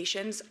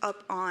associations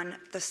up on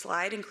the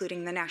slide,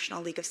 including the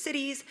National League of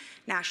Cities,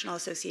 National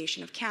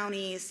Association of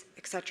Counties,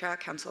 etc.,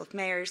 Council of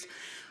Mayors.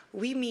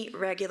 We meet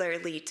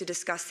regularly to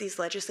discuss these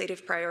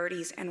legislative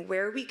priorities and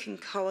where we can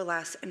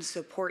coalesce and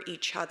support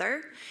each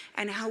other,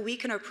 and how we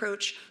can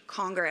approach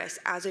Congress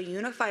as a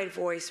unified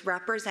voice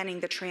representing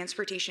the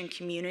transportation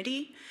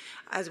community,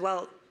 as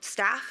well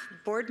staff,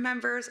 board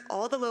members,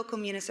 all the local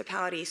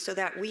municipalities, so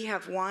that we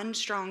have one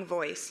strong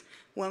voice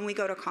when we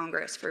go to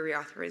Congress for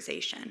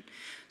reauthorization.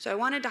 So I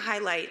wanted to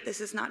highlight,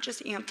 this is not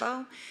just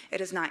AMPO,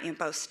 it is not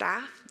AMPO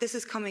staff, this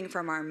is coming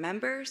from our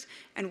members,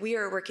 and we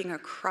are working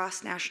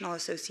across national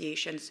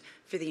associations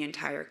for the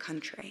entire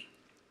country.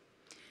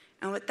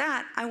 And with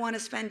that, I want to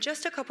spend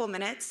just a couple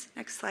minutes,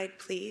 next slide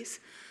please,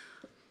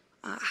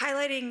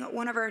 highlighting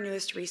one of our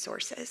newest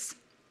resources.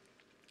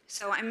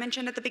 So I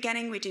mentioned at the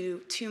beginning, we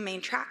do two main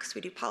tracks.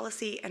 We do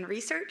policy and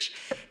research.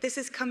 This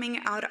is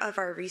coming out of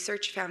our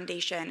research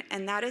foundation,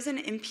 and that is an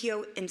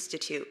MPO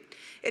Institute.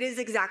 It is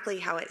exactly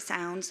how it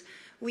sounds.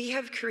 We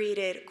have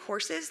created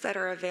courses that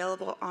are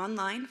available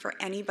online for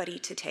anybody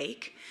to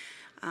take.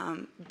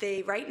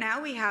 Right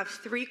now we have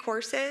 3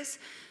 courses,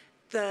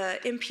 the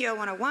MPO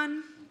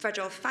 101,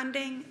 federal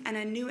funding, and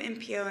a new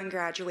MPO and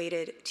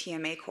graduated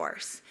TMA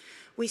course.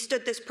 We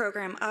stood this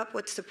program up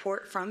with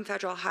support from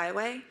Federal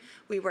Highway.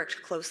 We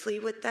worked closely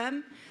with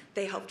them.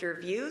 They helped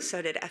review,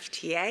 so did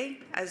FTA,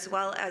 as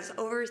well as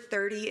over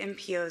 30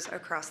 MPOs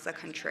across the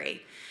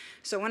country.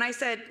 So when I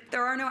said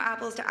there are no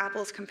apples to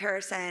apples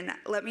comparison,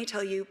 let me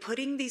tell you,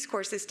 putting these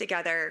courses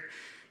together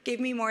gave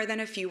me more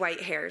than a few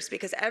white hairs,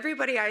 because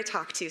everybody I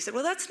talked to said,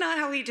 well, that's not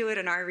how we do it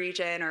in our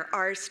region or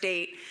our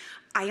state.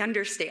 I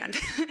understand.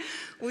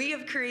 We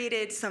have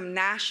created some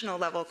national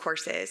level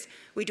courses.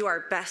 We do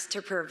our best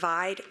to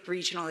provide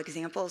regional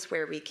examples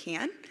where we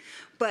can,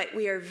 but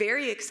we are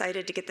very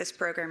excited to get this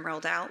program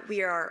rolled out.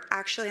 We are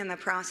actually in the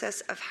process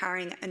of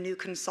hiring a new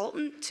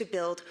consultant to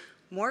build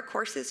more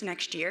courses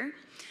next year,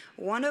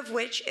 one of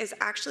which is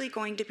actually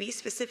going to be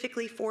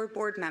specifically for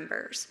board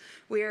members.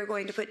 We are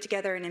going to put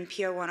together an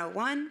MPO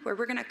 101, where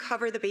we're going to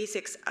cover the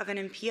basics of an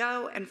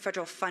MPO and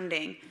federal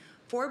funding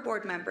for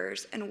board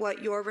members and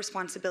what your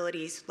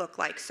responsibilities look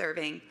like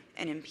serving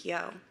an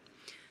MPO.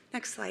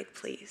 Next slide,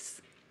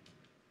 please.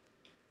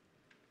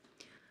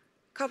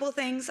 Couple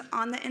things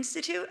on the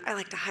Institute. I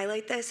like to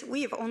highlight this.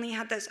 We have only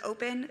had this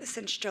open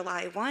since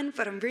July 1,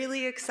 but I'm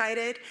really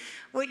excited.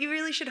 What you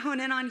really should hone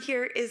in on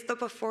here is the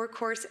before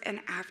course and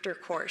after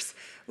course.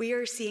 We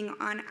are seeing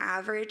on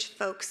average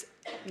folks'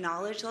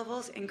 knowledge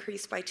levels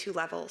increase by 2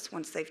 levels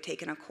once they've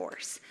taken a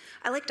course.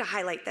 I like to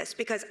highlight this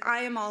because I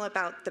am all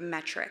about the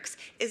metrics.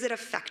 Is it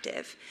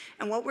effective?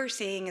 And what we're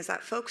seeing is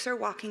that folks are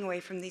walking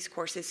away from these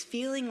courses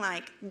feeling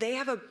like they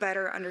have a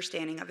better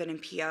understanding of an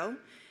MPO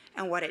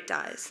and what it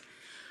does.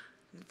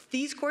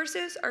 These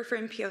courses are for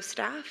MPO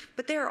staff,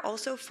 but they are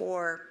also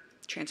for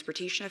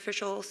transportation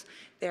officials,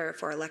 they're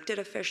for elected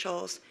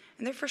officials,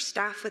 and they're for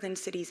staff within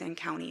cities and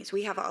counties.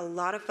 We have a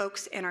lot of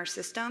folks in our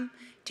system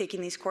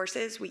taking these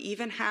courses. We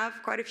even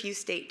have quite a few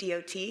state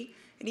DOT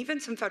and even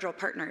some federal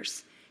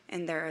partners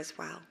in there as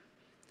well.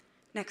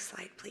 Next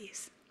slide,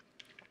 please.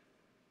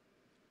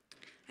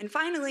 And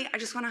finally, I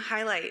just want to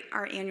highlight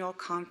our annual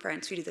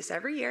conference. We do this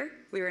every year.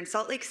 We were in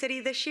Salt Lake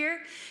City this year,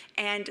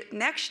 and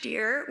next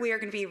year we are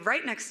going to be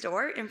right next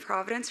door in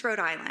Providence, Rhode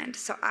Island.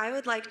 So I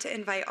would like to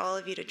invite all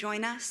of you to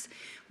join us.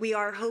 We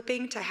are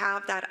hoping to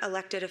have that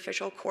elected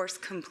official course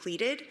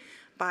completed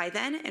by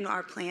then, and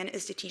our plan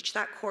is to teach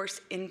that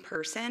course in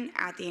person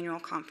at the annual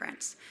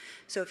conference.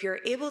 So if you're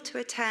able to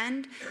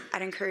attend,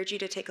 I'd encourage you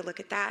to take a look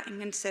at that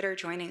and consider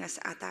joining us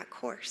at that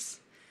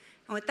course.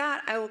 And with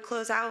that, I will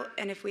close out,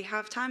 and if we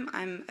have time,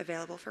 I'm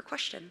available for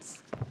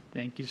questions.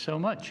 Thank you so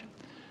much.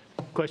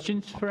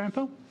 Questions for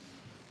AMPO?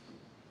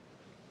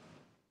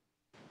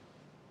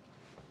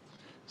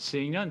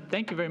 Seeing none,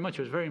 thank you very much.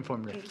 It was very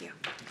informative. Thank you.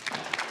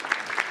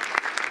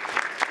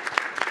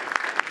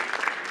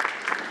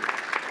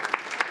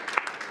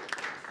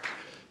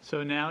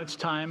 So now it's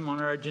time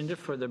on our agenda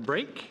for the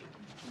break.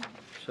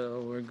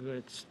 So we're good.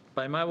 It's,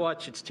 by my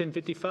watch, it's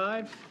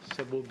 10:55,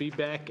 so we'll be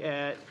back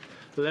at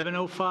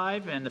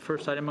 11:05, and the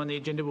first item on the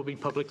agenda will be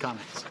public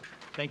comments.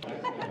 Thank you.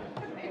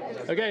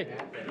 Okay,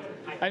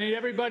 I need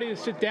everybody to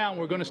sit down.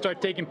 We're going to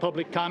start taking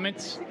public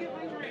comments.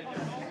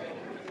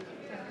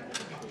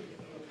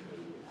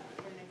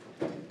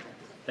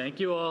 Thank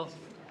you all.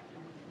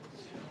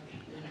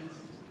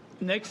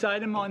 Next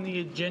item on the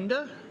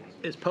agenda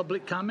is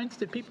public comments.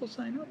 Did people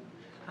sign up?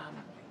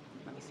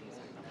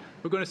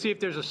 We're going to see if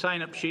there's a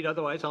sign-up sheet.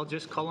 Otherwise, I'll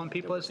just call on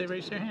people as they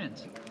raise their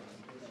hands.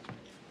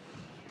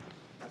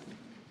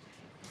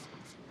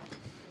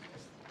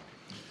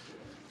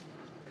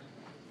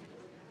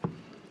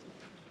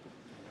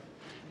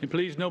 And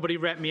please, nobody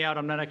rat me out.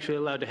 I'm not actually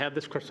allowed to have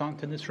this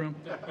croissant in this room.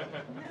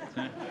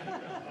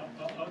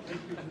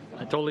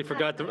 I totally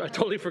forgot the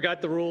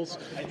rules.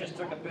 I just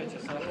took a picture.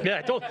 Yeah,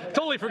 I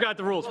totally forgot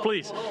the rules.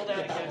 Please,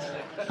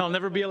 I'll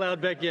never be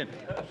allowed back in.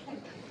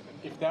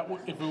 If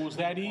it was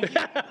that easy,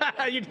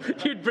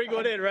 you'd bring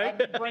one in, right?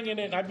 I'd be bringing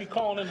in. I'd be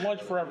calling in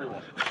lunch for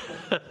everyone.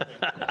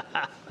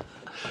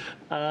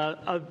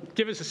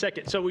 Give us a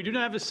second. So we do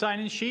not have a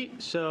sign-in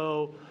sheet.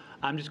 So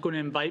I'm just going to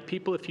invite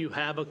people. If you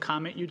have a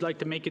comment you'd like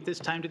to make at this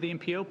time to the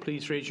MPO,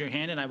 please raise your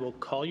hand, and I will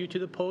call you to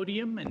the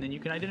podium, and then you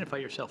can identify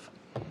yourself.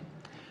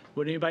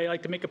 Would anybody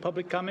like to make a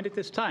public comment at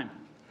this time?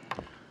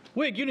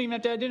 Wig, you don't even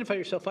have to identify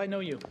yourself. I know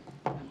you.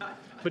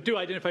 But do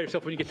identify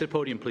yourself when you get to the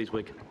podium, please,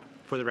 Wig.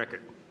 for the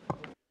record.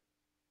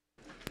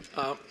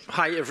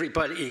 Hi,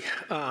 everybody.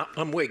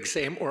 I'm Wig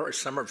Zamor, a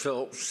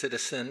Somerville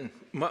citizen,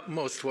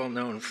 most well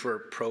known for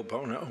pro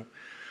bono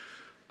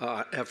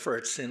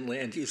efforts in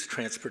land use,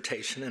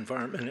 transportation,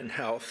 environment, and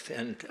health.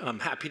 And I'm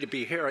happy to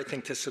be here. I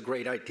think this is a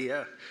great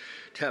idea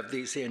to have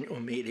these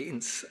annual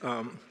meetings.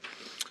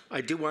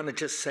 I do want to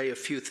just say a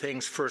few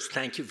things. First,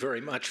 thank you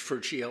very much for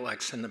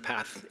GLX and the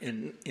path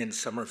in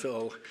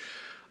Somerville.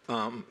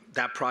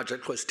 That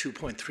project was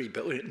 $2.3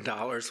 billion,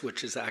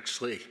 which is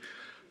actually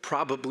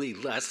probably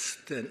less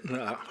than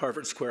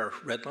Harvard Square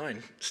Red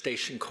Line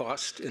station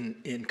cost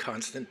in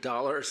constant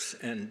dollars.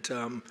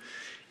 And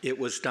it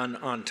was done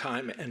on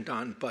time and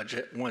on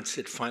budget once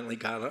it finally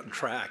got on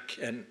track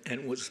and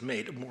was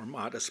made a more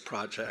modest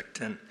project.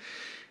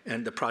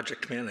 And the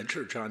project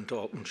manager, John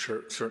Dalton,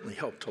 certainly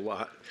helped a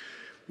lot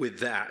with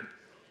that.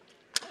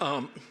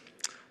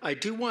 I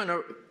do want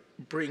to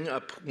bring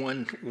up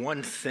one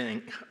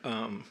thing.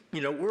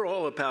 You know, we're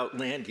all about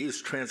land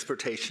use,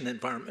 transportation,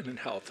 environment, and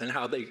health, and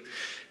how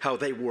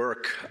they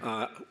work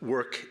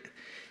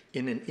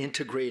in an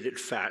integrated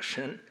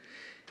fashion.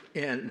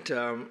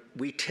 And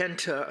we tend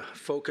to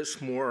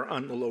focus more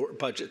on the lower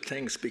budget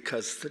things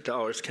because the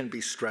dollars can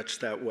be stretched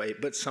that way.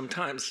 But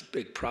sometimes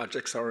big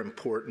projects are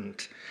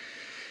important.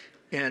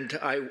 And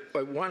I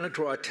want to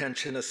draw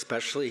attention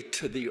especially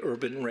to the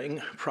Urban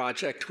Ring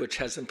project, which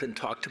hasn't been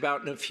talked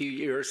about in a few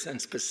years,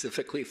 and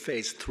specifically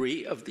phase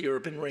 3 of the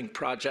Urban Ring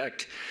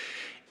project.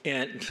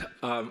 And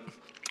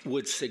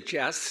would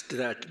suggest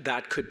that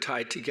that could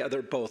tie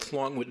together both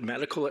Longwood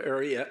Medical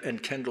Area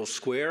and Kendall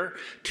Square,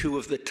 two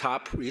of the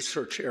top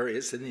research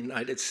areas in the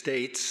United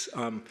States.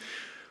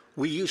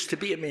 We used to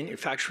be a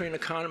manufacturing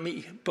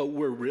economy, but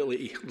we're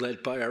really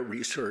led by our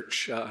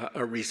research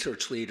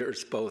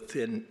leaders, both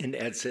in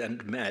eds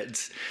and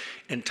meds.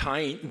 And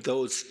tying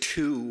those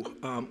two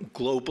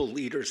global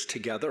leaders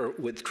together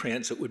with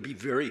transit would be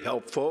very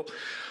helpful.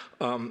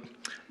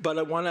 But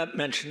I want to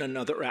mention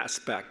another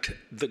aspect.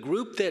 The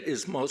group that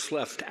is most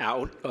left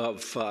out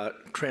of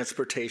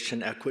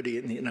transportation equity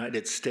in the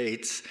United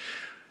States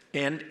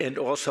and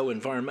also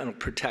environmental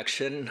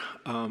protection,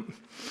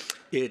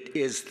 it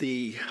is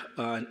the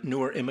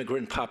newer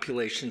immigrant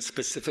population,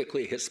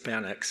 specifically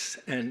Hispanics.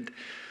 And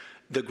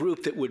the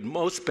group that would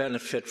most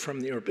benefit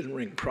from the Urban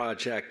Ring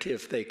project,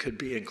 if they could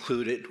be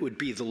included, would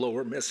be the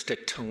lower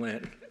Mystic to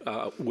Lynn,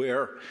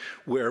 where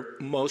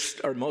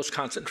our most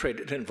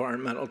concentrated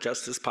environmental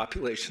justice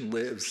population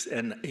lives,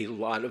 and a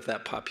lot of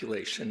that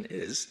population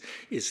is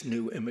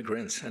new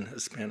immigrants and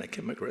Hispanic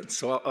immigrants.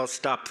 So I'll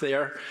stop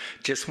there.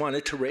 Just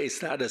wanted to raise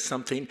that as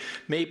something,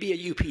 maybe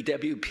a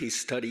UPWP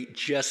study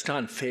just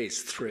on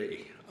phase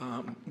 3.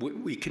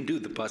 We can do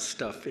the bus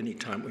stuff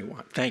anytime we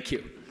want. Thank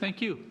you.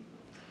 Thank you.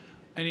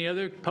 Any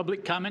other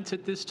public comments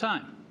at this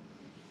time?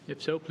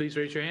 If so, please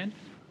raise your hand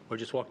or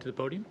just walk to the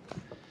podium.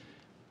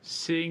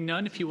 Seeing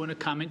none, if you want to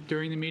comment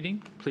during the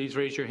meeting, please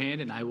raise your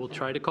hand and I will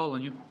try to call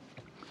on you.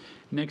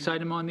 Next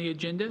item on the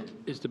agenda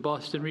is the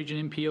Boston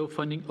Region MPO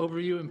Funding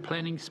Overview and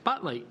Planning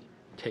Spotlight.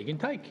 Tegan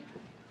Tyke.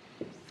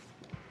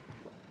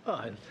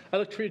 Oh, I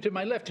looked for you to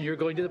my left and you're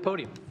going to the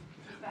podium.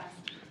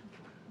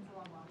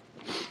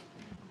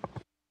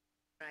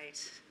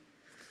 Right.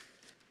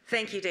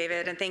 Thank you,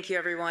 David, and thank you,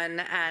 everyone.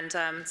 And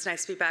it's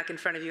nice to be back in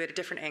front of you at a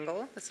different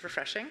angle. That's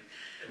refreshing.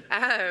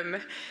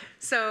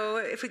 So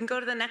if we can go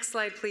to the next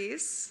slide,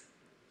 please.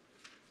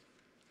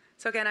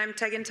 So again, I'm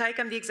Tegan Tyke.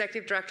 I'm the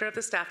Executive Director of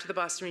the staff to the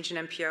Boston Region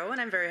MPO,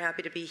 and I'm very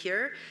happy to be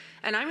here.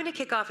 And I'm going to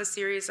kick off a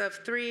series of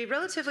 3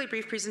 relatively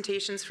brief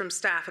presentations from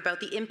staff about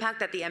the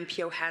impact that the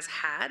MPO has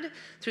had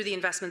through the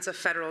investments of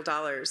federal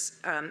dollars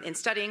in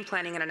studying,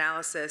 planning, and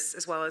analysis,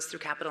 as well as through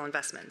capital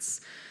investments.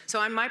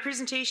 So my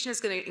presentation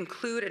is going to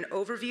include an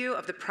overview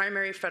of the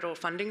primary federal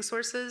funding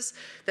sources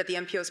that the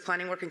MPO's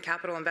planning work and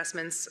capital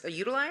investments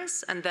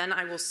utilize, and then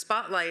I will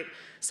spotlight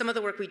some of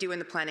the work we do in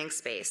the planning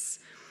space.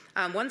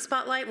 One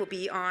spotlight will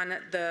be on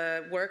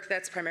the work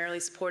that's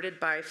primarily supported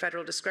by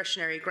federal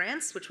discretionary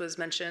grants, which was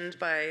mentioned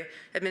by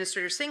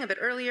Administrator Singh a bit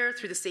earlier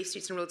through the Safe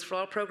Streets and Roads for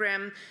All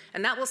program.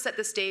 And that will set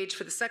the stage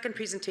for the second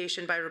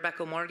presentation by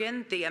Rebecca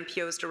Morgan, the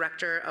MPO's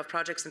Director of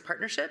Projects and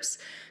Partnerships,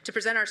 to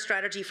present our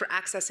strategy for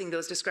accessing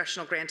those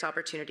discretional grant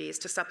opportunities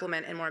to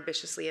supplement and more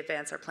ambitiously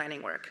advance our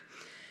planning work.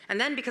 And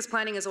then, because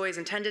planning is always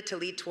intended to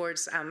lead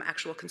towards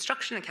actual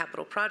construction and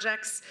capital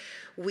projects,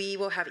 we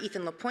will have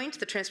Ethan LaPointe,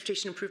 the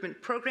Transportation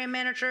Improvement Program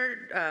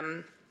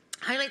Manager,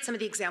 highlight some of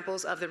the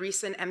examples of the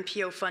recent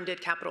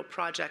MPO-funded capital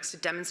projects to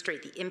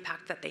demonstrate the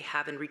impact that they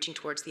have in reaching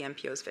towards the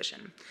MPO's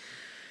vision.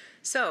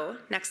 So,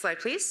 next slide,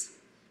 please.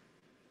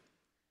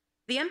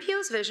 The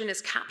MPO's vision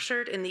is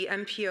captured in the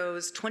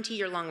MPO's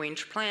 20-year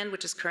long-range plan,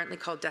 which is currently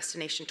called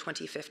Destination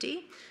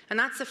 2050. And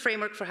that's the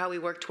framework for how we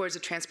work towards a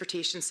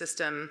transportation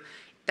system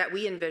that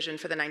we envision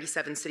for the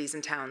 97 cities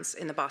and towns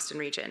in the Boston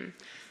region.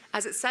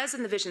 As it says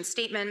in the vision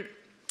statement,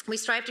 we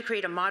strive to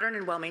create a modern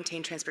and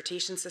well-maintained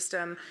transportation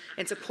system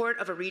in support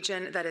of a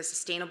region that is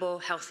sustainable,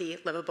 healthy,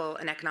 livable,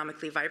 and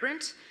economically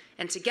vibrant.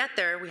 And to get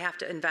there, we have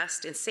to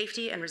invest in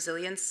safety and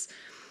resilience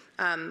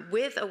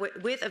with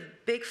a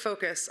big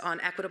focus on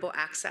equitable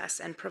access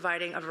and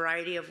providing a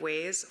variety of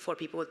ways for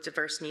people with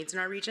diverse needs in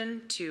our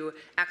region to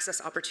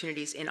access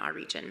opportunities in our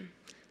region.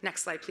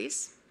 Next slide,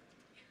 please.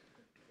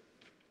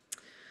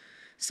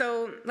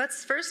 So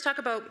let's first talk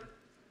about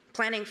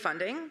planning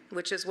funding,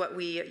 which is what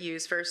we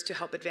use first to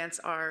help advance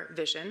our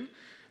vision.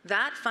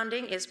 That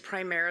funding is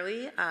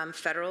primarily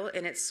federal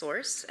in its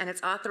source, and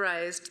it's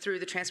authorized through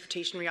the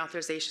transportation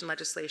reauthorization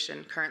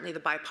legislation, currently the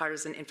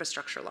bipartisan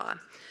infrastructure law.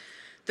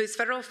 These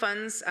federal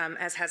funds,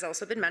 as has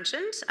also been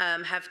mentioned,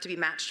 have to be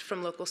matched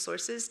from local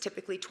sources,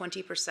 typically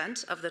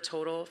 20% of the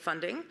total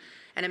funding.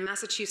 And in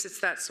Massachusetts,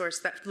 that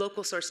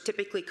local source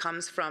typically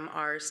comes from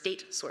our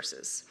state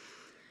sources.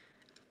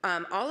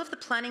 All of the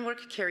planning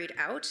work carried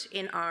out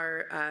in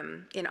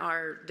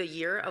the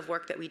year of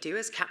work that we do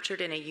is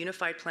captured in a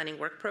unified planning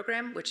work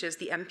program, which is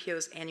the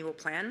MPO's annual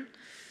plan.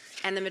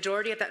 And the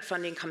majority of that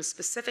funding comes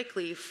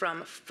specifically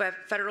from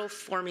federal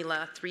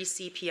formula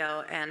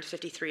 3CPL and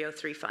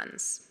 5303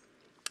 funds.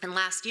 And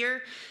last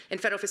year, in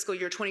federal fiscal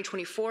year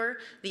 2024,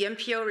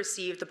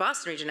 the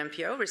Boston Region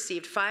MPO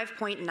received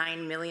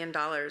 $5.9 million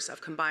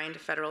of combined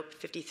federal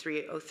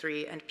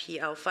 5303 and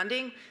PL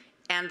funding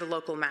and the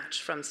local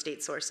match from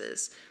state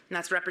sources. And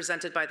that's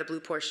represented by the blue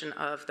portion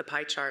of the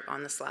pie chart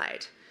on the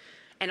slide.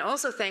 And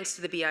also thanks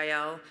to the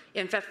BIL,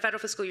 in federal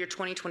fiscal year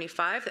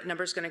 2025, that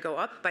number is going to go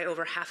up by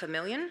over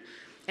 $500,000,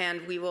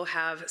 and we will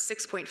have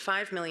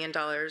 $6.5 million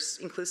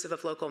inclusive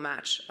of local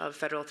match of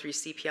federal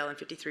 3CPL and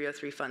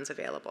 5303 funds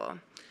available.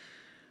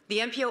 The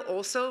MPO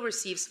also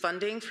receives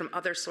funding from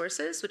other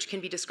sources, which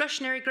can be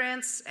discretionary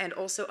grants and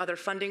also other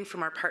funding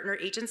from our partner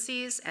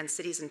agencies and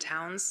cities and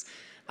towns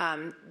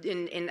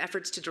in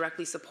efforts to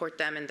directly support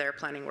them in their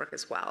planning work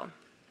as well.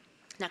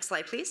 Next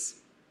slide, please.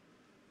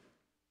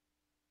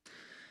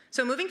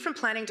 So moving from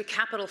planning to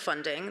capital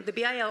funding, the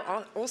BIL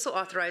also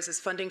authorizes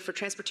funding for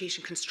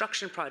transportation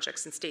construction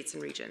projects in states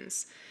and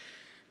regions.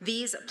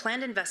 These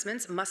planned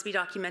investments must be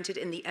documented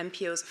in the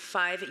MPO's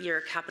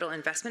 5-year capital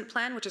investment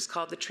plan, which is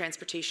called the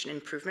Transportation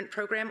Improvement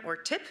Program, or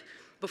TIP,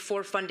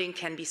 before funding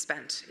can be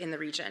spent in the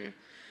region.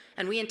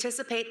 And we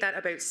anticipate that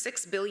about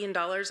 $6 billion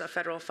of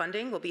federal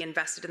funding will be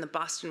invested in the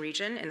Boston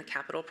region in the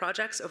capital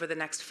projects over the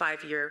next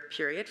 5-year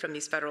period from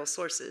these federal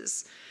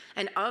sources.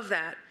 And of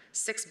that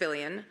 $6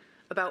 billion,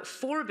 about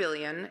 $4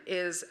 billion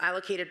is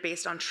allocated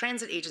based on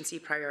transit agency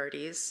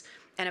priorities,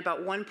 and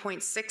about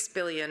 $1.6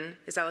 billion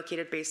is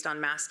allocated based on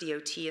Mass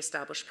DOT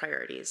established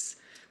priorities.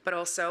 But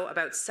also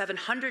about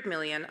 $700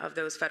 million of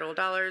those federal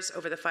dollars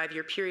over the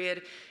 5-year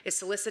period is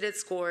solicited,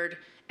 scored,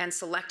 and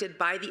selected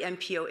by the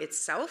MPO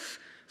itself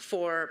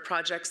for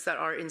projects that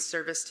are in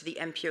service to the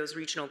MPO's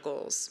regional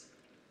goals.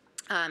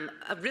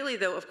 Really,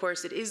 though, of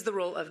course, it is the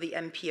role of the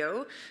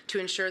MPO to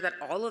ensure that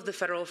all of the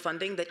federal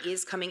funding that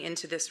is coming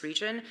into this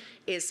region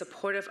is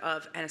supportive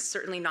of and is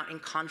certainly not in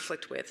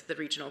conflict with the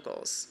regional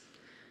goals.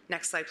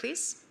 Next slide,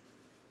 please.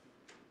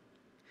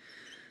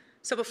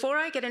 So before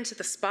I get into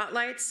the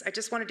spotlights, I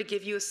just wanted to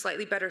give you a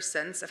slightly better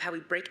sense of how we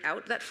break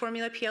out that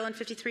Formula PL and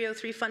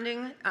 5303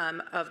 funding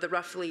of the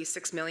roughly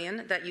 $6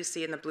 million that you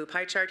see in the blue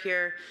pie chart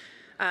here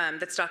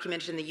that's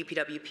documented in the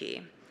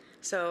UPWP.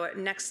 So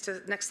next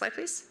slide,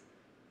 please.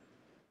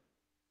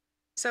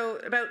 So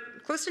about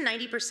close to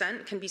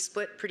 90% can be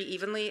split pretty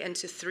evenly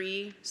into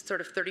 3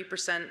 sort of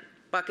 30%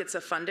 buckets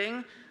of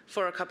funding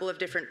for a couple of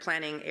different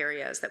planning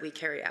areas that we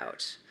carry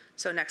out.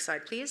 So next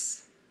slide,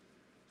 please.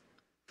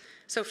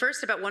 So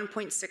first, about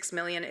 $1.6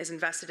 million is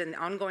invested in the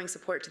ongoing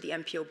support to the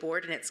MPO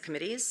board and its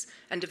committees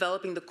and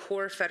developing the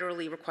core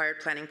federally required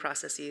planning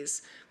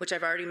processes, which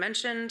I've already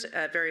mentioned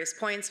at various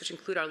points, which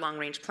include our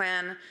long-range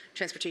plan,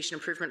 Transportation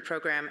Improvement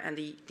Program, and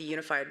the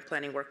Unified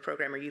Planning Work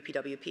Program, or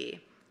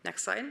UPWP.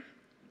 Next slide.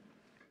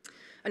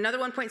 Another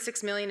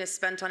 $1.6 million is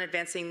spent on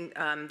advancing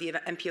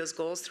the MPO's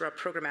goals through our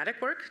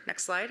programmatic work.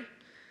 Next slide.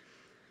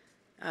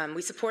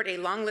 We support a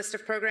long list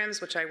of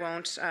programs, which I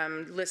won't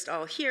list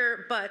all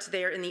here, but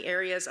they are in the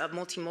areas of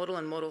multimodal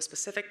and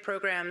modal-specific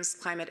programs,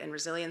 climate and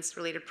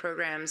resilience-related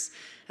programs,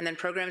 and then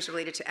programs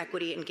related to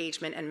equity,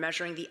 engagement, and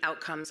measuring the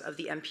outcomes of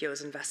the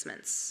MPO's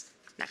investments.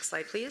 Next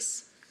slide,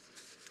 please.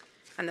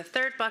 And the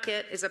third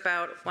bucket is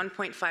about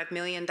 $1.5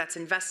 million that's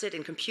invested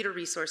in computer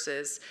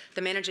resources, the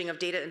managing of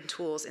data and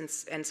tools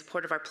in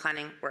support of our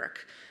planning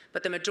work.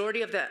 But the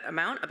majority of that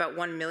amount, about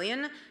 $1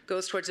 million,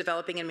 goes towards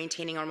developing and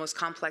maintaining our most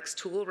complex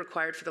tool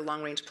required for the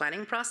long-range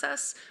planning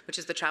process, which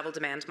is the travel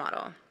demand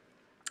model.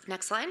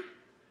 Next slide.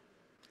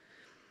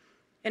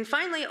 And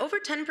finally, over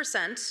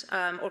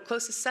 10%, or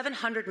close to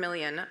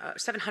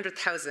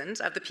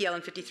 $700,000 of the PL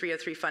and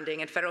 5303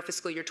 funding in federal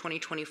fiscal year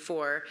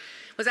 2024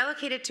 was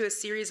allocated to a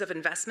series of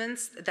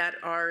investments that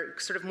are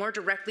sort of more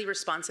directly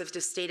responsive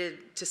to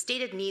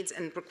stated needs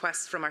and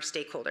requests from our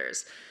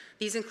stakeholders.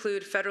 These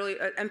include federally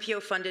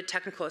MPO-funded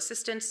technical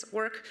assistance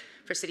work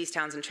for cities,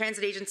 towns, and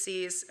transit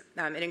agencies.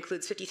 It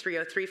includes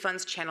 5303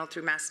 funds channeled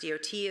through Mass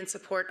DOT in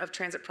support of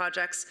transit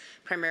projects,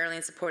 primarily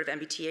in support of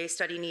MBTA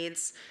study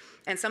needs.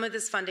 And some of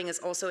this funding is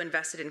also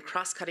invested in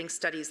cross-cutting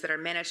studies that are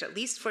managed, at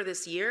least for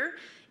this year,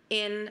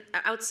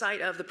 outside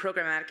of the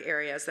programmatic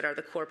areas that are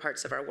the core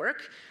parts of our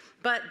work.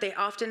 but they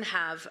often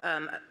have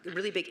a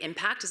really big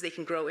impact as they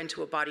can grow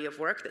into a body of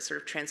work that sort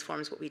of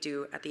transforms what we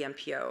do at the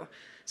MPO.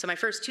 So my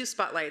first two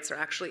spotlights are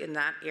actually in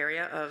that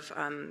area of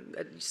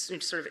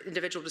sort of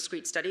individual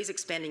discrete studies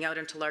expanding out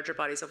into larger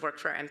bodies of work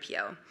for our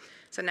MPO.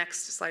 So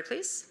next slide,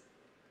 please.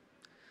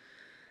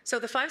 So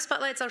the 5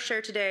 spotlights I'll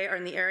share today are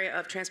in the area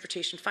of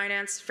transportation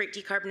finance, freight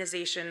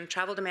decarbonization,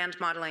 travel demand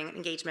modeling,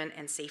 engagement,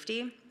 and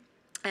safety.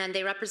 And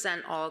they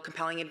represent all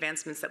compelling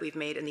advancements that we've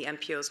made in the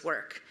MPO's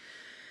work.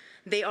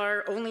 They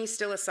are only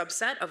still a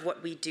subset of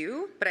what we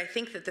do, but I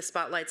think that the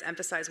spotlights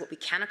emphasize what we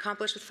can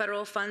accomplish with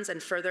federal funds,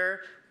 and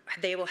further,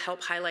 they will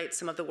help highlight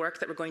some of the work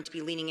that we're going to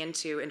be leaning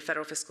into in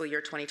federal fiscal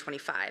year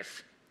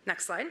 2025.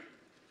 Next slide.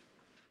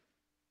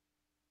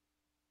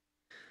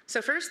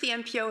 So first, the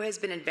MPO has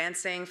been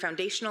advancing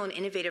foundational and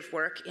innovative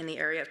work in the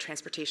area of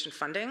transportation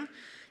funding.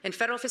 In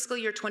federal fiscal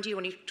year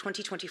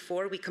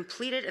 2024, we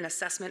completed an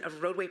assessment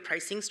of roadway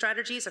pricing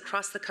strategies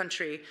across the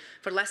country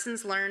for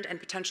lessons learned and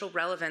potential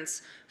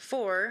relevance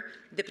for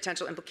the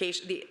potential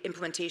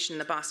implementation in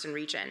the Boston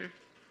region.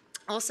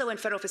 Also in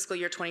federal fiscal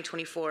year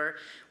 2024,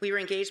 we were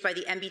engaged by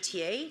the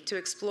MBTA to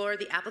explore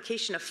the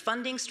application of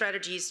funding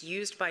strategies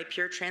used by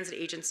pure transit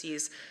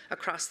agencies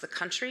across the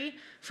country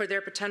for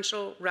their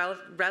potential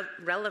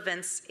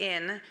relevance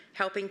in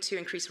helping to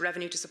increase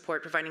revenue to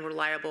support providing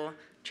reliable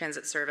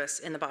transit service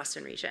in the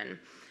Boston region.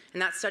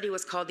 And that study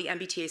was called the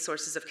MBTA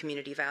Sources of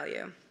Community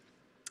Value.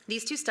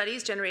 These 2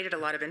 studies generated a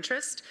lot of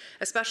interest,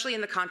 especially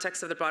in the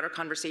context of the broader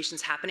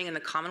conversations happening in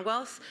the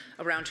Commonwealth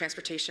around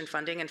transportation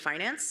funding and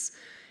finance.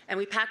 And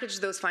we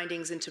packaged those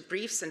findings into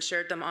briefs and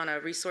shared them on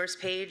a resource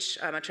page,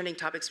 a trending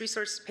topics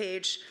resource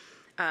page,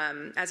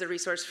 as a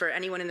resource for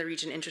anyone in the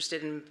region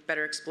interested in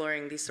better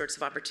exploring these sorts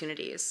of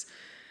opportunities.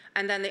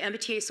 And then the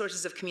MBTA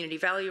Sources of Community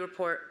Value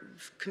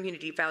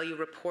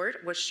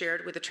report was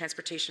shared with the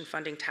Transportation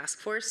Funding Task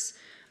Force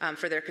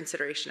for their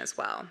consideration as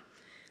well.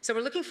 So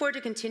we're looking forward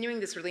to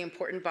continuing this really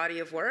important body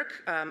of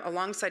work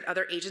alongside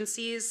other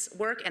agencies'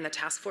 work and the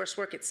task force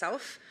work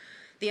itself.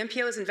 The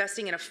MPO is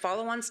investing in a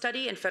follow-on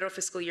study in federal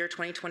fiscal year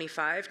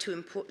 2025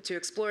 to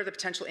explore the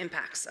potential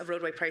impacts of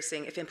roadway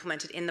pricing if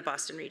implemented in the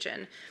Boston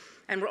region.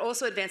 And we're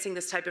also advancing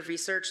this type of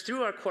research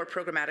through our core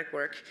programmatic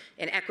work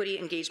in equity,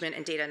 engagement,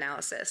 and data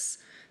analysis.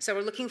 So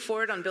we're looking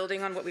forward on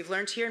building on what we've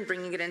learned here and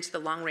bringing it into the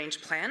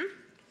long-range plan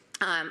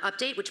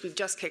update, which we've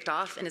just kicked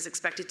off and is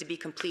expected to be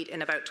complete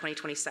in about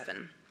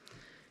 2027.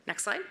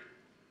 Next slide.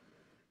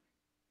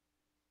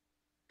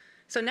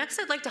 So next,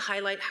 I'd like to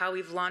highlight how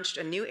we've launched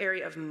a new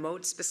area of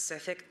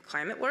mode-specific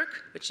climate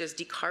work, which is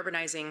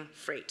decarbonizing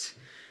freight.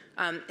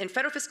 In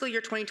federal fiscal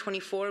year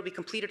 2024, we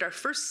completed our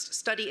first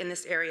study in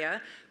this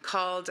area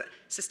called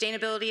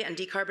Sustainability and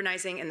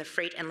Decarbonizing in the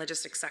Freight and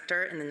Logistics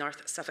Sector in the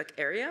North Suffolk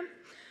area.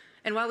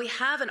 And while we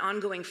have an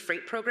ongoing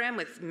freight program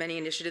with many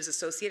initiatives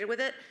associated with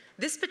it,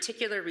 this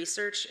particular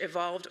research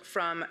evolved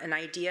from an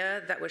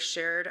idea that was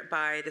shared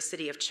by the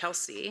city of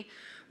Chelsea,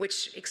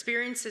 which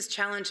experiences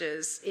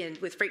challenges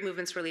with freight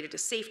movements related to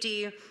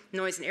safety,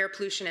 noise and air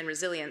pollution, and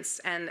resilience.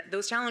 And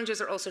those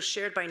challenges are also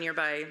shared by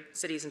nearby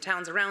cities and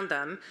towns around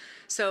them.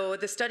 So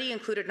the study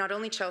included not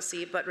only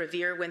Chelsea, but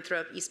Revere,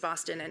 Winthrop, East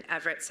Boston, and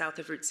Everett, south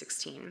of Route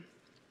 16.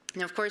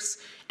 Now, of course,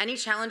 any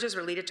challenges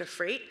related to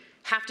freight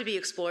have to be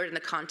explored in the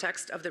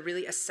context of the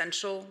really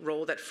essential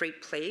role that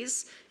freight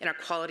plays in our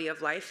quality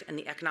of life and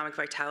the economic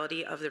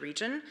vitality of the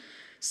region.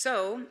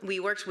 So we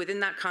worked within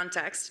that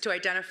context to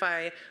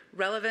identify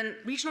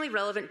regionally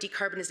relevant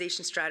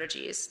decarbonization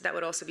strategies that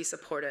would also be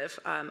supportive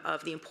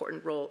of the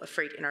important role of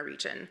freight in our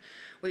region.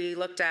 We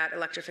looked at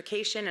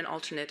electrification and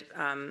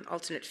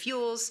alternate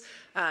fuels,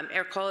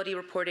 air quality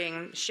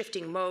reporting,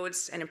 shifting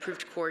modes, and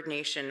improved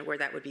coordination where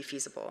that would be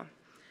feasible.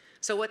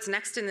 So what's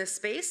next in this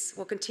space?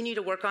 We'll continue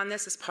to work on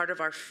this as part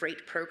of our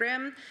freight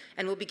program,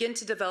 and we'll begin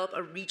to develop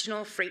a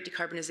regional freight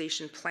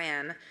decarbonization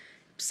plan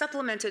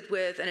supplemented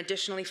with an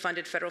additionally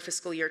funded federal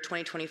fiscal year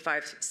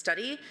 2025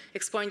 study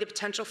exploring the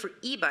potential for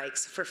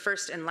e-bikes for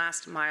first and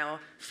last mile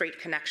freight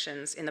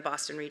connections in the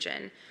Boston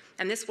region.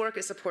 And this work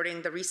is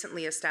supporting the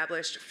recently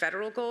established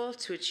federal goal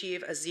to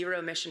achieve a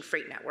zero-emission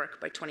freight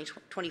network by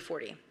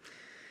 2040.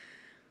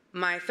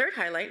 My third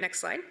highlight, next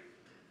slide,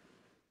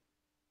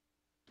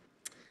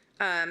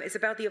 is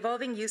about the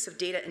evolving use of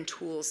data and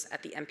tools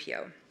at the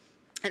MPO,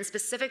 and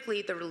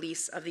specifically the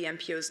release of the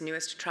MPO's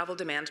newest travel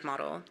demand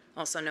model,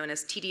 also known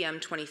as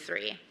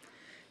TDM-23.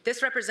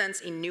 This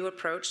represents a new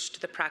approach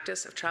to the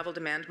practice of travel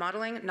demand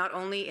modeling, not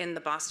only in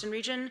the Boston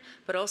region,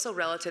 but also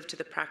relative to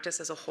the practice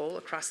as a whole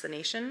across the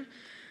nation.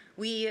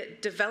 We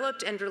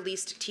developed and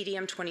released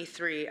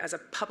TDM-23 as a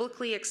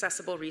publicly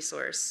accessible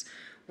resource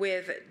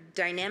with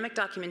dynamic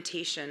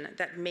documentation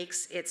that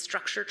makes its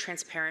structure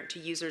transparent to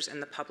users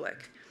and the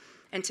public.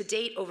 And to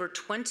date, over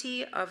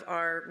 20 of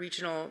our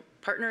regional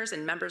partners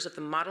and members of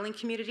the modeling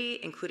community,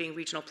 including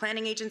regional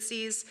planning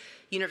agencies,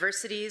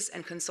 universities,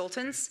 and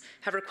consultants,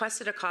 have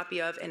requested a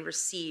copy of and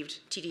received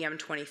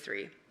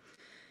TDM-23.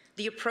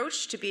 The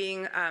approach to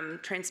being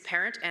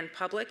transparent and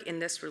public in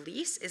this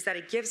release is that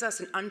it gives us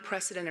an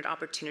unprecedented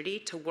opportunity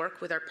to work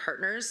with our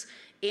partners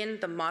in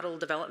the model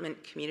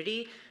development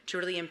community to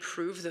really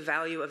improve the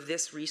value of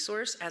this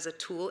resource as a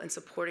tool in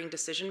supporting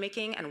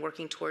decision-making and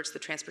working towards the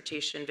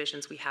transportation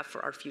visions we have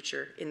for our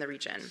future in the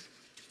region.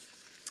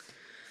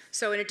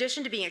 So in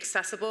addition to being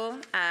accessible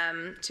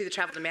to the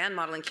travel demand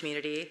modeling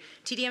community,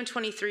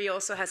 TDM23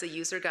 also has a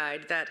user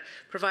guide that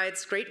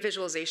provides great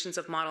visualizations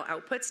of model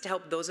outputs to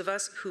help those of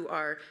us who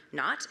are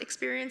not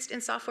experienced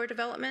in software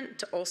development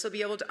to also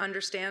be able to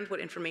understand what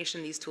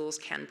information these tools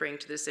can bring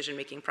to the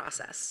decision-making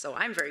process. So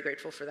I'm very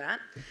grateful for that.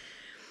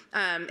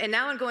 And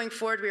now, going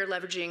forward, we are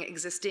leveraging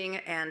existing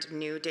and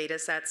new data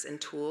sets and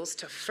tools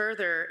to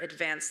further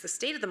advance the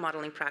state of the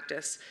modeling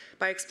practice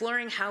by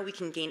exploring how we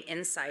can gain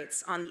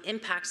insights on the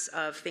impacts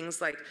of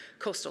things like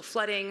coastal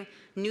flooding,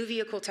 new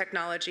vehicle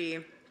technology,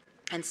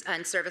 and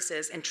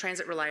services, and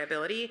transit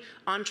reliability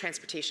on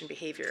transportation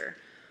behavior.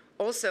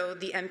 Also,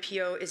 the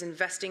MPO is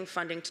investing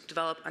funding to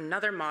develop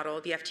another model,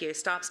 the FTA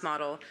STOPS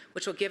model,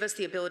 which will give us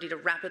the ability to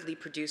rapidly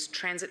produce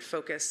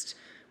transit-focused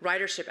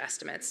ridership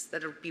estimates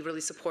that will be really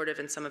supportive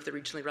in some of the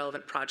regionally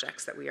relevant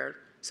projects that we are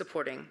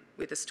supporting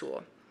with this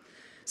tool.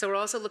 So we're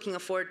also looking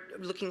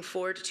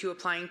forward to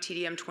applying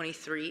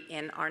TDM23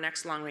 in our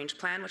next long-range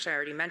plan, which I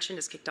already mentioned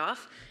is kicked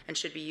off and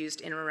should be used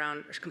in or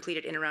around, or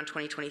completed in around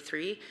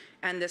 2023.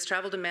 And this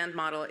travel demand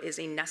model is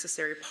a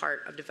necessary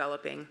part of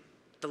developing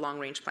the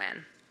long-range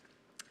plan.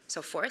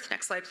 So fourth,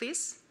 next slide,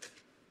 please.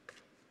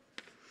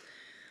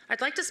 I'd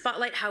like to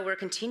spotlight how we're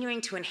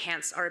continuing to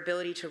enhance our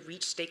ability to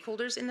reach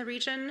stakeholders in the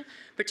region,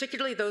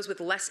 particularly those with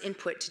less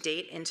input to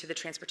date into the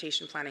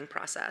transportation planning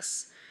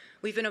process.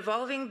 We've been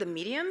evolving the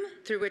medium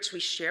through which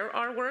we share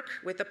our work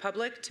with the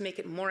public to make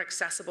it more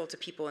accessible to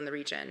people in the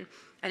region.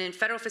 And in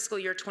federal fiscal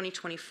year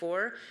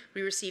 2024,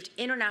 we received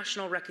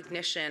international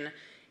recognition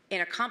in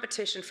a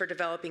competition for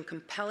developing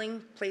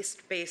compelling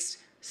place-based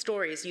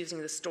stories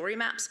using the Story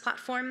Maps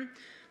platform.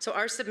 So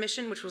our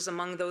submission, which was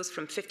among those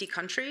from 50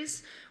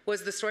 countries,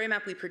 was the story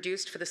map we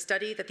produced for the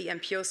study that the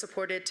MPO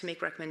supported to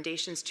make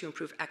recommendations to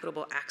improve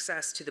equitable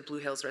access to the Blue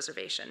Hills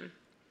Reservation.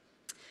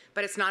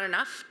 But it's not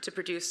enough to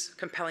produce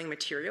compelling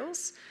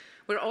materials.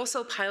 We're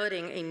also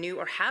piloting a new,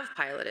 or have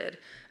piloted,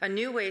 a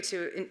new way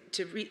to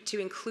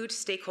include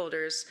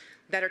stakeholders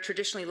that are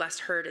traditionally less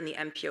heard in the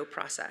MPO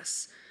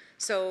process.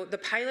 So the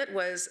pilot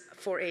was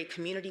for a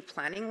community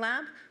planning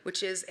lab,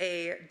 which is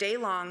a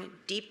day-long,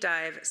 deep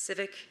dive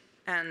civic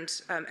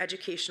and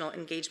educational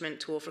engagement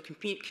tool for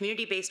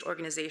community-based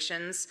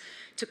organizations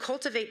to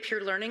cultivate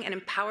peer learning and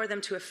empower them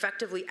to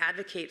effectively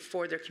advocate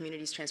for their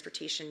community's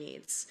transportation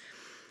needs.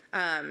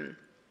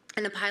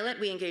 In the pilot,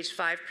 we engaged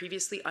 5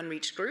 previously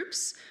unreached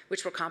groups,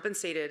 which were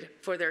compensated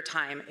for their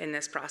time in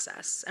this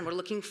process. And we're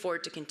looking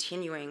forward to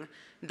continuing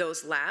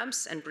those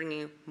labs and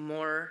bringing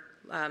more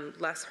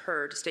less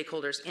heard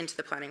stakeholders into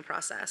the planning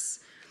process.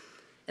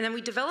 And then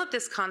we developed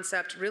this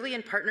concept really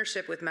in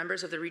partnership with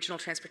members of the Regional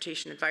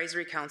Transportation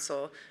Advisory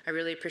Council. I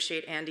really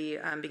appreciate Andy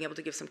being able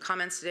to give some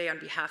comments today on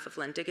behalf of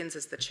Len Diggins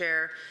as the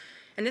chair.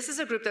 And this is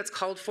a group that's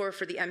called for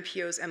the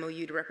MPO's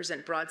MOU to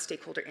represent broad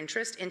stakeholder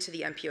interest into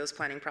the MPO's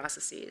planning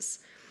processes.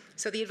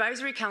 So the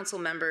advisory council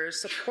members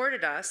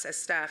supported us as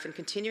staff in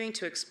continuing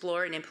to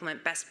explore and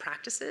implement best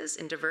practices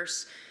in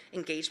diverse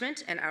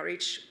engagement and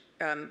outreach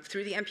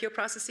through the MPO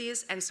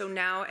processes. And so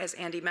now, as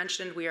Andy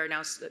mentioned, we are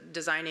now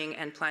designing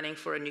and planning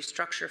for a new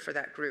structure for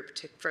that group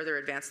to further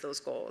advance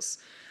those goals.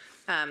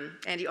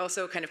 Andy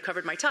also kind of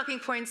covered my talking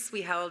points.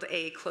 We held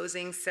a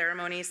closing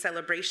ceremony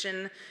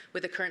celebration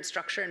with the current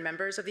structure and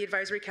members of the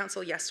advisory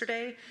council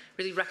yesterday,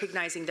 really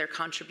recognizing their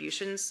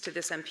contributions to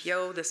this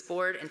MPO, this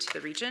board, and to the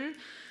region,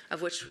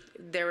 of which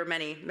there were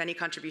many, many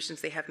contributions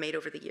they have made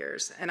over the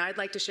years. And I'd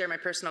like to share my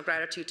personal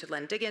gratitude to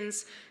Len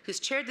Diggins, who's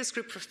chaired this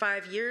group for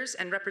 5 years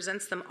and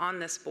represents them on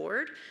this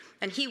board.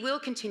 And he will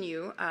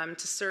continue to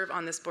serve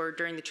on this board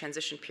during the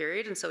transition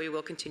period, and so he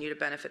will continue to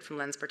benefit from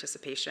Len's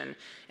participation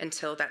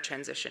until that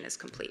transition is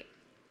complete.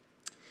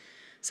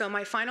 So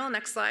my final,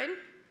 next slide.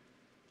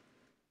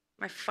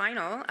 My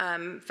final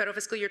federal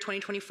fiscal year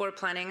 2024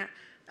 planning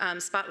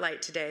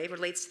spotlight today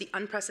relates to the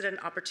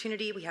unprecedented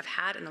opportunity we have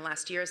had in the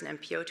last year as an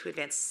MPO to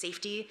advance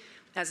safety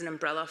as an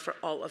umbrella for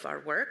all of our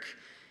work.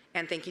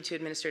 And thank you to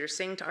Administrator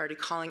Singh to already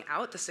calling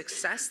out the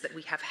success that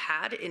we have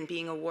had in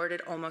being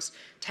awarded almost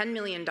 $10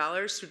 million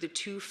through the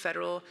 2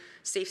 federal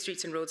Safe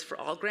Streets and Roads for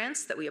All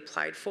grants that we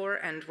applied for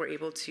and were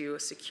able to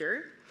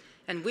secure.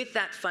 And with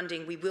that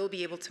funding, we will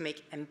be able to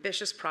make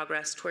ambitious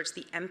progress towards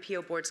the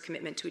MPO board's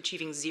commitment to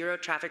achieving 0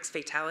 traffic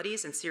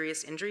fatalities and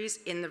serious injuries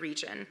in the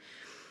region.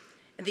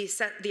 The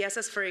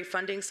SS4A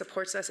funding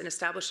supports us in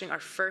establishing our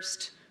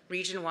first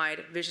region-wide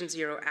Vision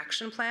Zero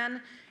action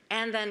plan,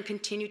 and then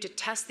continue to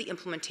test the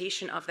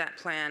implementation of that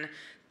plan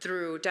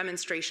through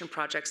demonstration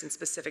projects in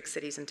specific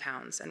cities and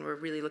towns. And we're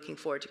really looking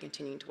forward to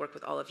continuing to work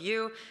with all of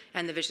you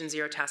and the Vision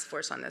Zero Task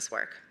Force on this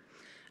work.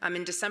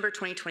 In December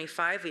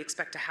 2025, we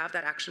expect to have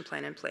that action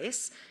plan in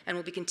place, and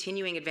we'll be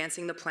continuing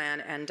advancing the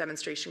plan and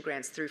demonstration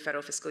grants through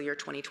federal fiscal year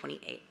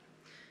 2028.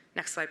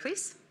 Next slide,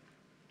 please.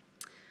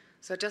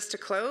 So just to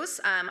close,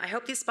 I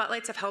hope these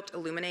spotlights have helped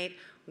illuminate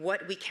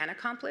what we can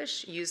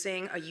accomplish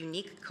using a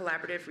unique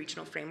collaborative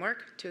regional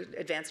framework to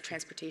advance the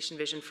transportation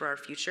vision for our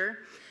future.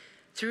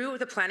 Through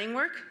the planning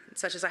work,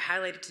 such as I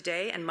highlighted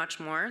today and much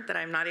more that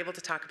I'm not able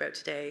to talk about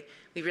today,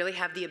 we really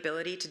have the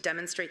ability to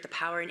demonstrate the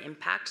power and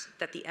impact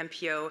that the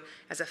MPO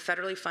as a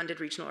federally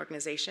funded regional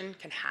organization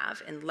can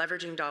have in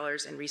leveraging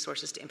dollars and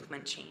resources to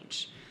implement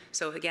change.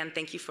 So again,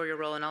 thank you for your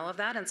role in all of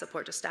that and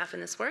support to staff in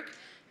this work.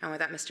 And with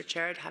that, Mr.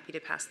 Chair, I'd happy to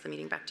pass the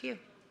meeting back to you.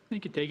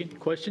 Thank you, Tegan.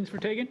 Questions for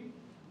Tegan?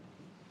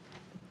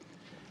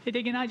 Hey,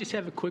 Tegan, I just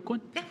have a quick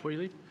one before you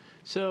leave.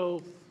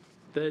 So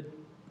the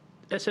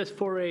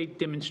SS4A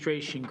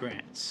demonstration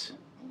grants,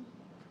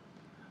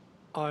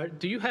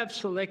 do you have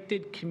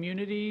selected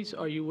communities?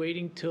 Are you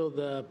waiting till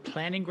the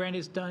planning grant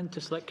is done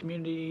to select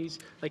communities?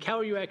 Like, how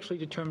are you actually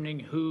determining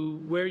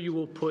where you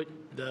will put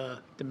the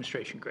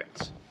demonstration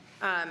grants?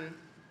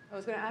 I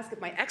was going to ask if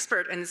my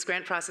expert in this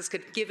grant process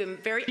could give him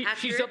very accurate.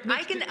 She's up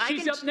next,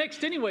 she's up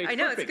next anyway. I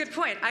know, Perfect. it's a good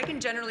point. I can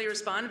generally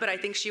respond, but I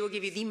think she will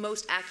give you the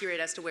most accurate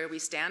as to where we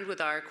stand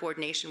with our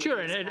coordination with Sure,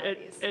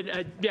 municipalities.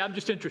 and yeah, I'm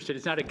just interested.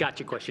 It's not a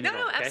gotcha question No, at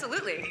all. no, okay?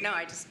 absolutely. No,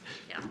 I just,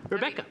 Yeah.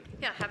 Rebecca.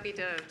 Happy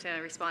to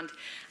respond.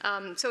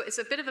 So it's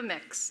a bit of a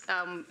mix.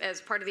 As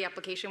part of the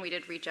application, we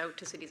did reach out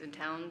to cities and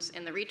towns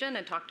in the region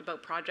and talked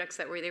about projects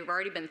that they've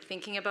already been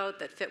thinking about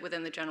that fit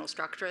within the general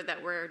structure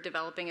that we're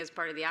developing as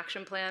part of the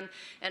action plan.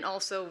 And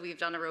also, we've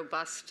done a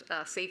robust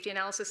safety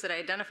analysis that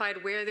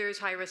identified where there's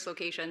high-risk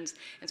locations,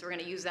 and so we're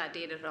going to use that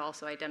data to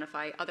also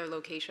identify other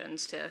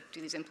locations to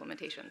do these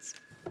implementations.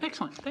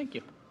 Excellent, thank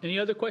you. Any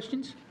other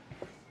questions?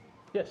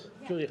 Yes,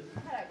 Julia.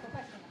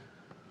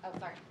 Oh,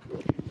 sorry.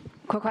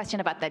 Quick question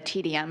about the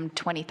TDM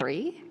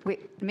 23.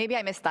 Maybe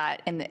I missed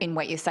that in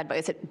what you said,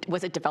 but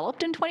was it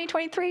developed in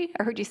 2023?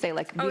 I heard you say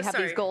like we have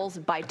these goals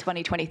by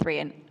 2023,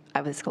 and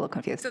I was a little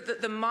confused. So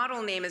the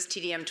model name is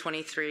TDM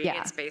 23.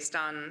 Yeah. It's based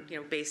on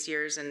base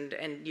years and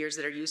years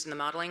that are used in the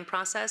modeling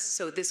process.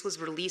 So this was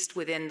released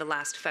within the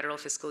last federal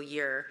fiscal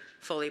year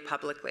fully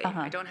publicly.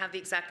 I don't have the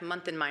exact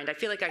month in mind. I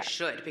feel like I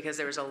should because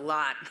there was a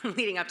lot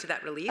leading up to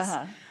that release.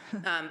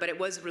 But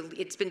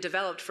it's been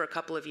developed for a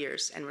couple of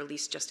years and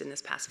released just in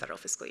this past federal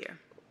fiscal year.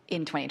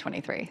 In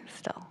 2023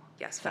 still.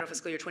 Yes, federal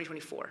fiscal year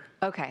 2024.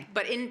 Okay.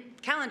 But in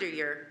calendar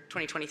year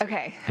 2023,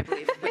 okay. I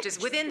believe, which is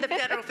within the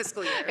federal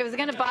fiscal year. It was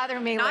going to bother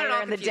me Not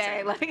later in the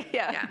day. Like,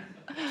 yeah.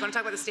 If you want to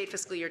talk about the state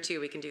fiscal year too,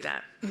 we can do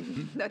that.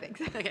 No,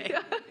 thanks. Okay.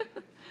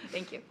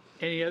 Thank you.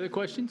 Any other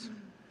questions?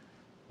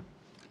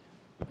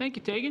 Thank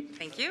you, Tegan.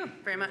 Thank you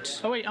very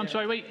much. Oh, wait, I'm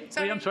sorry,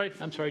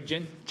 I'm sorry.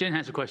 Jen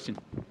has a question.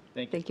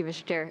 Thank you,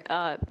 Mr. Chair.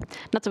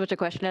 Not so much a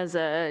question as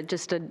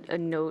just a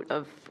note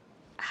of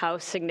how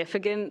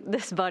significant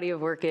this body of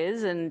work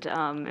is, and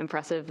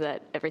impressive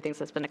that everything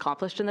that's been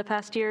accomplished in the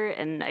past year.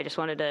 And I just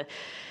wanted to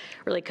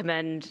really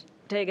commend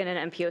Tegan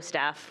and MPO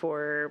staff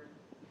for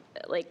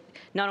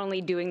not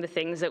only doing the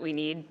things that we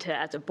need to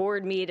as a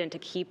board meet and to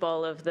keep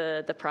all of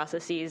the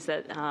processes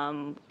that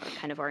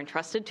kind of are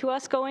entrusted to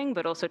us going,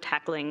 but also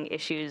tackling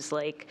issues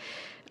like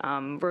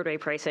roadway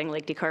pricing,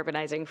 like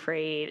decarbonizing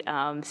freight,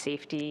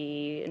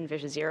 safety, and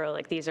Vision Zero.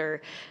 Like these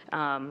are,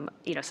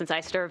 since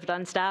I served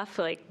on staff,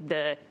 like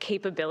the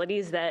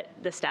capabilities that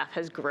the staff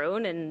has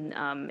grown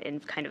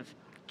in kind of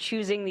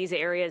choosing these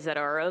areas that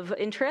are of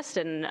interest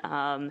and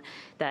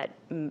that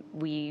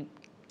we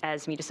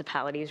as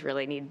municipalities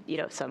really need,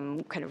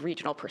 some kind of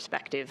regional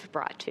perspective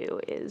brought to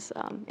is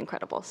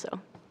incredible. So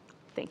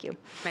thank you.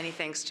 Many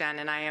thanks, Jen.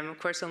 And I am, of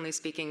course, only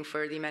speaking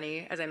for the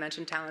many, as I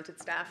mentioned,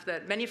 talented staff,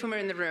 that many of whom are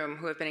in the room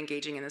who have been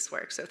engaging in this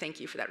work. So thank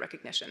you for that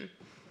recognition.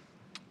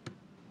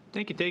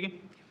 Thank you, Tegan.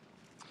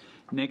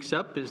 Next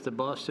up is the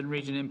Boston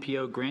Region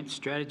MPO Grant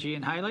Strategy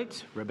and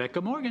Highlights, Rebecca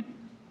Morgan.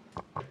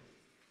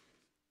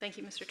 Thank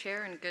you, Mr.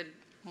 Chair, and good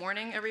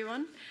morning,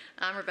 everyone.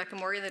 I'm Rebecca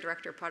Morgan, the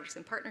Director of Projects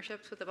and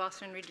Partnerships with the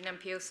Boston Region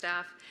MPO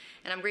staff,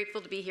 and I'm grateful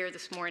to be here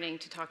this morning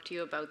to talk to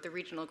you about the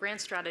regional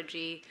grant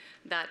strategy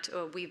that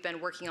we've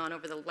been working on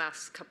over the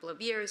last couple of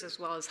years, as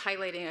well as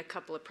highlighting a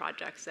couple of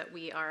projects that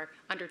we are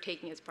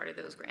undertaking as part of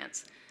those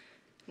grants.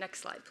 Next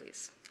slide,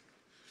 please.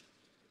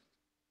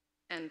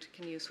 And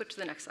can you switch to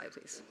the next slide,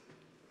 please?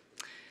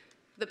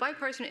 The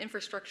bipartisan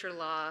infrastructure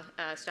law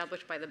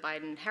established by the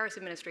Biden-Harris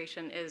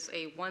administration is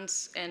a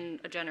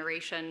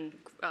once-in-a-generation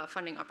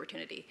funding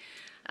opportunity,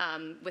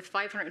 with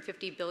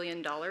 $550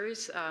 billion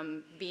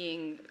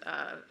being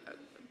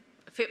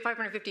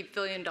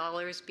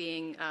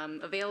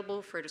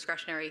available for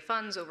discretionary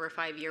funds over a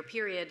 5-year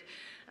period.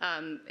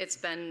 It's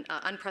been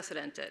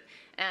unprecedented.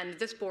 And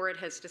this board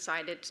has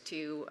decided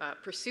to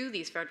pursue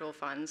these federal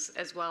funds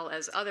as well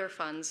as other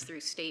funds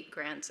through state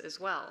grants as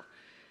well.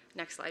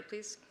 Next slide,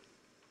 please.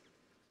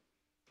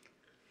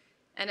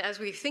 And as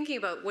we're thinking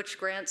about which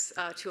grants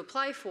to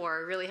apply for,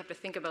 we really have to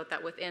think about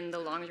that within the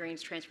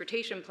long-range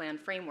transportation plan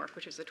framework,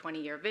 which is the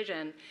 20-year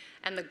vision,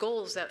 and the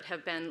goals that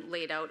have been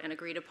laid out and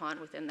agreed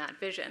upon within that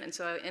vision. And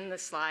so in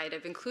this slide,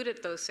 I've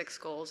included those 6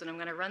 goals, and I'm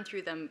going to run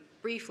through them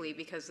briefly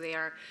because they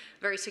are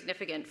very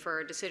significant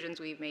for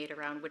decisions we've made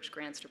around which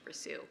grants to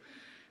pursue.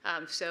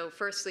 So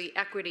firstly,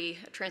 equity,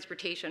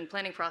 transportation,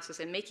 planning process,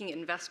 and making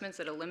investments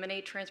that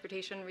eliminate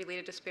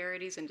transportation-related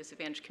disparities in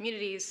disadvantaged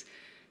communities.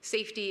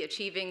 Safety,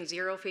 achieving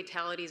 0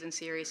 fatalities and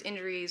serious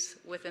injuries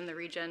within the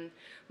region.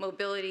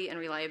 Mobility and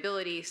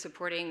reliability,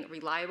 supporting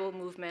reliable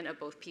movement of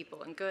both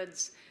people and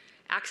goods.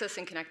 Access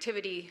and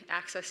connectivity,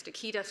 access to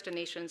key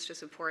destinations to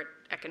support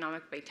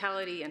economic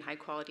vitality and high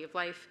quality of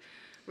life.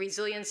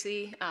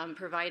 Resiliency,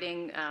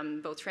 providing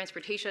both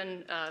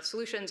transportation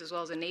solutions as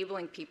well as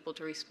enabling people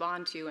to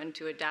respond to and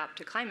to adapt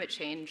to climate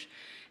change.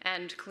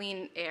 And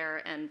clean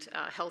air and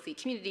healthy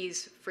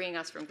communities, freeing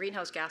us from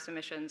greenhouse gas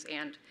emissions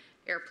and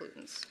air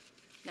pollutants.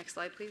 Next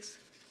slide, please.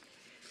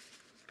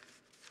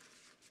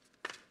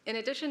 In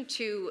addition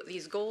to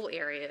these goal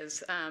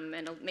areas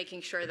and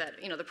making sure that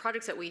the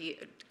projects that we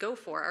go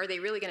for, are they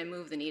really going to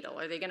move the needle?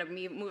 Are they going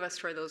to move us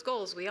toward those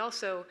goals? We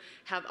also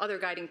have other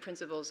guiding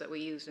principles that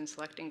we use in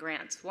selecting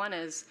grants. One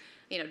is,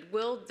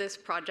 will this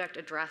project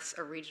address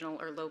a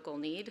regional or local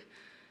need?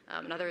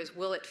 Another is,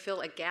 will it fill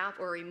a gap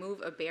or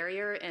remove a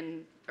barrier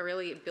in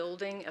really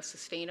building a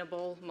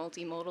sustainable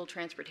multimodal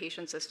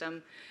transportation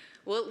system?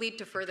 Will it lead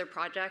to further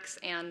projects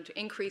and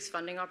increase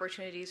funding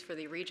opportunities for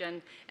the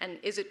region? And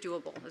is it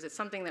doable? Is it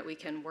something that we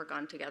can work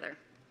on together?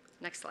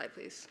 Next slide,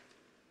 please.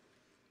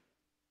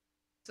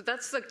 So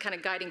that's the kind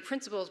of guiding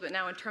principles, but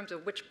now in terms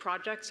of which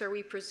projects are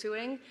we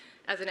pursuing,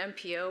 as an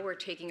MPO, we're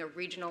taking a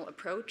regional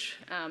approach.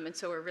 And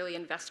so we're really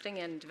investing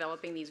in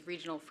developing these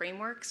regional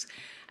frameworks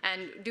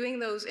and doing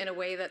those in a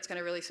way that's going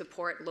to really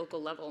support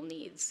local level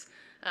needs.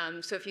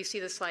 So if you see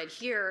the slide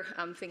here,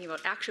 thinking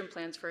about action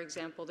plans, for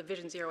example, the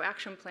Vision Zero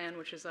Action Plan,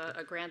 which is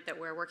a grant that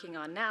we're working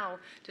on now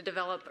to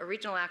develop a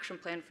regional action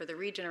plan for the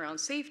region around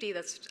safety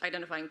that's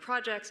identifying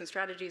projects and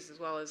strategies as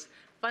well as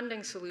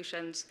funding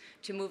solutions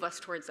to move us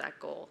towards that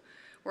goal.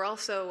 We're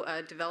also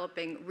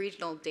developing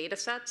regional data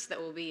sets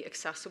that will be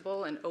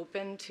accessible and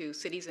open to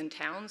cities and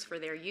towns for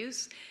their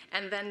use,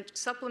 and then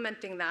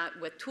supplementing that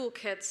with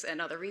toolkits and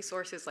other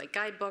resources like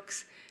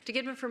guidebooks to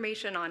give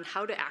information on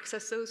how to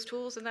access those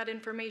tools and that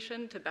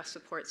information to best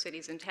support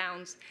cities and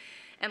towns.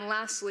 And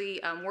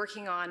lastly,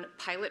 working on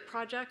pilot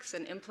projects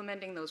and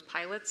implementing those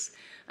pilots,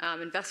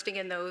 investing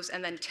in those,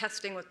 and then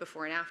testing with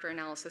before and after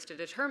analysis to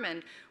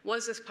determine,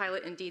 was this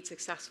pilot indeed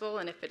successful?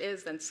 And if it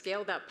is, then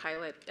scale that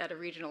pilot at a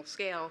regional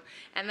scale,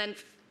 and then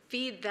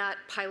feed that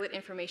pilot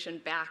information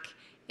back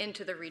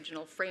into the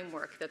regional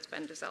framework that's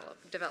been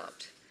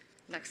developed.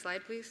 Next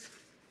slide, please.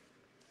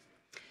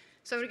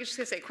 So I'm just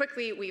going to say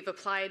quickly, we've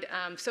applied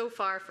so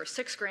far for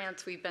 6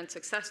 grants. We've been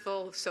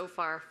successful so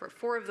far for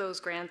 4 of those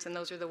grants, and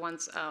those are the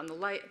ones on the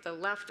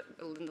left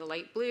in the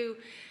light blue.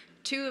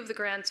 2 of the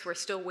grants we're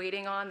still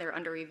waiting on. They're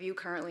under review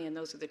currently, and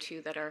those are the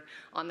 2 that are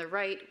on the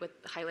right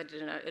with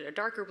highlighted in a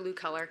darker blue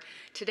color.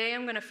 Today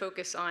I'm going to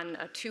focus on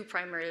 2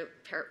 primary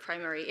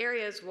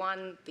areas.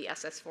 One, the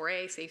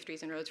SS4A, Safe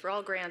Streets and Roads for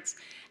All grants,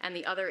 and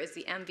the other is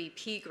the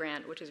MVP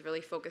grant, which is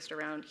really focused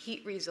around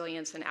heat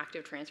resilience and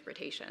active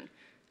transportation.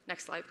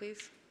 Next slide,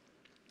 please.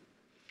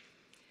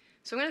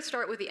 So I'm going to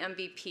start with the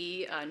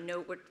MVP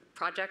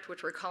project,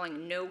 which we're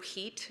calling No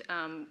Heat.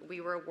 We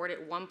were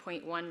awarded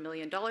 $1.1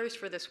 million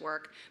for this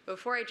work. But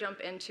before I jump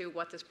into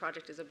what this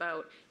project is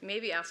about, you may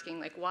be asking,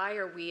 like, why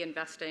are we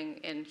investing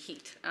in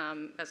heat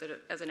as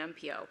an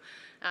MPO?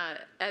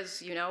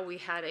 As you know, we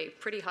had a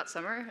pretty hot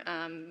summer.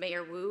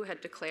 Mayor Wu had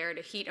declared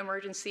a heat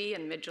emergency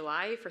in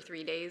mid-July for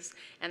 3 days,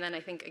 and then I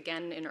think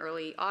again in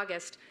early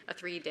August, a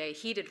 3-day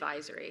heat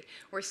advisory.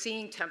 We're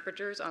seeing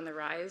temperatures on the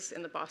rise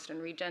in the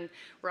Boston region.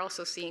 We're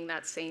also seeing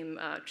that same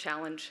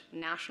challenge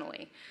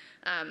nationally.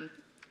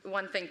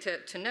 One thing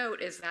to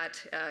note is that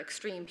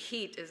extreme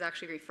heat is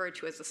actually referred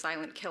to as the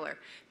silent killer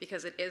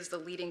because it is the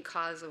leading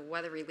cause of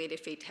weather-related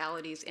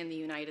fatalities in the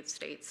United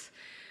States.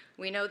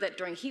 We know that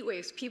during heat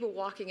waves, people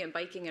walking and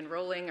biking and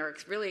rolling are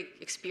really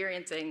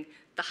experiencing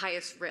the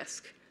highest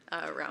risk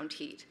around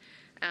heat.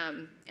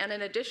 And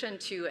in addition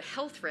to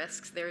health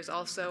risks, there's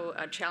also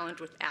a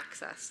challenge with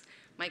access.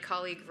 My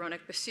colleague, Ronak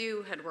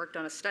Basu, had worked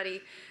on a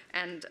study,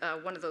 and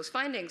one of those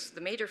findings,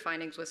 the major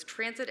findings, was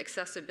transit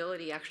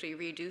accessibility actually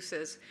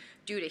reduces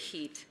due to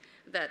heat,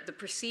 that the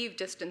perceived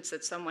distance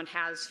that someone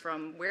has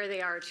from where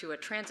they are to a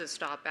transit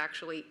stop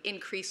actually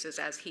increases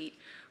as heat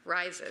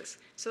rises.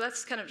 So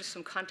that's kind of just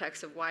some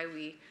context of why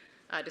we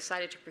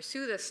decided to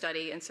pursue this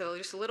study. And so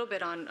just a little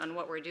bit on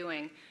what we're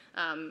doing.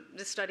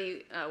 This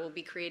study will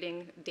be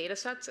creating data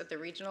sets at the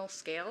regional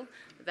scale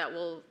that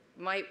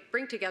might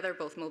bring together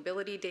both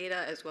mobility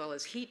data as well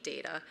as heat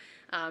data.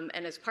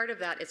 And as part of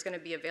that, it's going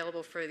to be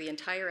available for the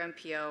entire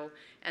MPO,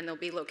 and there'll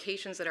be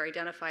locations that are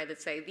identified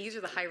that say these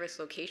are the high-risk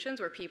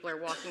locations where people are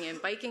walking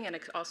and biking and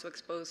also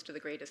exposed to the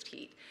greatest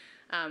heat.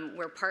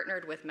 We're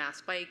partnered with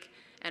Mass Bike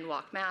and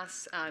Walk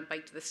Mass,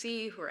 Bike to the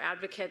Sea, who are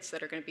advocates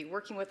that are going to be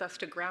working with us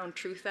to ground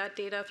truth that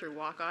data through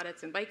walk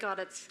audits and bike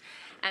audits.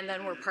 And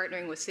then we're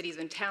partnering with cities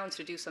and towns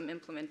to do some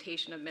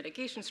implementation of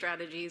mitigation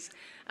strategies.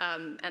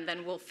 And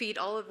then we'll feed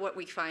all of what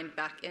we find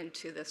back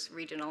into this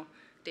regional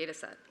data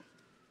set.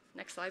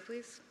 Next slide,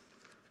 please.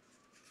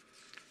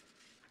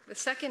 The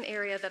second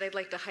area that I'd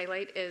like to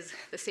highlight is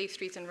the Safe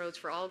Streets and Roads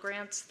for All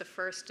grants, the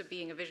first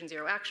being a Vision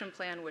Zero action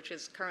plan, which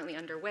is currently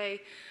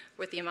underway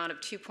with the amount of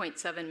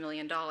 $2.7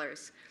 million.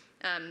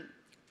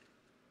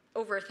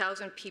 Over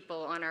 1,000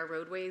 people on our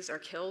roadways are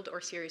killed or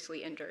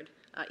seriously injured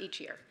each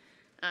year.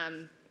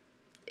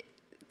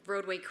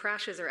 Roadway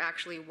crashes are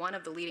actually one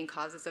of the leading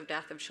causes of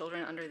death of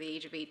children under the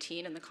age of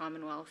 18 in the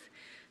Commonwealth.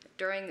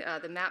 During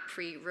the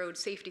MAP-Free Road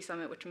Safety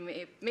Summit, which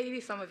maybe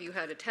some of you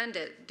had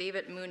attended,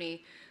 David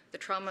Mooney, the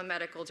trauma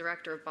medical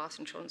director of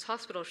Boston Children's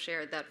Hospital,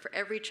 shared that for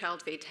every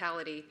child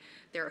fatality,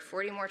 there are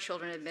 40 more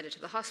children admitted to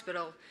the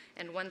hospital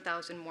and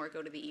 1,000 more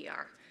go to the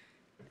ER.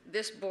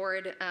 This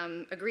board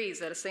agrees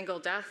that a single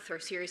death or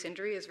serious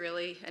injury is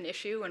really an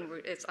issue and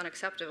it's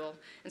unacceptable.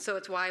 And so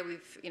it's why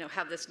we've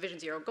have this Vision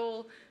Zero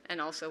goal and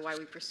also why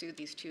we pursued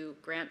these 2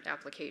 grant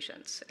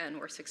applications and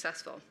were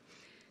successful.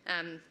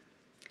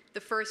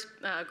 The first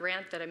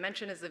grant that I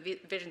mentioned is the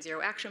Vision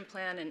Zero action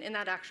plan, and in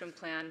that action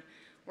plan,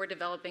 we're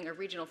developing a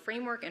regional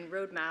framework and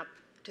roadmap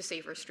to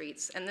safer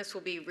streets. And this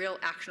will be real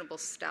actionable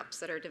steps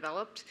that are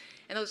developed.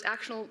 And those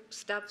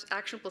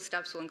actionable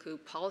steps will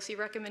include policy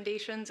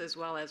recommendations as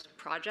well as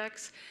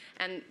projects.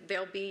 And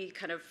they'll be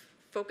kind of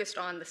focused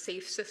on the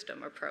safe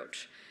system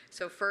approach.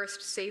 So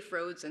first, safe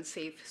roads and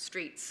safe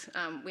streets.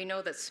 We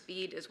know that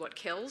speed is what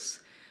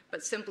kills,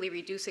 but simply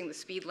reducing the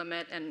speed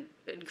limit and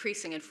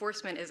increasing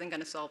enforcement isn't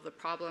going to solve the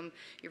problem.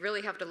 You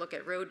really have to look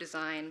at road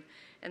design,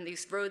 and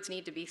these roads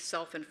need to be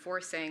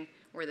self-enforcing,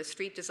 where the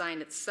street design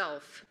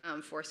itself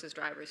forces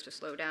drivers to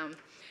slow down.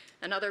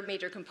 Another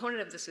major component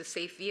of this is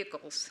safe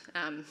vehicles.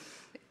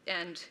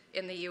 And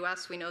in the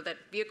US, we know that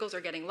vehicles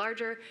are getting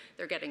larger,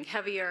 they're getting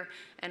heavier,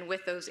 and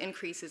with those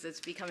increases, it's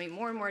becoming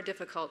more and more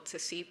difficult to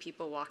see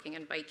people walking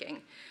and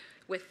biking.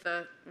 With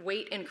the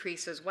weight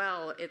increase as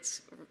well,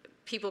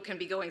 people can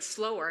be going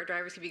slower,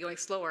 drivers can be going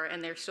slower,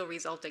 and they're still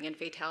resulting in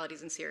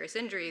fatalities and serious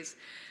injuries.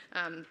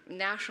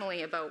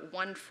 Nationally, about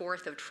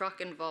 1/4 of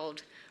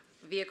truck-involved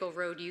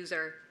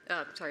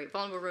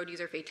vulnerable road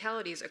user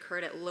fatalities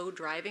occurred at low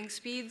driving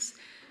speeds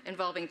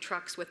involving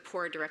trucks with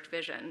poor direct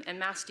vision. And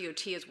Mass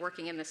DOT is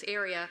working in this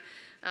area,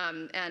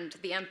 and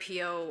the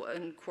MPO,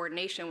 in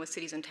coordination with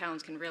cities and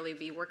towns, can really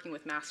be working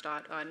with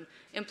MassDOT on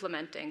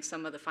implementing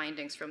some of the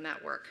findings from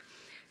that work.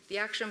 The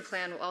action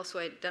plan will also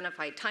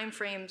identify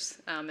timeframes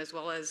as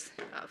well as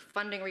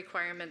funding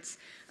requirements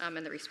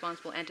and the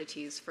responsible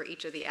entities for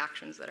each of the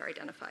actions that are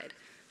identified.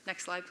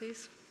 Next slide,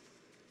 please.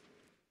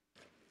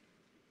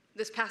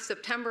 This past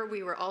September,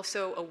 we were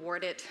also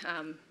awarded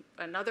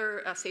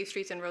another Safe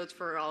Streets and Roads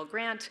for All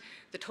grant.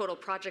 The total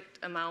project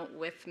amount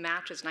with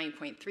match is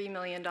 $9.3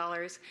 million.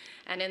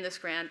 And in this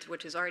grant,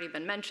 which has already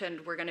been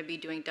mentioned, we're going to be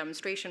doing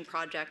demonstration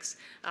projects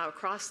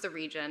across the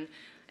region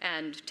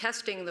and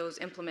testing those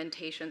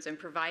implementations and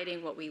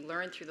providing what we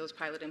learned through those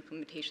pilot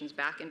implementations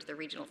back into the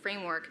regional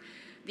framework.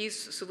 These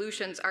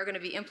solutions are going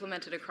to be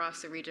implemented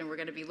across the region. We're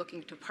going to be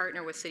looking to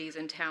partner with cities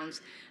and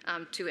towns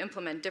to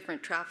implement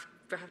different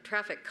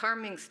traffic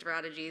calming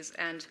strategies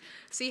and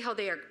see how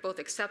they are both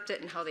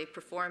accepted and how they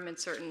perform in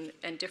certain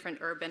and different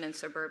urban and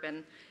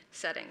suburban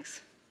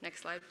settings.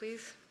 Next slide,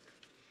 please.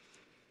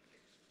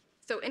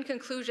 So in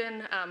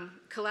conclusion,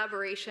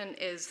 collaboration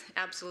is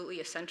absolutely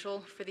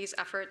essential for these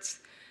efforts.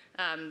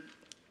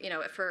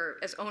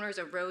 As owners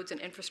of roads and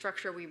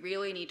infrastructure, we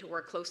really need to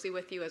work closely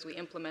with you as we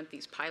implement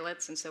these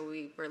pilots, and so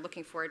we're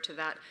looking forward to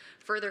that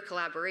further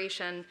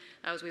collaboration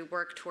as we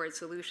work towards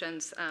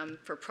solutions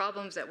for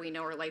problems that we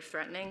know are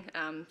life-threatening.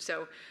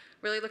 So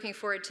really looking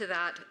forward to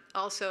that.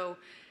 Also,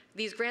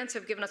 these grants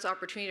have given us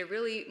opportunity to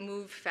really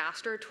move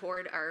faster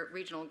toward our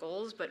regional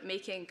goals, but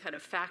making kind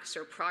of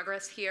faster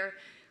progress here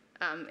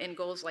in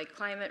goals like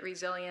climate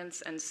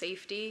resilience and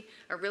safety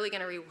are really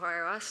going to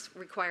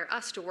require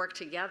us to work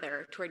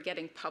together toward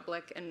getting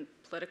public and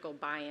political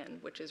buy-in,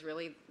 which is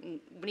really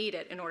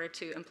needed in order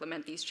to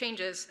implement these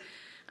changes.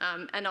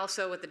 And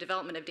also with the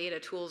development of data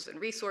tools and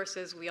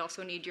resources, we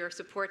also need your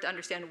support to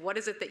understand what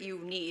is it that you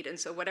need. And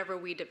so whatever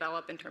we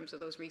develop in terms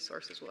of those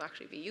resources will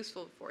actually be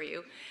useful for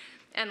you.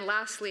 And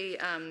lastly,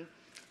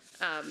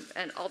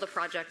 and all the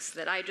projects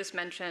that I just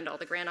mentioned, all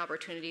the grant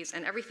opportunities,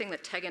 and everything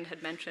that Tegan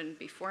had mentioned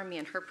before me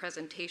in her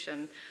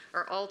presentation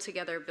are all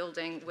together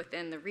building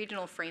within the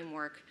regional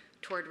framework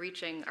toward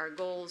reaching our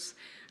goals,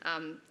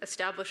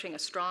 establishing a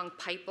strong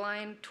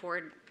pipeline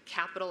toward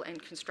capital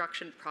and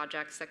construction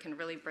projects that can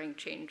really bring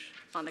change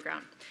on the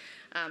ground.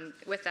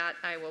 With that,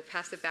 I will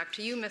pass it back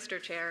to you,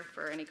 Mr. Chair,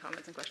 for any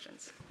comments and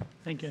questions.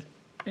 Thank you.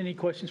 Any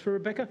questions for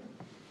Rebecca?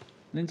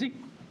 Lindsay?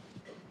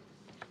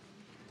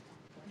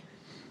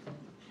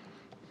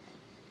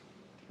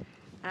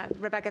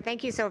 Rebecca,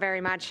 thank you so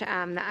very much.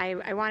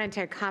 I wanted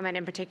to comment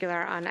in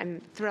particular on,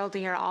 I'm thrilled to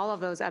hear all of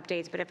those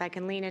updates, but if I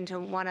can lean into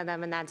one of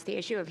them, and that's the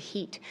issue of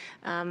heat.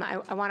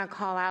 I want to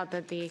call out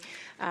that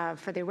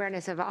for the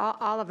awareness of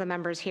all of the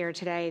members here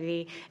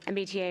today, the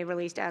MBTA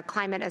released a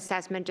climate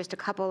assessment just a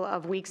couple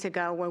of weeks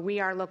ago where we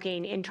are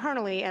looking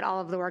internally at all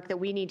of the work that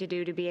we need to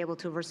do to be able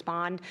to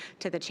respond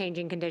to the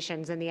changing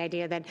conditions, and the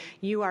idea that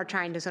you are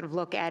trying to sort of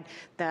look at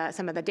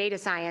some of the data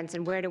science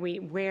and where do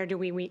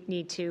we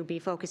need to be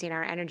focusing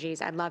our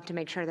energies. I'd love to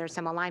make sure there's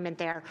some alignment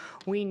there.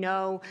 We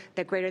know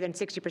that greater than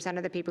 60%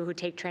 of the people who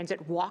take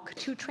transit walk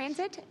to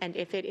transit, and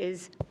if it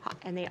is,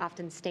 and they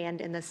often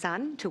stand in the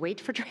sun to wait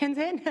for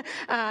transit.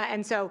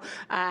 And so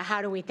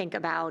how do we think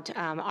about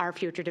our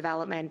future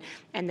development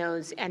and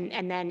those,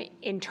 and then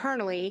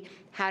internally,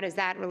 how does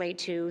that relate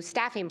to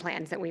staffing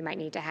plans that we might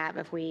need to have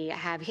if we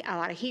have a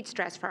lot of heat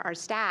stress for our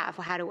staff?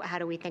 How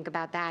do we think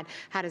about that?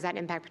 How does that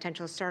impact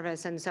potential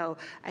service? And so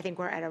I think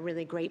we're at a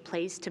really great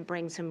place to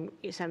bring some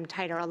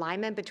tighter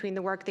alignment between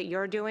the work that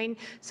you're doing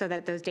so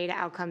that those data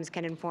outcomes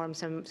can inform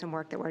some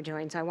work that we're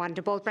doing. So I wanted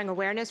to both bring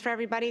awareness for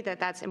everybody that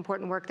that's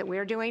important work that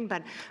we're doing,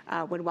 but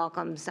would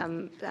welcome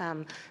some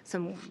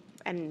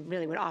and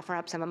really would offer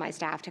up some of my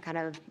staff to kind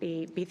of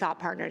be thought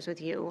partners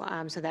with you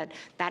so that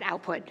that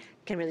output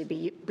can really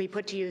be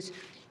put to use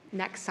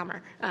next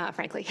summer,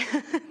 frankly.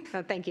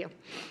 So thank you.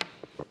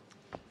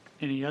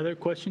 Any other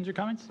questions or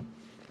comments?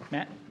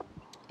 Matt?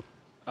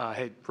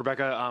 Hey,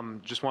 Rebecca,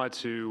 just wanted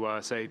to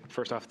say,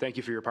 first off, thank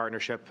you for your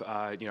partnership.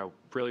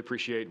 Really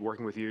appreciate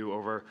working with you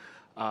over,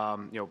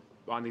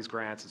 on these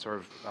grants and sort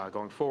of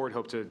going forward.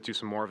 Hope to do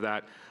some more of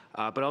that.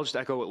 But I'll just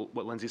echo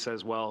what Lindsay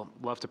says. Well,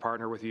 love to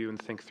partner with you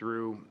and think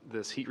through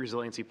this heat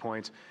resiliency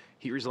point.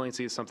 Heat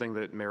resiliency is something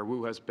that Mayor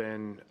Wu has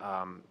been,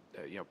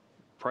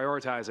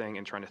 prioritizing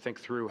and trying to think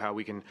through how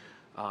we can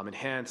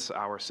enhance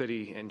our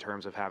city in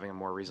terms of having a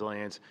more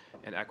resilient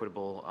and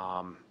equitable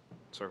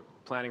sort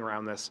of planning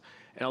around this.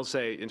 And I'll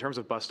say, in terms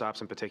of bus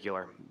stops in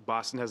particular,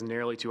 Boston has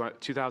nearly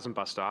 2,000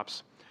 bus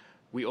stops.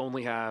 We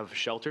only have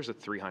shelters at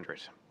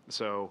 300.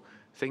 So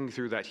thinking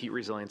through that heat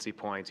resiliency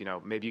point,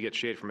 maybe you get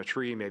shade from a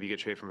tree, maybe you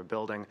get shade from a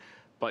building,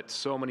 but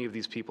so many of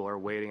these people are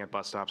waiting at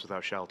bus stops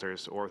without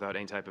shelters or without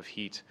any type of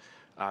heat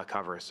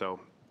cover. So,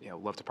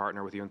 love to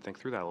partner with you and think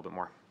through that a little bit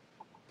more.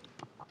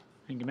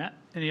 Thank you, Matt.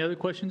 Any other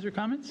questions or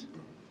comments?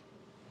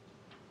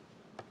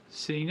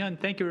 Seeing none,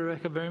 thank you,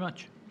 Rebecca, very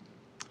much.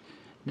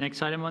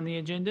 Next item on the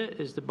agenda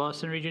is the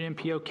Boston Region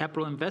MPO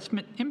Capital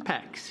Investment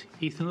Impacts.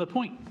 Ethan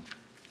LaPointe.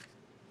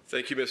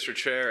 Thank you, Mr.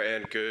 Chair,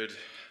 and I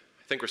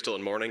think we're still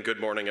in morning. Good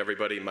morning,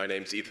 everybody. My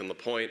name's Ethan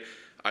LaPointe.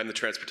 I'm the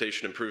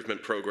Transportation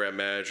Improvement Program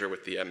Manager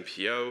with the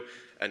MPO,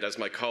 and as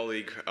my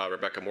colleague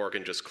Rebecca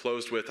Morgan just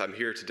closed with, I'm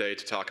here today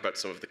to talk about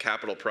some of the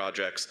capital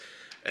projects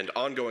and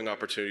ongoing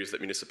opportunities that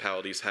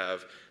municipalities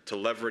have to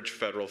leverage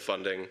federal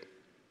funding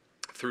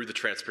through the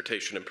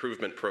Transportation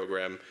Improvement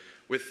Program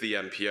with the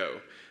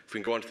MPO. If we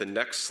can go on to the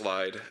next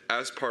slide,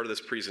 as part of this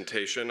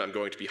presentation, I'm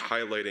going to be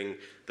highlighting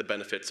the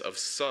benefits of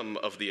some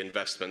of the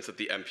investments that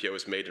the MPO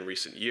has made in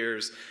recent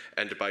years,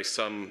 and by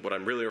some, what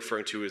I'm really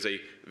referring to is a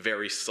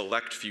very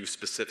select few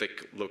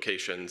specific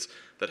locations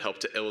that help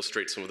to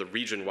illustrate some of the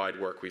region-wide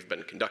work we've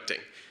been conducting.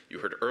 You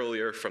heard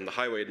earlier from the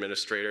Highway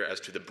Administrator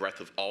as to the breadth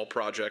of all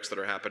projects that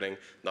are happening,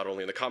 not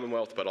only in the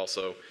Commonwealth, but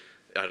also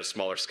at a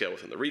smaller scale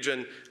within the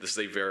region. This is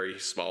a very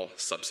small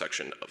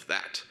subsection of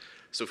that.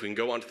 So if we can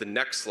go on to the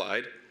next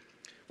slide,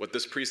 what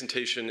this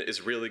presentation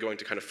is really going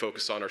to kind of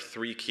focus on are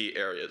three key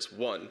areas.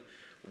 One,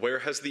 where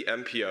has the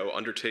MPO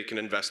undertaken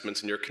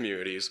investments in your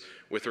communities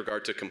with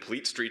regard to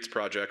complete streets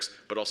projects,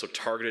 but also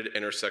targeted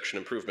intersection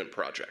improvement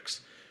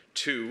projects?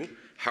 Two,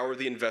 how are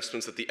the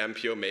investments that the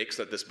MPO makes,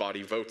 that this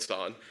body votes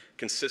on,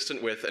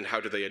 consistent with, and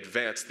how do they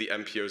advance the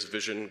MPO's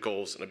vision,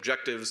 goals, and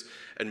objectives?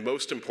 And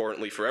most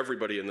importantly, for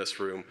everybody in this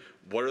room,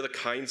 what are the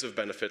kinds of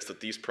benefits that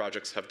these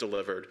projects have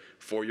delivered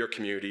for your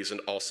communities and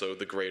also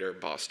the greater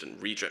Boston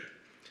region?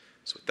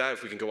 So with that,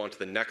 if we can go on to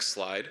the next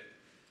slide.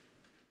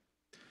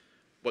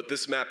 What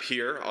this map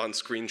here on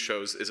screen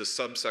shows is a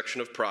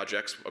subsection of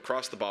projects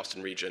across the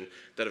Boston region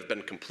that have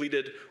been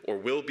completed or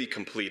will be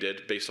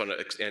completed based on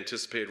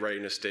anticipated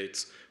readiness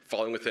dates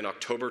falling within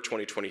October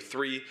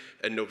 2023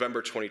 and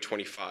November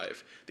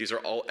 2025. These are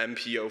all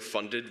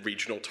MPO-funded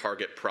regional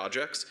target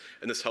projects,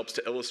 and this helps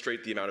to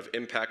illustrate the amount of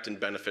impact and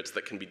benefits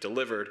that can be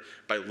delivered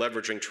by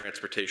leveraging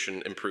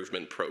Transportation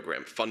Improvement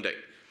Program funding.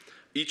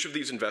 Each of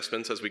these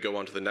investments, as we go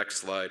on to the next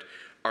slide,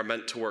 are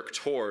meant to work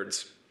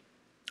towards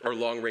our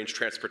long-range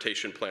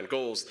transportation plan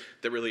goals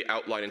that really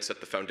outline and set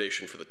the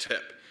foundation for the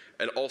TIP,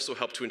 and also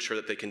help to ensure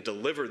that they can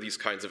deliver these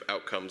kinds of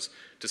outcomes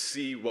to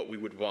see what we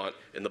would want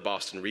in the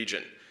Boston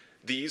region.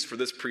 These, for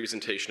this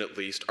presentation at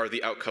least, are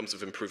the outcomes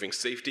of improving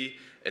safety,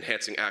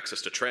 enhancing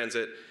access to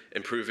transit,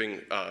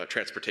 improving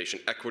transportation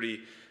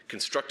equity,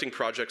 constructing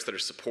projects that are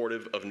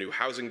supportive of new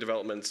housing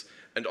developments,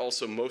 and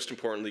also, most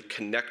importantly,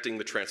 connecting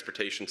the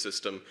transportation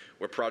system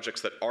where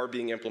projects that are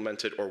being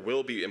implemented or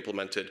will be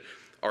implemented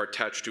are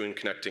attached to and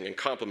connecting and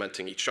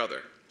complementing each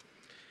other.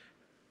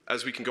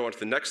 As we can go on to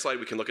the next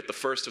slide, we can look at the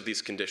first of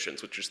these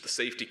conditions, which is the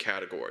safety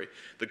category,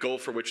 the goal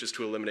for which is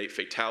to eliminate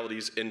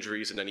fatalities,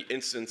 injuries, and any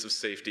incidents of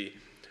safety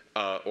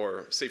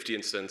or safety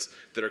incidents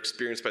that are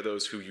experienced by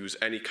those who use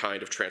any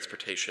kind of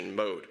transportation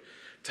mode.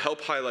 To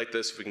help highlight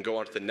this, if we can go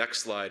on to the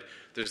next slide,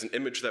 there's an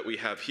image that we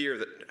have here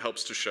that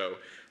helps to show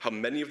how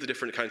many of the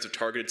different kinds of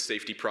targeted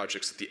safety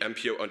projects that the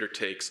MPO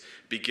undertakes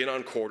begin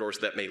on corridors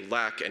that may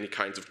lack any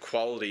kinds of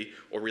quality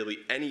or really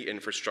any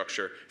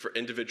infrastructure for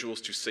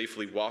individuals to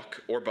safely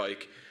walk or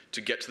bike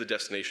to get to the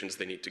destinations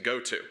they need to go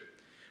to.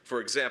 For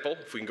example,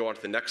 if we can go on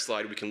to the next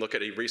slide, we can look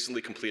at a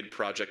recently completed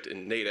project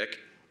in Natick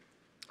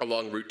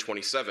along Route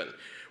 27,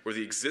 where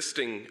the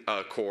existing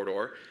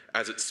corridor,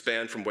 as it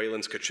spanned from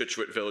Wayland's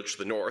Cochituate Village to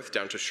the north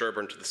down to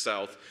Sherburne to the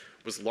south,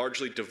 was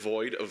largely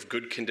devoid of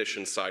good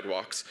condition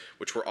sidewalks,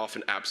 which were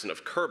often absent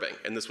of curbing.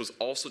 And this was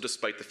also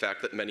despite the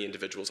fact that many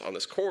individuals on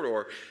this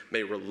corridor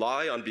may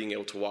rely on being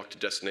able to walk to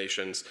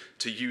destinations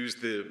to use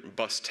the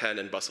Bus 10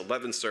 and Bus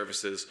 11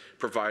 services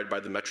provided by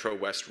the Metro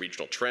West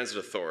Regional Transit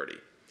Authority.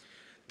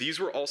 These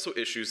were also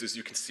issues, as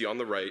you can see on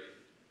the right,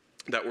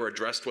 that were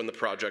addressed when the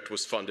project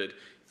was funded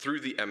through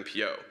the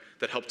MPO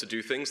that helped to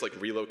do things like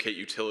relocate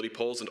utility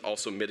poles and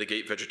also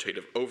mitigate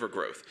vegetative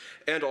overgrowth,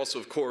 and also,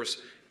 of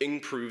course,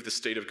 improve the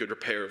state of good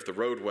repair of the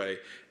roadway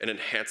and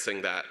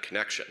enhancing that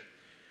connection.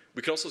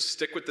 We can also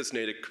stick with this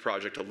Natick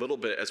project a little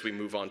bit as we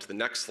move on to the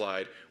next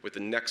slide with the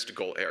next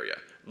goal area,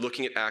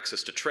 looking at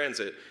access to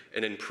transit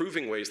and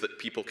improving ways that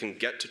people can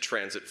get to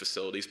transit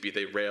facilities, be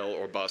they rail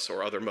or bus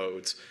or other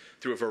modes,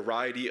 through a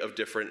variety of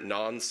different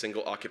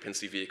non-single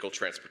occupancy vehicle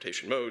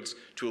transportation modes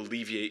to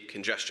alleviate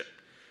congestion.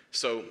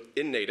 So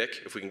in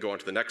Natick, if we can go on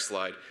to the next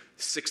slide,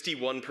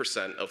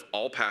 61% of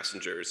all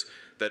passengers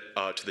that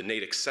to the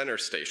Natick Center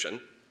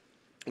station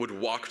would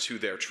walk to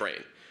their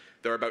train.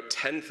 There are about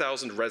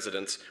 10,000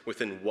 residents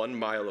within 1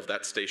 mile of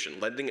that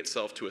station, lending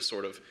itself to a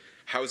sort of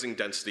housing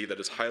density that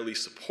is highly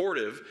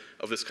supportive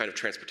of this kind of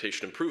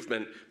transportation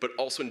improvement, but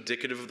also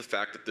indicative of the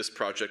fact that this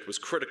project was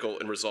critical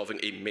in resolving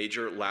a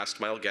major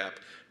last mile gap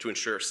to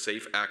ensure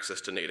safe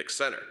access to Natick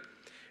Center.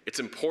 It's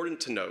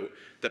important to note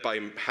that by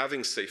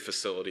having safe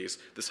facilities,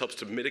 this helps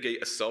to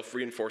mitigate a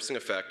self-reinforcing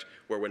effect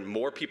where when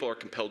more people are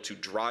compelled to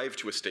drive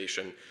to a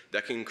station,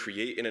 that can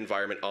create an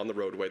environment on the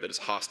roadway that is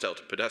hostile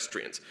to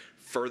pedestrians,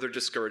 further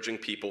discouraging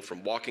people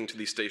from walking to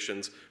these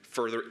stations,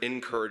 further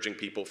encouraging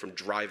people from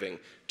driving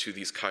to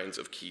these kinds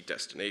of key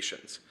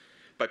destinations.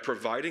 By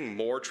providing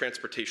more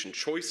transportation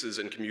choices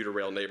in commuter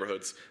rail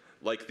neighborhoods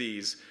like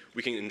these,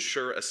 we can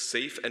ensure a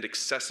safe and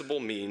accessible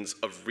means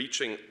of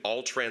reaching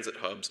all transit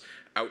hubs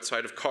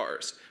outside of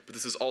cars, but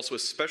this is also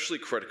especially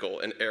critical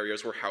in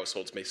areas where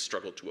households may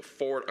struggle to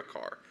afford a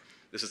car.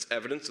 This is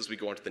evidenced as we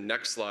go on to the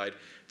next slide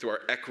through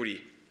our equity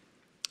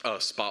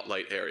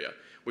spotlight area,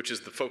 which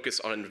is the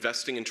focus on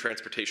investing in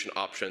transportation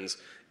options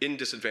in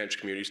disadvantaged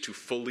communities to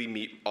fully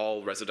meet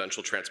all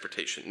residential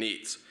transportation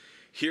needs.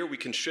 Here we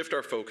can shift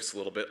our focus a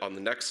little bit on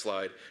the next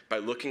slide by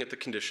looking at the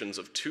conditions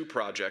of two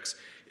projects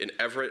in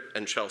Everett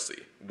and Chelsea,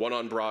 one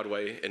on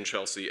Broadway in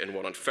Chelsea and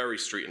one on Ferry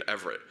Street in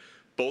Everett,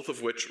 both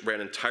of which ran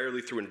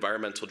entirely through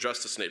environmental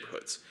justice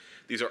neighborhoods.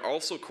 These are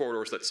also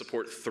corridors that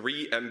support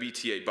 3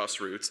 MBTA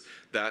bus routes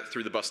that,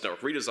 through the bus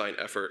network redesign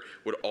effort,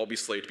 would all be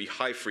slated to be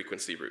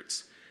high-frequency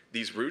routes.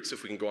 These routes,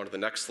 if we can go on to the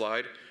next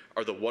slide,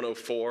 are the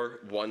 104,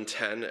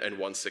 110, and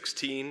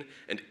 116,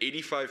 and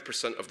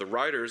 85% of the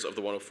riders of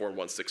the 104 and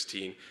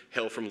 116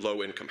 hail from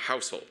low-income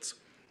households.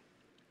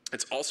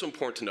 It's also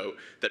important to note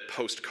that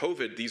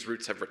post-COVID, these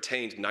routes have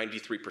retained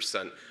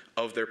 93%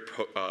 of their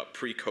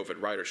pre-COVID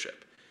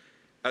ridership.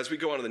 As we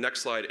go on to the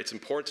next slide, it's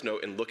important to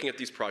note in looking at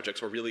these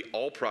projects, or really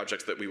all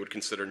projects that we would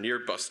consider near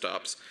bus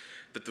stops,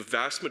 that the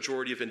vast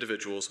majority of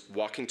individuals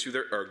walking to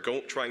their, or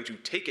trying to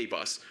take a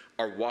bus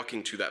are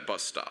walking to that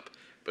bus stop.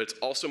 But it's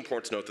also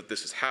important to note that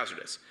this is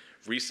hazardous.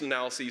 Recent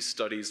analyses,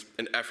 studies,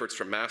 and efforts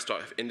from MassDOT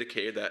have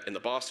indicated that in the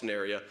Boston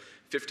area,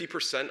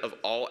 50% of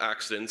all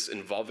accidents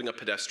involving a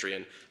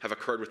pedestrian have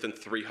occurred within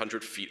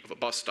 300 feet of a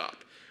bus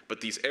stop.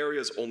 But these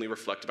areas only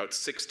reflect about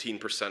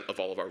 16% of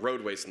all of our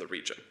roadways in the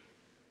region.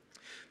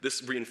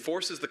 This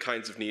reinforces the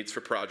kinds of needs for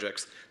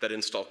projects that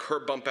install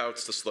curb bump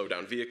outs to slow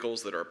down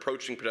vehicles that are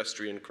approaching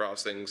pedestrian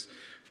crossings,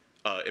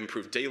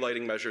 improve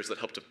daylighting measures that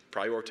help to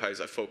prioritize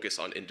a focus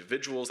on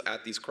individuals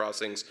at these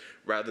crossings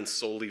rather than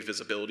solely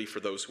visibility for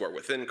those who are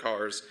within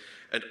cars,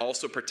 and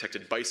also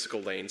protected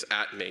bicycle lanes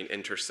at main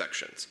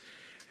intersections.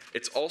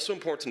 It's also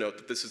important to note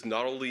that this is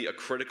not only a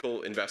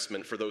critical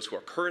investment for those who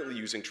are currently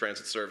using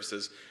transit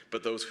services,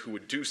 but those who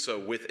would do so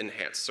with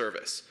enhanced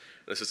service.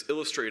 This is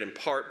illustrated in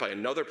part by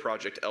another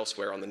project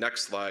elsewhere on the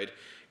next slide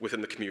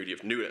within the community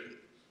of Newton.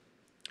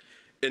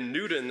 In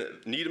Newton,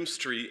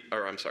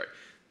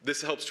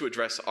 this helps to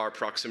address our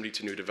proximity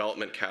to new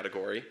development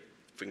category.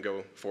 If we can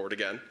go forward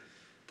again,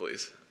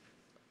 please.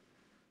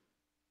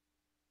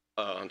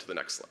 Onto the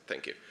next slide,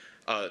 thank you.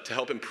 To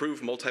help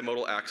improve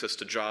multimodal access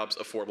to jobs,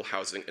 affordable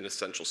housing, and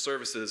essential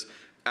services,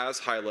 as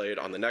highlighted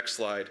on the next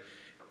slide,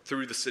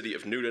 through the city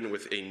of Newton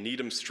with a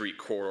Needham Street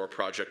corridor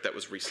project that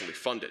was recently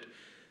funded.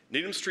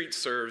 Needham Street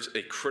serves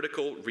a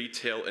critical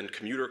retail and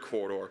commuter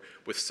corridor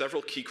with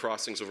several key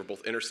crossings over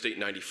both Interstate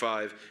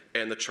 95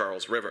 and the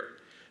Charles River.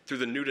 Through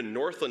the Newton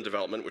Northland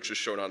development, which is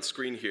shown on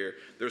screen here,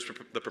 there's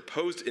the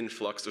proposed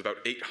influx of about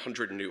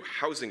 800 new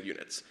housing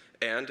units.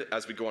 And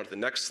as we go on to the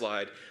next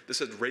slide, this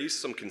has raised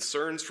some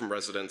concerns from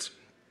residents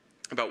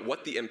about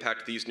what the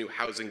impact these new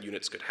housing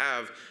units could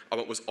have on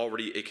what was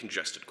already a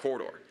congested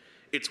corridor.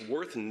 It's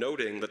worth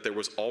noting that there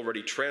was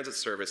already transit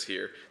service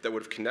here that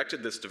would have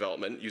connected this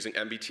development using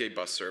MBTA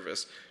bus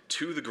service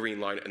to the Green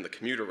Line and the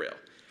commuter rail.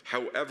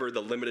 However,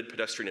 the limited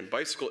pedestrian and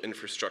bicycle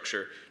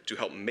infrastructure to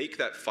help make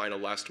that final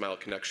last mile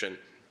connection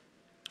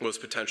was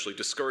potentially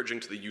discouraging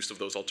to the use of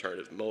those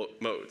alternative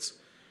modes.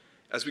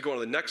 As we go on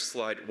to the next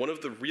slide, one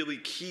of the really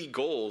key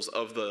goals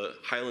of the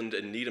Highland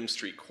and Needham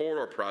Street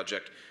Corridor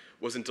project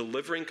was in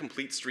delivering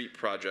complete street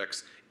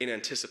projects in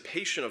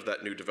anticipation of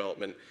that new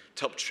development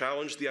to help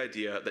challenge the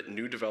idea that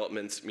new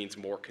developments means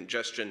more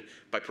congestion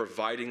by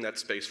providing that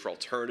space for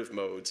alternative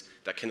modes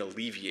that can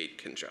alleviate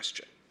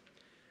congestion.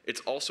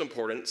 It's also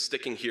important,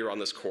 sticking here on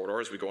this corridor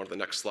as we go on to the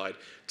next slide,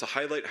 to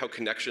highlight how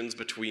connections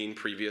between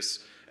previous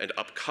and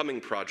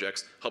upcoming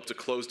projects help to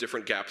close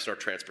different gaps in our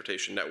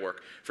transportation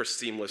network for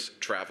seamless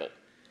travel.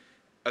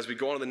 As we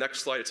go on to the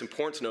next slide, it's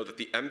important to know that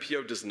the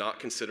MPO does not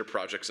consider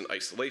projects in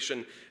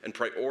isolation and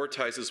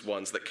prioritizes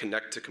ones that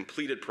connect to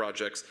completed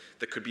projects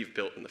that could be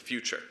built in the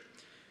future.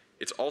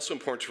 It's also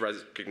important to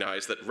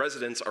recognize that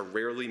residents are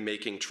rarely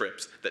making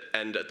trips that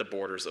end at the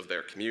borders of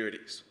their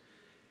communities.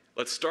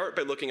 Let's start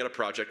by looking at a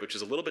project which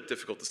is a little bit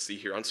difficult to see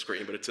here on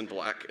screen, but it's in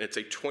black, and it's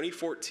a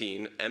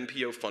 2014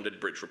 MPO-funded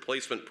bridge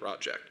replacement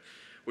project,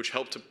 which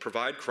helped to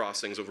provide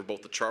crossings over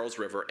both the Charles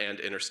River and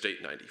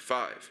Interstate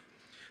 95.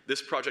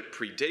 This project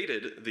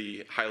predated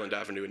the Highland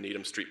Avenue and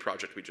Needham Street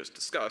project we just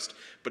discussed,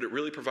 but it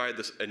really provided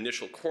this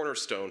initial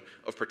cornerstone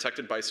of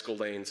protected bicycle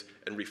lanes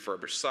and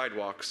refurbished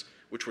sidewalks,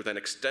 which were then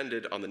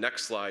extended on the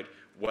next slide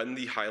when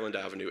the Highland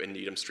Avenue and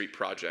Needham Street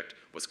project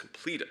was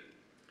completed.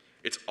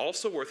 It's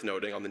also worth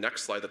noting on the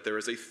next slide that there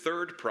is a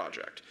third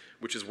project,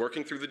 which is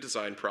working through the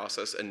design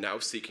process and now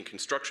seeking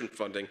construction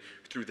funding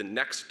through the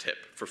next TIP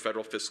for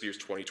federal fiscal years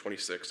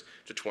 2026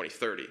 to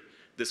 2030.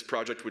 This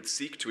project would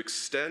seek to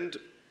extend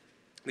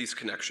these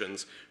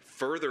connections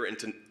further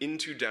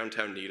into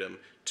downtown Needham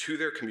to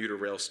their commuter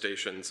rail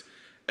stations,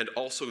 and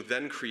also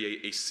then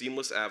create a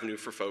seamless avenue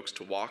for folks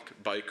to walk,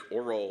 bike,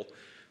 or roll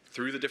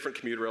through the different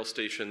commuter rail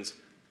stations,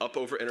 up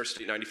over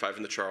Interstate 95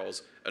 in the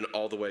Charles, and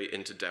all the way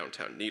into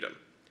downtown Needham.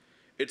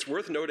 It's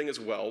worth noting as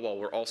well, while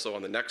we're also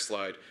on the next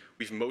slide,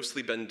 we've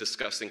mostly been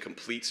discussing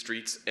complete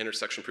streets,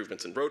 intersection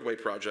improvements, and roadway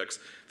projects,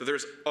 that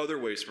there's other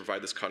ways to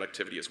provide this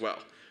connectivity as well.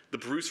 The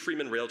Bruce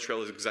Freeman Rail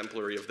Trail is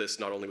exemplary of this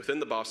not only within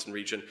the Boston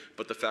region,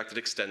 but the fact it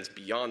extends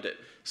beyond it,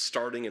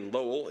 starting in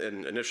Lowell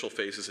in initial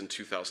phases in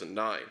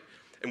 2009.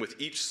 And with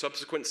each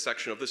subsequent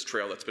section of this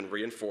trail that's been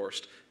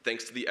reinforced,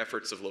 thanks to the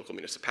efforts of local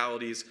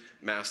municipalities,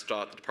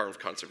 MassDOT, the Department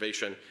of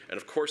Conservation, and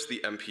of course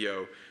the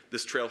MPO,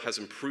 this trail has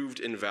improved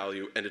in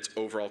value and its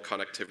overall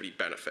connectivity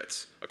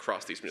benefits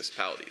across these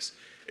municipalities.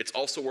 It's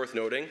also worth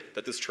noting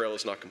that this trail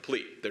is not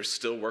complete. There's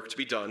still work to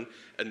be done,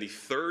 and the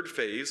third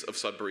phase of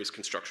Sudbury's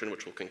construction,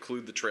 which will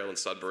conclude the trail in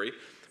Sudbury,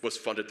 was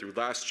funded through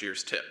last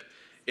year's TIP.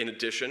 In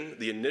addition,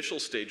 the initial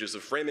stages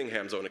of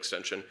Framingham Zone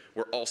Extension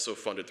were also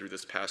funded through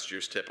this past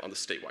year's TIP on the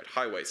statewide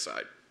highway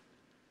side.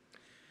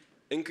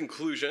 In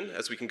conclusion,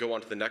 as we can go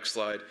on to the next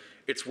slide,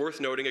 it's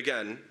worth noting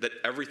again that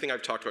everything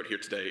I've talked about here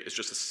today is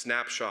just a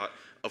snapshot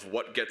of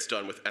what gets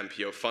done with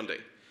MPO funding.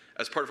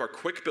 As part of our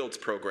Quick Builds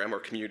program, or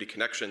Community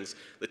Connections,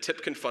 the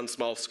TIP can fund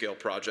small-scale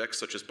projects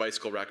such as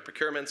bicycle rack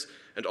procurements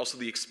and also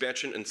the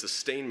expansion and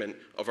sustainment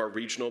of our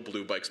regional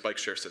Blue Bikes bike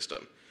share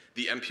system.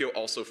 The MPO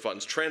also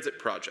funds transit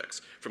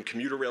projects, from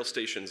commuter rail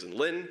stations in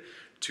Lynn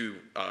to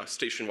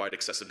station-wide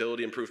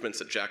accessibility improvements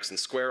at Jackson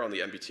Square on the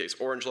MBTA's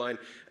Orange Line,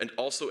 and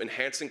also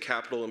enhancing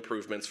capital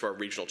improvements for our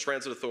regional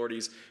transit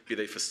authorities, be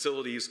they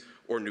facilities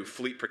or new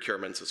fleet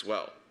procurements as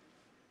well.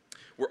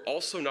 We're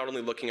also not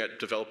only looking at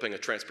developing a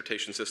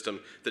transportation system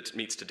that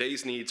meets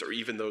today's needs or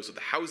even those of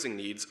the housing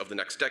needs of the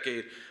next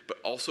decade, but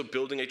also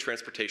building a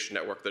transportation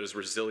network that is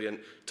resilient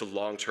to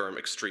long-term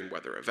extreme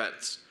weather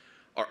events.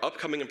 Our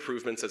upcoming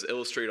improvements, as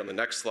illustrated on the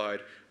next slide,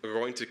 are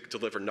going to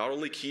deliver not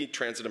only key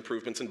transit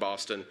improvements in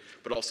Boston,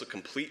 but also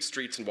complete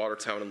streets in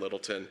Watertown and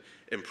Littleton,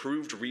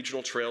 improved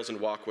regional trails and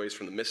walkways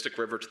from the Mystic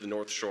River to the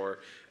North Shore,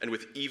 and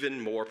with even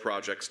more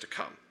projects to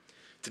come.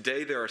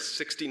 Today, there are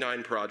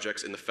 69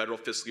 projects in the federal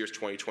fiscal years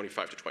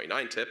 2025 to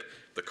 29 TIP,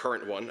 the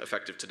current one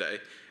effective today,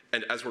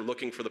 and as we're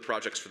looking for the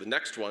projects for the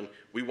next one,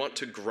 we want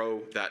to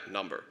grow that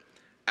number.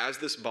 As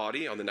this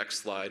body, on the next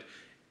slide,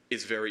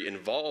 is very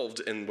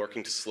involved in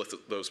working to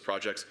solicit those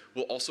projects,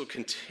 we'll also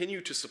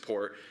continue to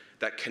support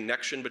that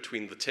connection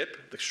between the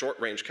TIP, the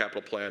short-range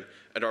capital plan,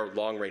 and our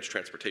long-range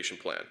transportation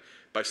plan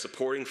by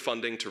supporting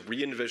funding to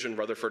re-envision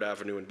Rutherford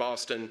Avenue in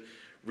Boston,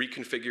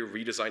 reconfigure,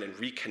 redesign, and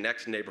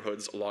reconnect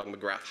neighborhoods along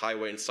McGrath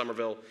Highway in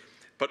Somerville,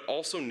 but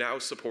also now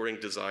supporting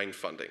design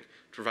funding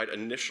to provide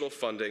initial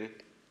funding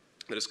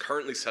that is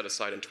currently set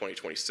aside in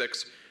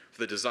 2026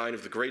 for the design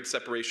of the grade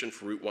separation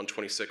for Route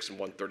 126 and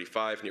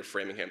 135 near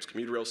Framingham's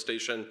commuter rail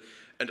station,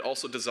 and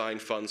also design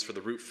funds for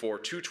the Route 4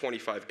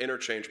 225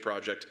 interchange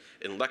project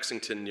in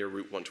Lexington near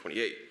Route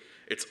 128.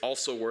 It's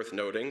also worth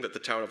noting that the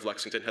town of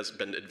Lexington has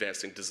been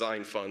advancing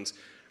design funds,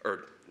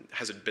 or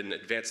has been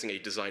advancing a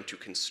design to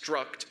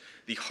construct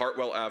the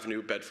Hartwell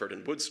Avenue, Bedford,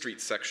 and Wood Street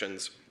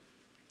sections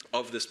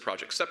of this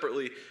project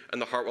separately,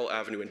 and the Hartwell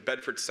Avenue and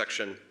Bedford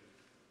section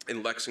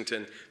in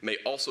Lexington may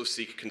also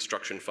seek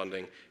construction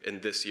funding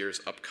in this year's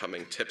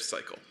upcoming TIP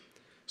cycle.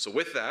 So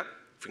with that,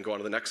 if we can go on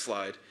to the next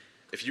slide,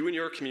 if you and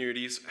your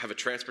communities have a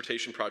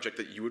transportation project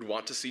that you would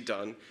want to see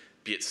done,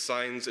 be it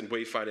signs and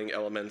wayfinding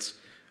elements,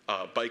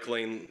 bike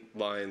lane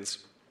lines,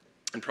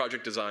 and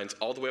project designs,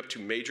 all the way up to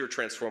major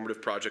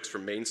transformative projects for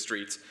main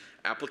streets,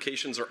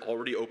 applications are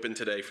already open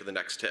today for the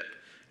next TIP.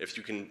 If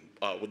you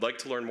would like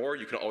to learn more,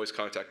 you can always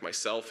contact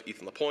myself,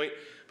 Ethan Lapointe,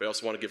 but I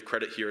also want to give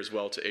credit here as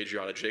well to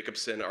Adriana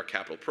Jacobson, our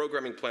capital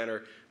programming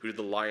planner, who did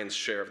the lion's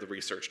share of the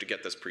research to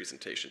get this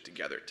presentation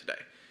together today.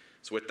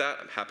 So with that,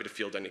 I'm happy to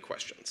field any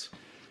questions.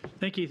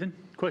 Thank you, Ethan.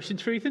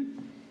 Questions for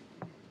Ethan?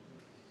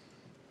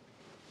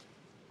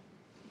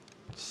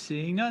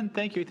 Seeing none,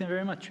 thank you, Ethan,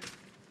 very much.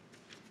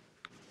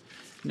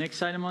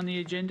 Next item on the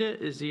agenda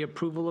is the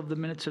approval of the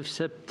minutes of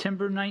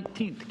September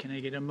 19th. Can I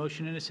get a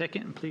motion in a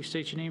second? And please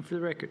state your name for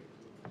the record.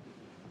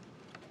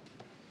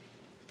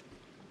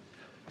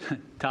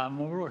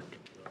 Tom O'Rourke.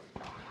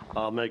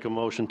 I'll make a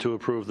motion to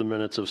approve the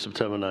minutes of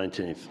September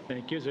 19th.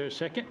 Thank you. Is there a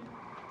second?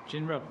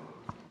 Jin Rowe.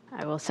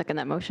 I will second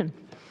that motion.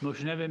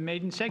 Motion has been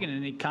made and seconded.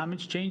 Any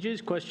comments,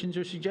 changes, questions,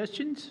 or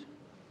suggestions?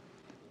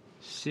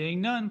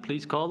 Seeing none,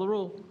 please call the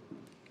roll.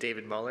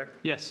 David Muller.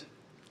 Yes.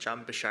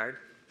 John Bouchard.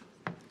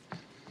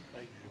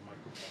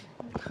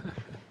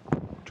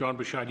 John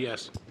Bouchard,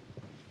 yes.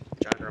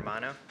 John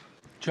Romano.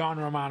 John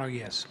Romano,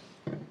 yes.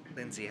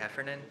 Lindsay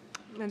Heffernan.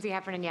 Lindsay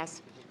Heffernan,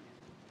 yes.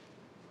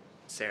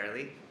 Sarah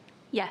Lee.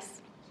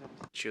 Yes.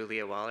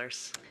 Julia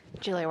Wallers.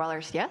 Julia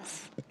Wallers,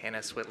 yes. Anna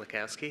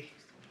Switlikowski.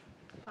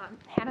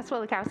 Hannah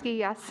Swilakowski,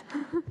 yes.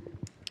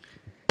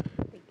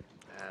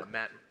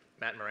 Matt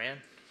Moran.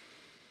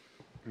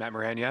 Matt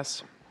Moran,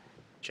 yes.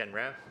 Jen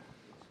Rowe.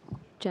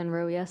 Jen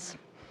Rowe, yes.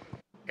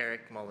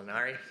 Eric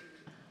Molinari.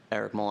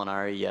 Eric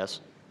Molinari, yes.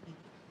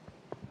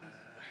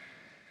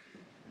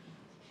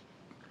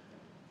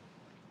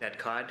 Ned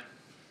Codd.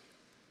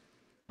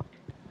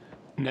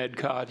 Ned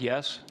Codd,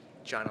 yes.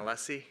 John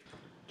Alessi.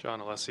 John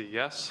Alessi,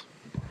 yes.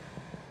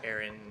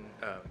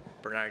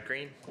 Bernard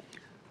Green.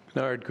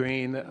 Bernard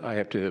Green, I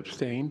have to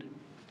abstain.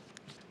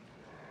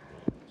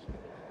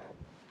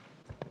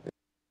 Do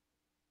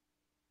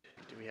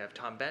we have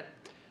Tom Bent?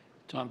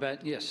 Tom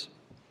Bent, yes.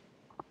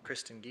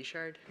 Kristen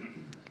Guichard.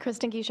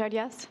 Kristen Guichard,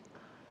 yes.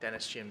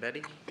 Dennis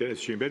Giambetti.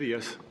 Dennis Giambetti,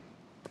 yes.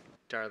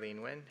 Darlene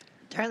Nguyen.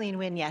 Darlene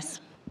Nguyen, yes.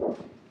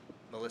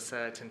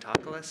 Melissa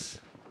Tentopoulos.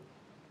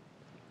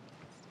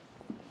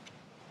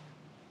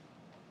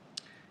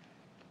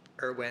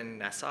 Erwin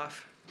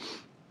Nessoff.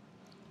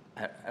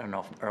 I don't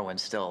know if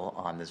Erwin's still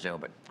on the Zoom,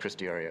 but Chris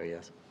Diorio,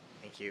 yes.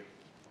 Thank you.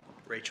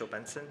 Rachel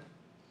Benson.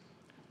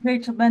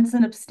 Rachel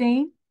Benson,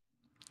 abstain.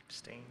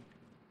 Abstain.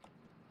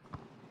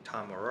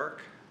 Tom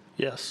O'Rourke.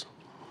 Yes.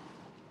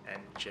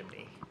 And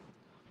Jimny.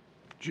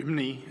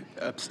 Jimny,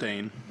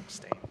 abstain.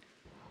 Abstain.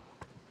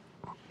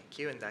 Thank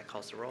you, and that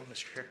calls the roll,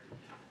 Mr. Chair.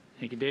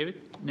 Thank you,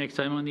 David. Next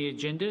item on the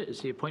agenda is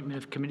the appointment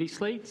of committee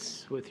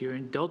slates. With your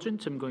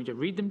indulgence, I'm going to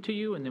read them to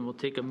you, and then we'll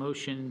take a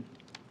motion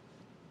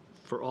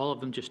for all of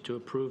them just to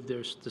approve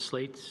the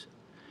slates.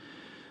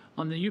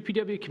 On the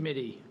UPW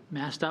committee,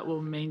 MassDOT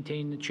will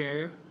maintain the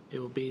chair. It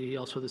will be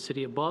also the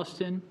City of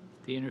Boston,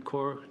 the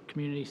Intercore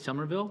Community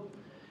Somerville,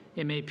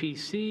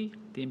 MAPC,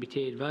 the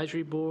MBTA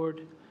Advisory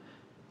Board,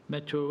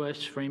 Metro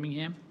West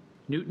Framingham,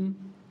 Newton,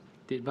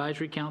 the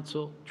Advisory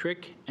Council,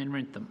 Trick, and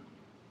Rentham.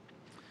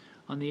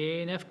 On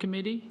the A&F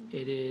committee,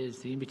 it is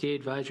the MBTA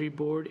Advisory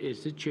Board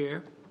is the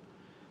chair,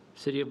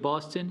 City of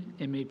Boston,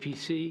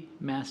 MAPC,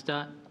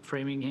 MassDOT,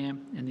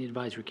 Framingham, and the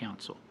Advisory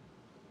Council.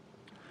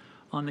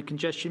 On the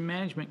Congestion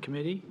Management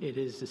Committee, it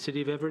is the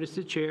City of Everett is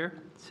the chair,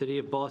 City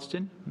of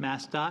Boston,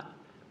 MassDOT,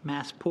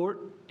 Massport,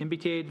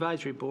 MBTA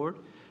Advisory Board,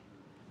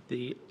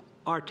 the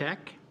RTAC,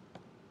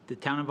 the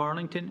Town of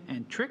Arlington,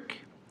 and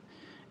Trick.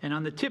 And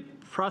on the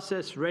TIP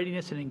Process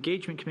Readiness and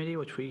Engagement Committee,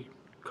 which we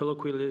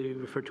colloquially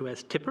refer to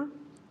as TIPPER,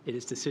 it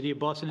is the City of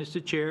Boston is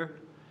the chair,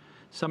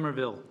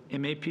 Somerville,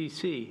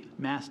 MAPC,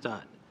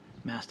 MassDOT,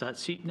 MassDOT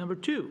seat number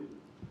 2,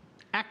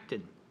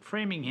 Acton,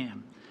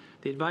 Framingham,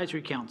 the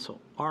Advisory Council,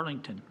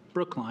 Arlington,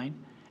 Brookline,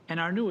 and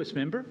our newest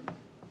member,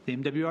 the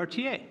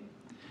MWRTA.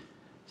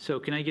 So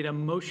can I get a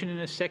motion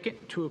and a second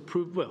to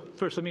approve? Well,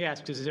 first let me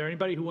ask, is there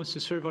anybody who wants to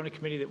serve on a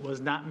committee that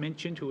was not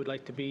mentioned who would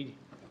like to be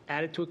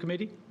added to a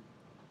committee?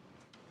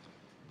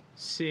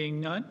 Seeing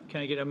none,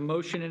 can I get a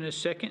motion and a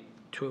second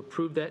to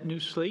approve that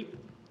new slate?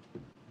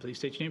 Please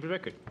state your name for the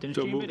record. Dennis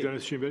So move, Giambetti.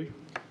 Dennis Giambetti.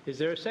 Is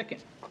there a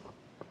second?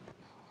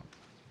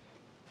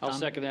 I'll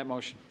second that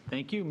motion.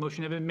 Thank you.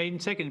 Motion has been made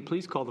and seconded.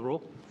 Please call the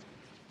roll.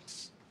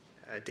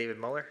 David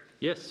Muller.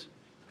 Yes.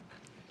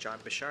 John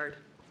Bouchard.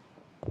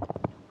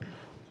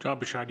 John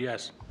Bouchard,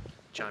 yes.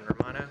 John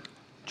Romano,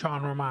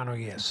 John Romano,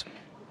 yes.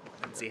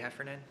 Lindsay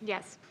Heffernan,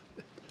 Yes.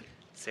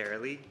 Sarah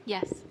Lee,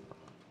 Yes.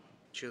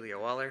 Julia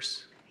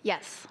Wallers,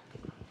 Yes.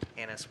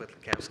 Anna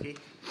Swidlikowski,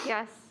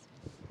 Yes.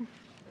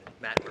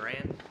 Matt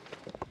Moran,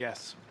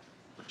 Yes.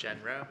 Jen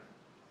Rowe,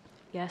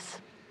 Yes.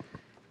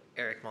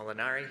 Eric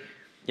Molinari,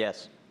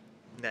 Yes.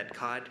 Ned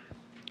Codd,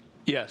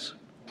 Yes.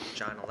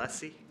 John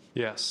Alessi,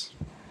 Yes.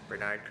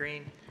 Bernard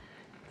Green,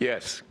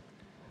 Yes.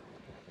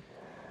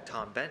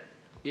 Tom Bent,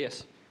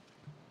 Yes.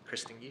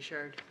 Kristen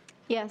Guichard,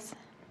 Yes.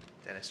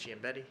 Dennis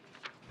Giambetti,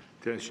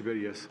 Dennis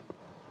Shabbat, yes.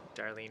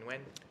 Darlene Nguyen,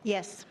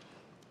 Yes.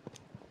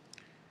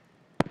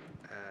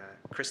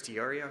 Christy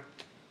Iorio,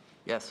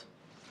 Yes.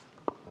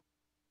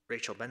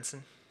 Rachel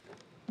Benson,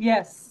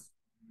 Yes.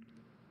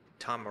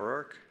 Tom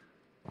O'Rourke,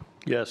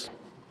 Yes.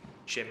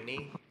 Jim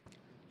Nee,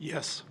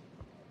 Yes.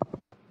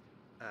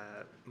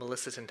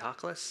 Melissa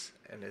Tentopoulos,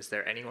 and is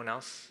there anyone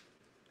else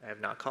I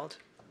have not called?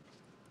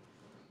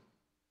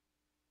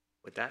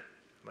 With that,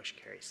 motion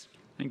carries.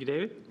 Thank you,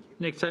 David.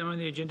 Next item on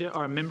the agenda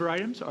are member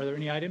items. Are there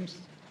any items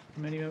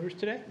from any members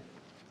today?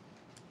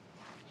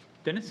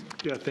 Dennis?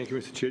 Yeah, thank you,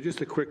 Mr. Chair.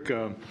 Just a quick,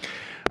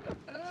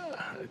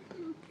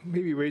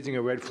 maybe raising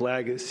a red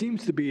flag. It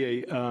seems to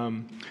be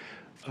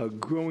a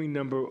growing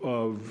number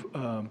of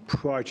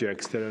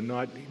projects that are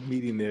not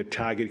meeting their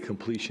target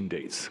completion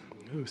dates.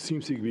 It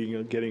seems to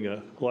be getting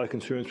a lot of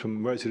concerns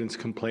from residents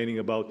complaining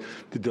about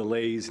the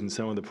delays in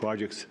some of the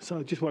projects. So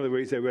I just wanted to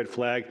raise that red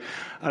flag.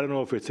 I don't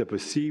know if it's a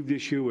perceived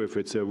issue, if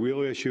it's a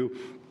real issue.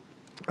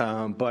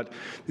 But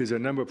there's a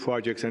number of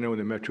projects I know in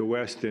the Metro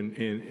West and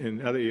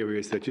in other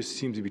areas that just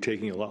seems to be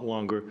taking a lot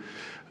longer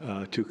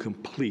to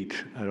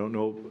complete. I don't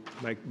know,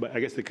 but I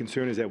guess the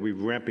concern is that we're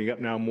ramping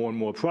up now more and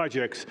more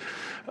projects.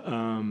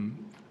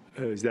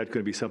 Is that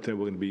going to be something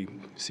we're going to be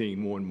seeing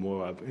more and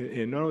more of?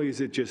 And not only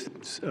is it just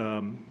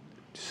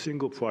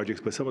single projects,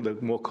 but some of the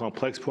more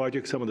complex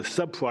projects, some of the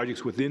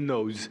sub-projects within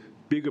those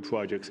bigger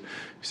projects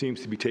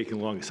seems to be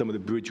taking longer, some of the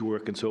bridge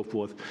work and so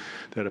forth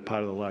that are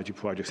part of the larger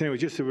projects. Anyway,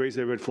 just to raise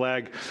that red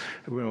flag,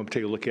 we're going to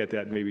take a look at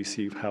that and maybe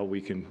see how we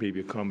can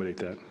maybe accommodate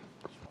that.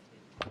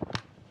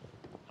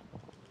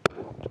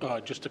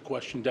 Just a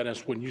question,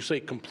 Dennis. When you say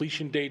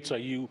completion dates, are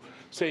you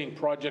saying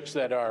projects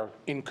that are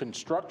in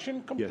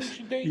construction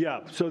completion date?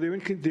 Yeah, so they're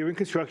in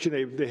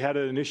construction. They had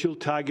an initial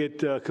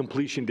target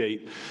completion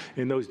date,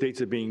 and those dates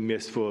are being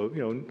missed for,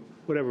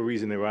 whatever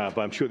reason there are.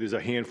 But I'm sure there's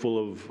a handful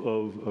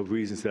of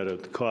reasons that are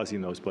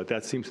causing those. But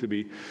that seems to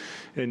be,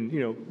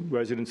 and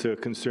residents are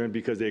concerned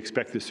because they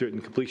expect a certain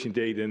completion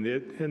date,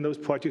 and those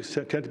projects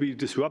tend to be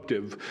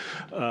disruptive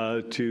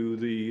to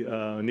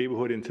the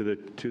neighborhood and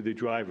to the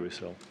drivers.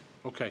 So.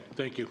 Okay,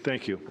 thank you.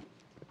 Thank you.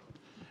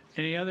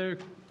 Any other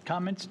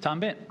comments? Tom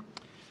Bent.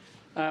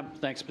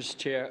 Thanks, Mr.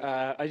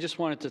 Chair. I just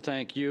wanted to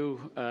thank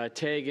you,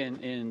 Tegan,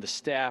 and the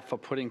staff for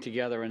putting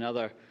together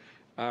another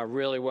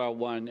really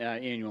well-run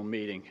annual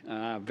meeting.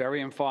 Very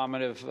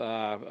informative,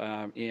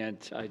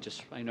 and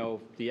I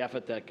know the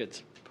effort that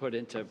gets put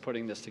into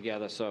putting this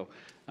together, so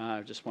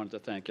I just wanted to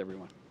thank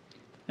everyone.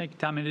 Thank you,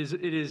 Tom. It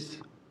is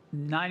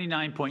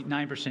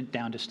 99.9%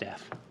 down to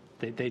staff.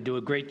 They do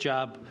a great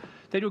job.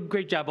 They do a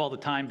great job all the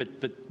time,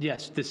 but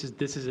yes, this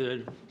is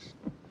a.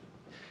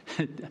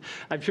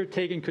 I'm sure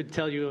Tegan could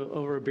tell you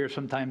over a beer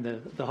sometime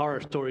the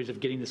horror stories of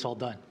getting this all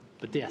done.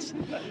 But yes,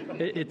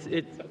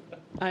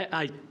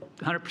 I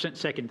 100%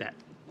 second that.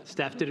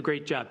 Staff did a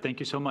great job. Thank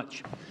you so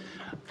much.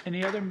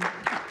 Any other?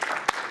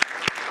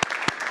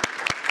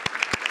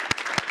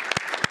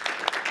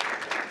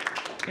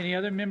 Any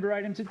other member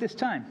items at this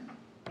time?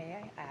 May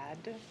I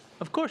add?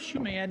 Of course,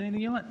 you may add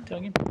anything you want,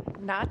 Tegan.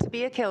 Not to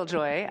be a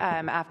killjoy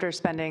after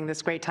spending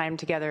this great time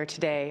together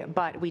today,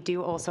 but we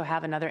do also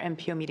have another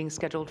MPO meeting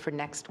scheduled for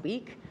next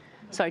week.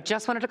 So I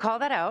just wanted to call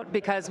that out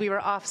because we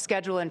were off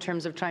schedule in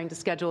terms of trying to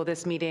schedule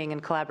this meeting in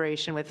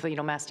collaboration with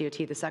Mass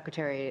DOT, the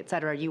Secretary, et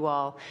cetera, you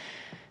all.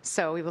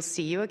 So we will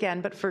see you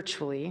again, but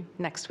virtually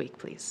next week,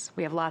 please.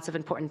 We have lots of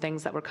important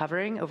things that we're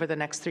covering over the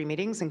next 3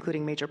 meetings,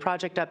 including major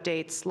project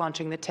updates,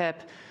 launching the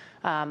TIP,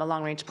 a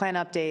long-range plan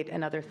update,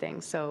 and other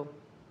things. So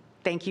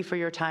thank you for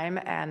your time,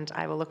 and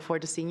I will look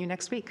forward to seeing you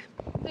next week.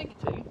 Thank you,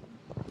 Tegan.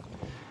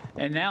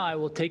 And now I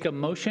will take a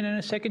motion and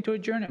a second to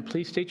adjourn, and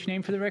please state your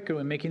name for the record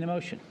when making the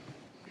motion.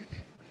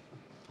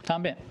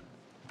 Tom Bent.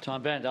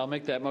 Tom Bent, I'll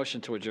make that motion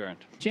to adjourn.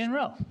 Jan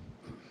Rowe.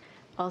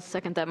 I'll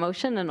second that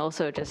motion and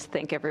also just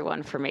thank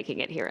everyone for making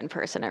it here in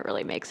person. It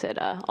really makes it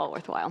all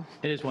worthwhile.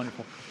 It is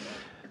wonderful.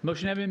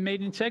 Motion has been made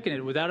and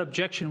seconded. Without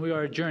objection, we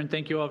are adjourned.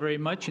 Thank you all very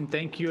much, and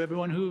thank you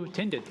everyone who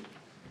attended.